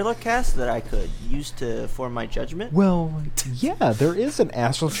spoiler cast that I could use to form my judgment? Well, yeah, there is an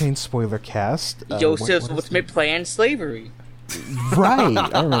Astral Chain spoiler cast. Joseph's what is ultimate plan: slavery. it? Right,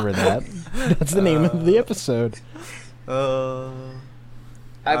 I remember that. That's the name of the episode. Uh,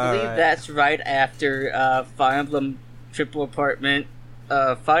 I believe Alright. that's right after Fire Emblem Triple Apartment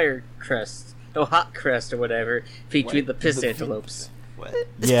Fire Crest. No, Hot Crest or whatever, featuring the Piss Antelopes. what?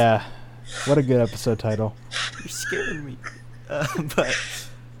 Yeah, what a good episode title. You're scaring me. But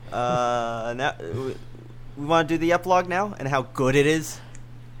now we want to do the epilogue now and how good it is.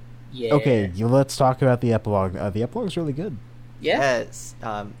 Yeah. Okay, let's talk about the epilogue. The epilogue's really good. Yeah. Yes.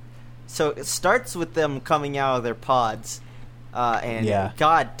 So it starts with them coming out of their pods, and Yeah.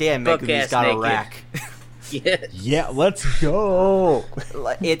 god damn, Megumi's Buck-ass got a naked. rack. Yeah. Yeah, let's go.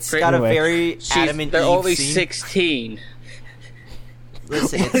 It's got Anyway. a very Adam and They're Eve only scene. 16.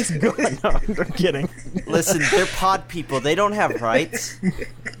 Listen, Let's go. No, I'm kidding. listen, they're pod people. They don't have rights.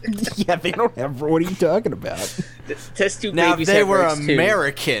 Yeah, they don't have. What are you talking about? Test tube Now, if babies they have were rights too.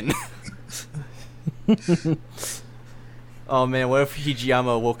 American. Oh man, what if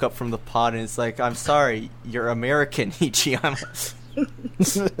Hijiyama woke up from the pod and it's like, "I'm sorry, you're American, Hijiyama."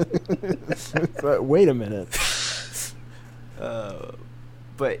 Wait a minute.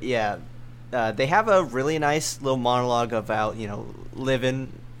 But yeah, they have a really nice little monologue about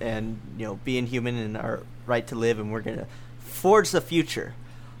living and being human and our right to live, and we're gonna forge the future.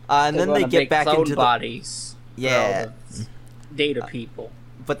 And They're then they gonna get make back clone into the bodies. for Yeah. all the data people.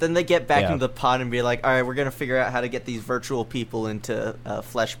 But then they get back Yeah. into the pod and be like, "All right, we're gonna figure out how to get these virtual people into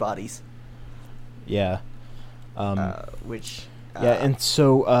flesh bodies." Yeah. Which Yeah, and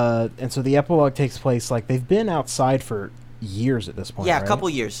so the epilogue takes place like they've been outside for years at this point. yeah, right? a couple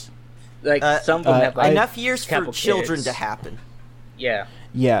years, Like some of them have like enough years for couple children kids. to happen. Yeah.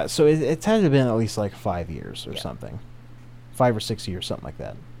 Yeah, so it's had to have been at least like 5 years or Yeah. something, 5 or 6 years, something like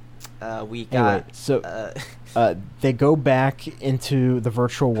that. We Anyway, got so they go back into the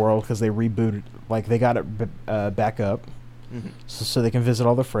virtual world because they rebooted, like they got it back up, mhm. so they can visit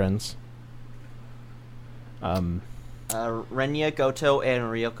all their friends. Renya, Goto, and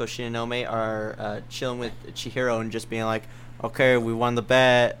Ryoko Shinonome are chilling with Chihiro and just being like, "Okay, we won the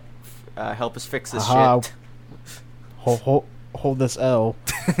bet. Help us fix this Haha. shit." Hold this L.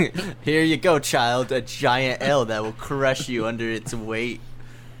 Here you go, child. A giant L that will crush you under its weight.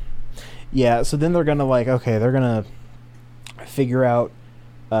 Yeah, so then they're gonna figure out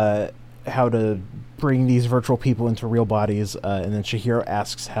how to bring these virtual people into real bodies, and then Chihiro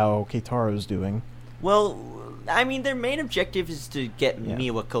asks how Keitaro's doing. Well, I mean, their main objective is to get Yeah.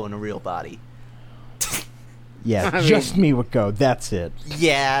 Miwako in a real body. Yeah, I just me would go. That's it.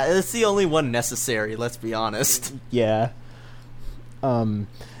 Yeah, it's the only one necessary, let's be honest. Yeah.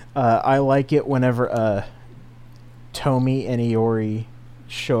 I like it whenever Tomi and Iori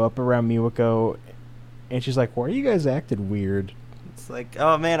show up around Miwako, and she's like, "Why are you guys acting weird?" It's like,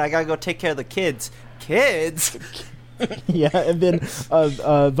 oh man, I gotta go take care of the kids. Kids? Yeah, and then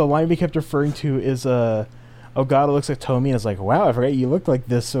the line we kept referring to is Ogata looks at Tomy and is like, "Wow, I forgot you looked like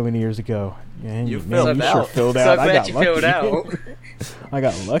this so many years ago." And You man, filled you out. sure filled So out. I glad got you lucky. filled out. I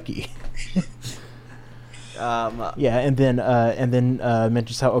got lucky. Yeah, and then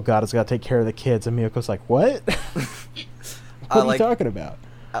mentions how Ogata's got to take care of the kids, and Miyoko's like, "What? What are you talking about?"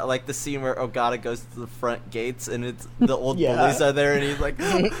 I like the scene where Ogata goes to the front gates and it's the old Yeah. bullies are there and he's like,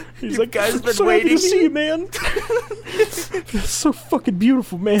 He's "You like, guys "I'm been so waiting happy to see here?" you, man. It's so fucking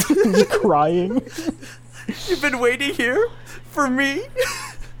beautiful, man." He's crying. You've been waiting here for me.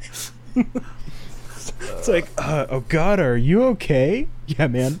 It's like, Ogata, are you okay? Yeah,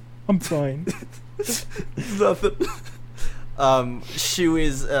 man, I'm fine. Nothing. Shu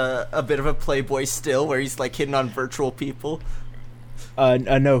is a bit of a playboy still, where he's like hitting on virtual people.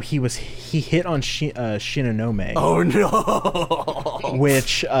 No, he hit on Shinonome. Oh no!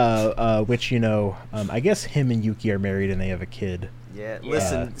 Which I guess him and Yuki are married and they have a kid. Yeah,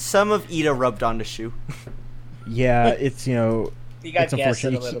 listen, some of Ida rubbed onto Shu. Yeah, it's He got it's gaslit a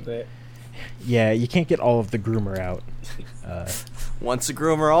unfortunate. little bit. Yeah, you can't get all of the groomer out. Once a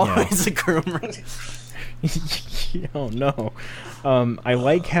groomer, always a groomer. Oh no. I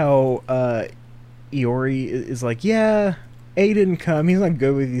like how Iori is like, yeah, A didn't come. He's not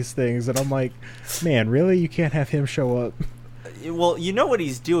good with these things, and I'm like, man, really? You can't have him show up? Well, you know what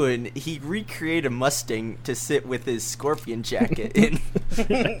he's doing? He recreated a Mustang to sit with his scorpion jacket in.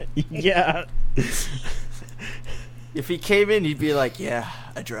 Yeah. If he came in, he'd be like, "Yeah,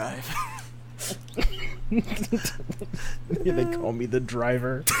 I drive." Yeah, they call me the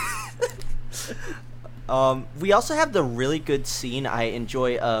driver. We also have the really good scene I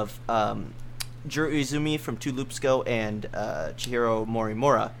enjoy of Jiro Izumi from 2 Loops Go and Chihiro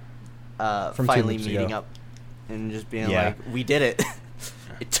Morimura From 2 finally Loops meeting Ago. up and just being Yeah. like, "We did it."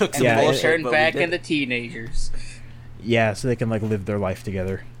 It took some Yeah, They bullshit, turned but we back did into it. teenagers. Yeah, so they can like live their life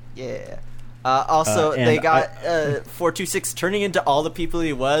together. Yeah. Also, and they got 426 turning into all the people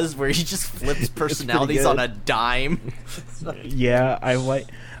he was, where he just flips personalities good. on a dime. Yeah, I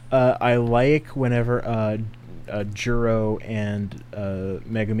like whenever Juro and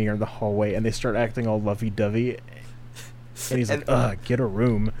Megumi are in the hallway and they start acting all lovey-dovey, and he's like, "Ugh, get a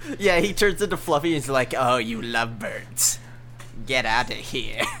room." Yeah, he turns into Fluffy and he's like, "Oh, you lovebirds. Get out of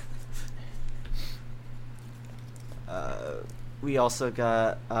here." We also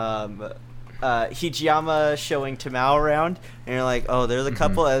got Hijiyama showing Tamao around, and you're like, "Oh, they're the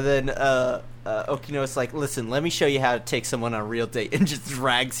couple," and then Okino's like, "Listen, let me show you how to take someone on a real date," and just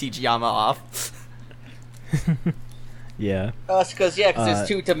drags Hijiyama off. Yeah. Oh, that's because there's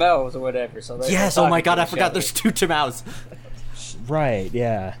 2 Tamels or whatever. So they're Yes, oh my talking god, to I each forgot other. there's 2 Tamaos. Right,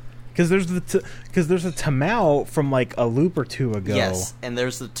 yeah. Because there's a Tamao from like a loop or two ago. Yes, and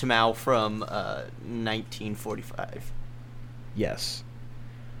there's the Tamao from 1945. Yes.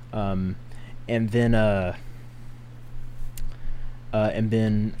 And then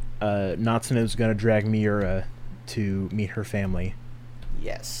Natsuno's gonna drag Miura to meet her family.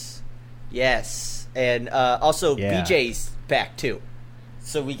 Yes. Yes. And also, Yeah. BJ's back too.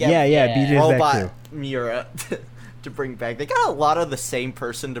 So we get Yeah, BJ's back Robot too. Miura to bring back. They got a lot of the same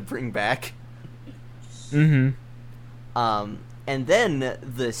person to bring back. Mm-hmm. And then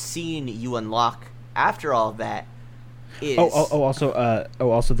the scene you unlock after all of that is... Also,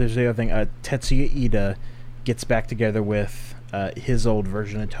 there's the other thing. Tetsuya Ida gets back together with his old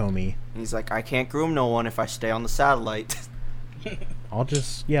version of Tomy. He's like, "I can't groom no one if I stay on the satellite." I'll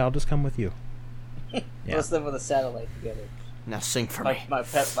just come with you. Yeah. Let's live with a satellite together. Now sing for me. My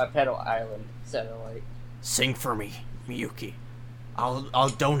pedal island satellite. Sing for me, Miyuki. I'll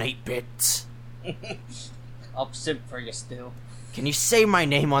donate bits. I'll simp for you still. Can you say my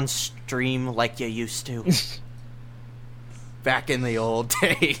name on stream like you used to? Back in the old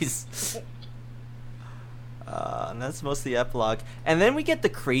days. And that's most of the epilogue. And then we get the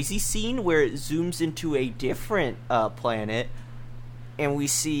crazy scene where it zooms into a different planet. And we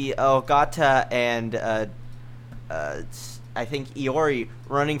see Ogata and I think Iori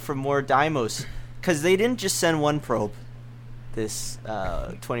running from more Daimos. Because they didn't just send one probe. This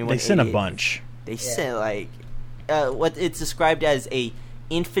 2188. They sent a bunch. They sent like what it's described as a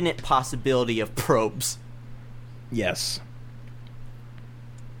infinite possibility of probes. Yes.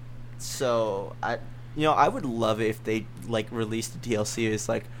 So I would love it if they like released a DLC. It's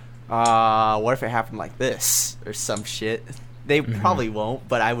like, what if it happened like this or some shit? They probably won't,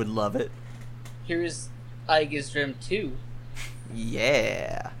 but I would love it. Here's Aiga's Dream 2.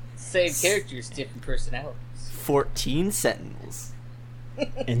 Yeah. Same characters, different personalities. 14 Sentinels.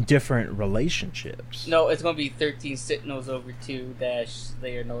 In different relationships. No, it's gonna be 13 Sentinels over 2 -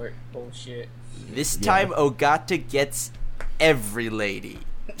 they are no bullshit. This time, Ogata gets every lady.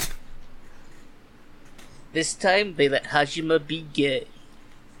 This time, they let Hajime be gay.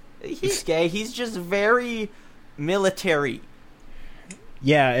 He's gay. He's just very military.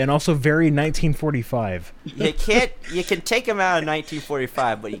 Yeah, and also very 1945. You can take him out of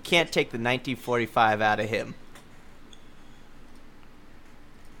 1945, but you can't take the 1945 out of him.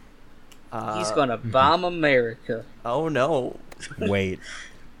 He's gonna bomb America. Oh no. Wait.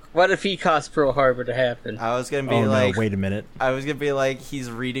 What if he caused Pearl Harbor to happen? I was gonna be Oh like, no, wait a minute. I was gonna be like, he's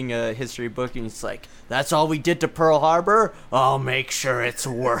reading a history book and he's like, "That's all we did to Pearl Harbor? I'll make sure it's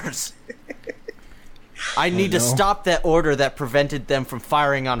worse." I need to stop that order that prevented them from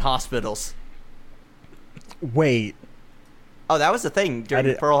firing on hospitals. Wait. Oh, that was the thing during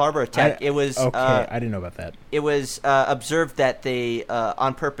the Pearl Harbor attack. It was okay. I didn't know about that. It was observed that they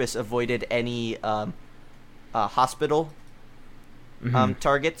on purpose avoided any hospital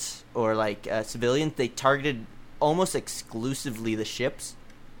targets or like civilians. They targeted almost exclusively the ships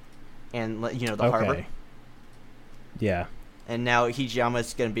and the harbor. Yeah. And now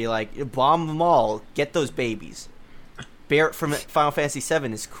Hijiyama's gonna be like, bomb them all, get those babies. Barret from Final Fantasy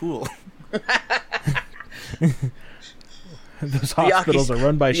VII is cool. Those hospitals are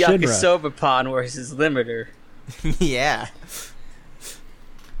run by Shinra. Yakisoba Pond was his limiter. Yeah.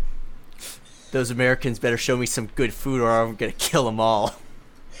 Those Americans better show me some good food or I'm gonna kill them all.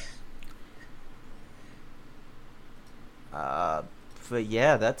 But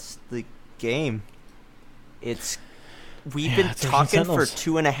yeah, that's the game. We've been talking for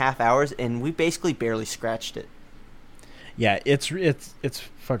 2.5 hours and we basically barely scratched it. Yeah, it's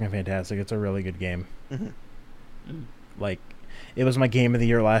fucking fantastic. It's a really good game. Mm-hmm. Like, it was my game of the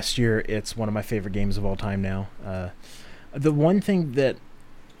year last year. It's one of my favorite games of all time now. The one thing that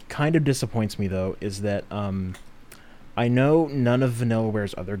kind of disappoints me though is that I know none of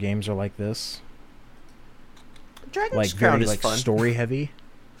Vanillaware's other games are like this. Dragon's Crown is fun. Story heavy.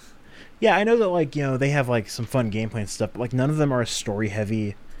 Yeah, I know that they have some fun gameplay and stuff, but none of them are as story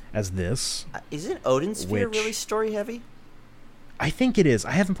heavy as this. Isn't Odin Sphere really story heavy? I think it is.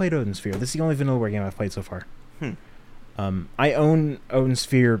 I haven't played Odin Sphere. This is the only Vanillaware game I've played so far. I own Odin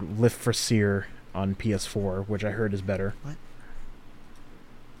Sphere Lift for Seer on PS4, which I heard is better. What?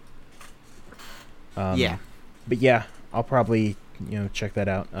 Yeah. But yeah, I'll probably check that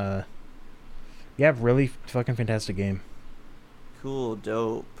out. Yeah, really fucking fantastic game. Cool,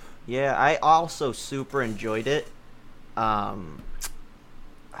 dope. Yeah, I also super enjoyed it.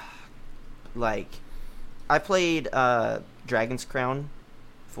 Like, I played Dragon's Crown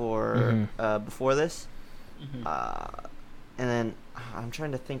for before this, and then I'm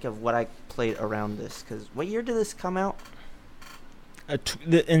trying to think of what I played around this. Because what year did this come out?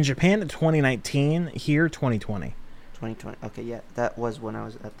 In Japan, 2019. Here, 2020. 2020. Okay, yeah, that was when I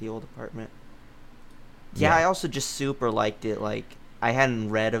was at the old apartment. Yeah, I also just super liked it. Like, I hadn't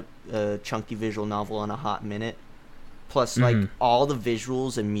read a chunky visual novel in a hot minute. Plus, all the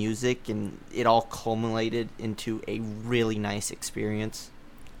visuals and music, and it all culminated into a really nice experience.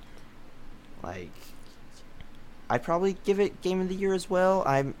 Like, I'd probably give it Game of the Year as well.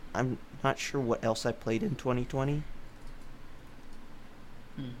 I'm not sure what else I played in 2020.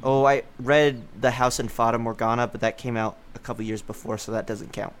 Oh, I read The House and Fata Morgana, but that came out a couple years before, so that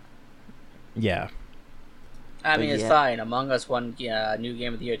doesn't count. Yeah. I mean, it's fine. Among Us won new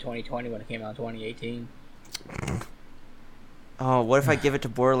Game of the Year 2020 when it came out in 2018. Oh, what if I give it to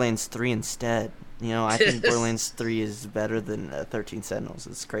Borderlands 3 instead? I think Borderlands 3 is better than 13 Sentinels.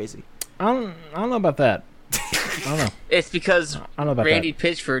 It's crazy. I don't know about that. I don't know. It's because I don't know about Randy that.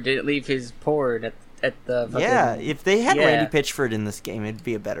 Pitchford didn't leave his port at the fucking... Yeah, if they had Randy Pitchford in this game, it'd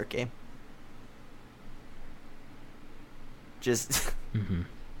be a better game. Just...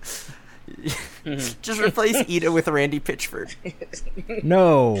 Just replace Ida with Randy Pitchford.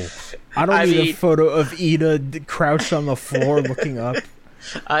 No. I don't need a photo of Ida crouched on the floor looking up.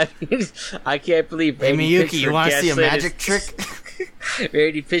 I can't believe Hey, Randy Miyuki, Pitchford you want to see a magic trick?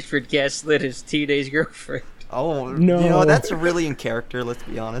 Randy Pitchford gaslit his teenage girlfriend. Oh, no. That's really in character, let's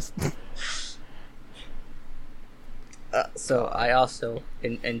be honest. So I also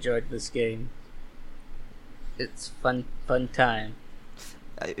enjoyed this game. It's fun time.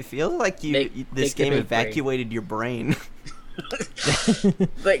 I feel like this game evacuated your brain.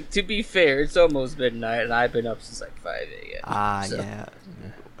 Like, to be fair, it's almost midnight, and I've been up since like 5 a.m. Yeah.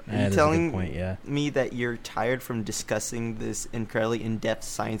 Are you telling me that you're tired from discussing this incredibly in-depth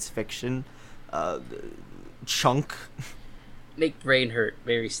science fiction chunk? Make brain hurt,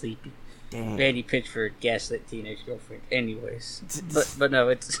 very sleepy. Dang. Randy Pitchford, gaslit teenage girlfriend. Anyways, but no,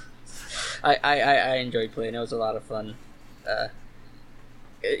 it's I enjoyed playing. It was a lot of fun.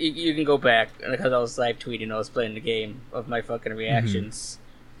 You can go back because I was live tweeting. I was playing the game of my fucking reactions.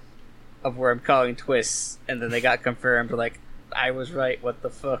 of where I'm calling twists, and then they got confirmed. Like, I was right. What the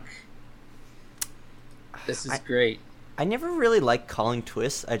fuck? This is great. I never really like calling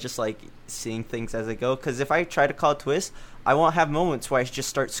twists. I just like seeing things as I go. Because if I try to call twists, I won't have moments where I just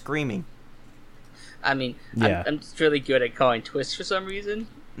start screaming. I mean, Yeah. I'm just really good at calling twists for some reason.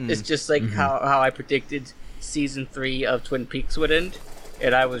 It's just like how I predicted season 3 of Twin Peaks would end,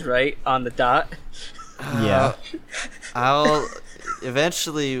 and I was right on the dot. Yeah. I'll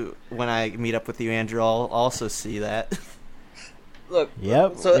eventually, when I meet up with you, Andrew, I'll also see that. Look.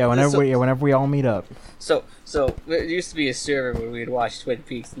 Yep. So, yeah. Whenever we all meet up. So there used to be a server where we'd watch Twin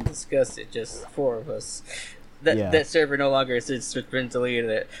Peaks and discuss it, just 4 of us. That server no longer exists. It's been deleted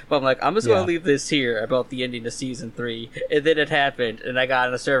it. But I'm like, I'm just gonna leave this here about the ending of season 3. And then it happened, and I got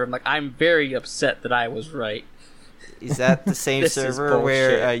on the server. I'm like, I'm very upset that I was right. Is that the same This is server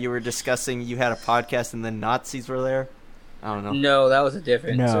where bullshit. you were discussing you had a podcast and then Nazis were there? I don't know. No, that was a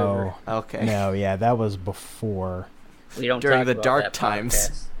different server. No. Okay. No. Yeah, that was before. We don't During talk the about dark that times.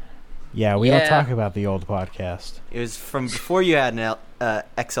 podcast. Yeah, we don't Yeah. talk about the old podcast. It was from before you had an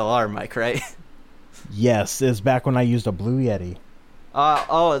XLR mic, right? Yes, it's back when I used a Blue Yeti.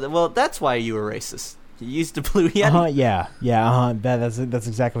 Well, that's why you were racist. You used a Blue Yeti? Yeah. That's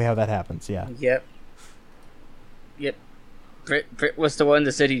exactly how that happens. Yeah. Yep. Brit was the one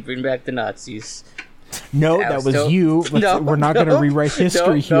that said he'd bring back the Nazis. No, That that was was dope. you. No, We're not going to rewrite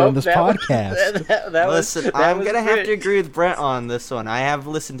history here on this that was- podcast. that was- Listen, that I'm was gonna have Brit. to agree with Brent on this one. I have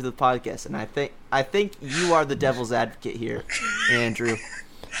listened to the podcast, and I think you are the devil's advocate here, Andrew.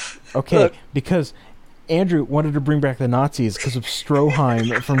 Okay, Look. because Andrew wanted to bring back the Nazis because of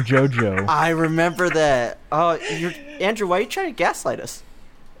Stroheim from JoJo. I remember that. Oh, Andrew, why are you trying to gaslight us?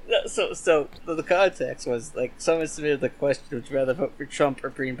 So the context was like someone submitted the question: would you rather vote for Trump or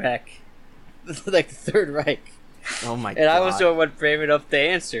bring back like the Third Reich? Oh my god! And I was the one brave enough to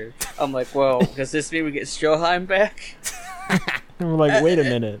answer. I'm like, well, does this mean we get Stroheim back? And we're like, wait a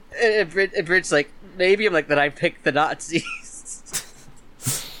minute. And Brit's like, maybe. I'm like, then I picked the Nazis.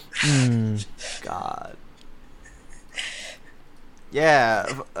 God. Yeah,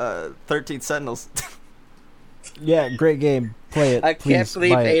 13 Sentinels. Yeah, great game. Play it. I please, can't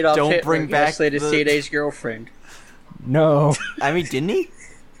believe buy it. Adolf Don't Hitler bring back gaslit his the- teenage girlfriend. No. I mean, didn't he?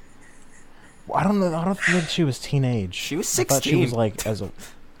 I don't know. I don't think she was teenage. She was I thought she 16. was like as a.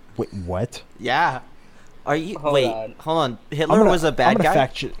 Wait, what? Yeah. Are you? Hold wait, on. hold on. Hitler was a bad I'm gonna guy.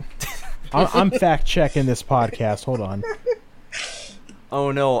 Fact I'm fact checking this podcast. Hold on.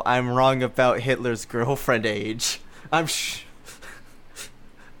 Oh no, I'm wrong about Hitler's girlfriend age. I'm sure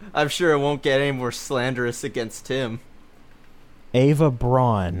it won't get any more slanderous against him. Ava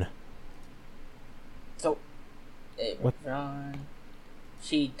Braun. So, What? Ron,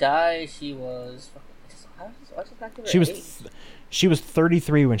 she died. She was. Why did not give her She was age? she was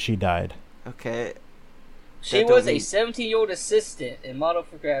 33 when she died. Okay. She that don't was a mean- 17-year-old assistant and model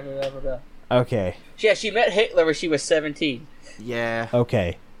for Gravity. Blah, blah, blah. Okay. Yeah, she met Hitler when she was 17. Yeah.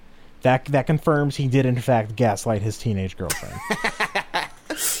 Okay. That confirms he did in fact gaslight his teenage girlfriend.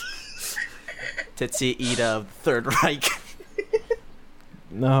 Tetsuya Ida of the Third Reich.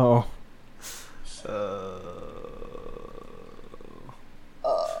 No.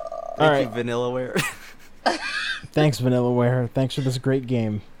 Thank Alright. you, Vanillaware. Thanks, Vanillaware. Thanks for this great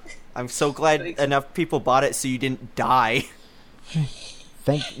game. I'm so glad Thanks. enough people bought it so you didn't die.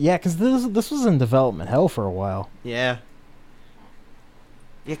 Yeah, because this was in development hell for a while. Yeah.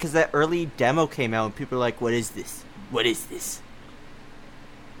 Yeah, because that early demo came out and people were like, what is this? What is this?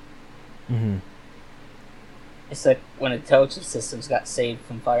 Hmm. It's like when intelligence systems got saved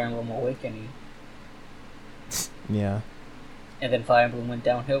from Fire Emblem Awakening, Yeah. and then Fire Emblem went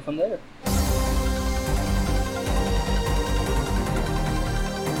downhill from there.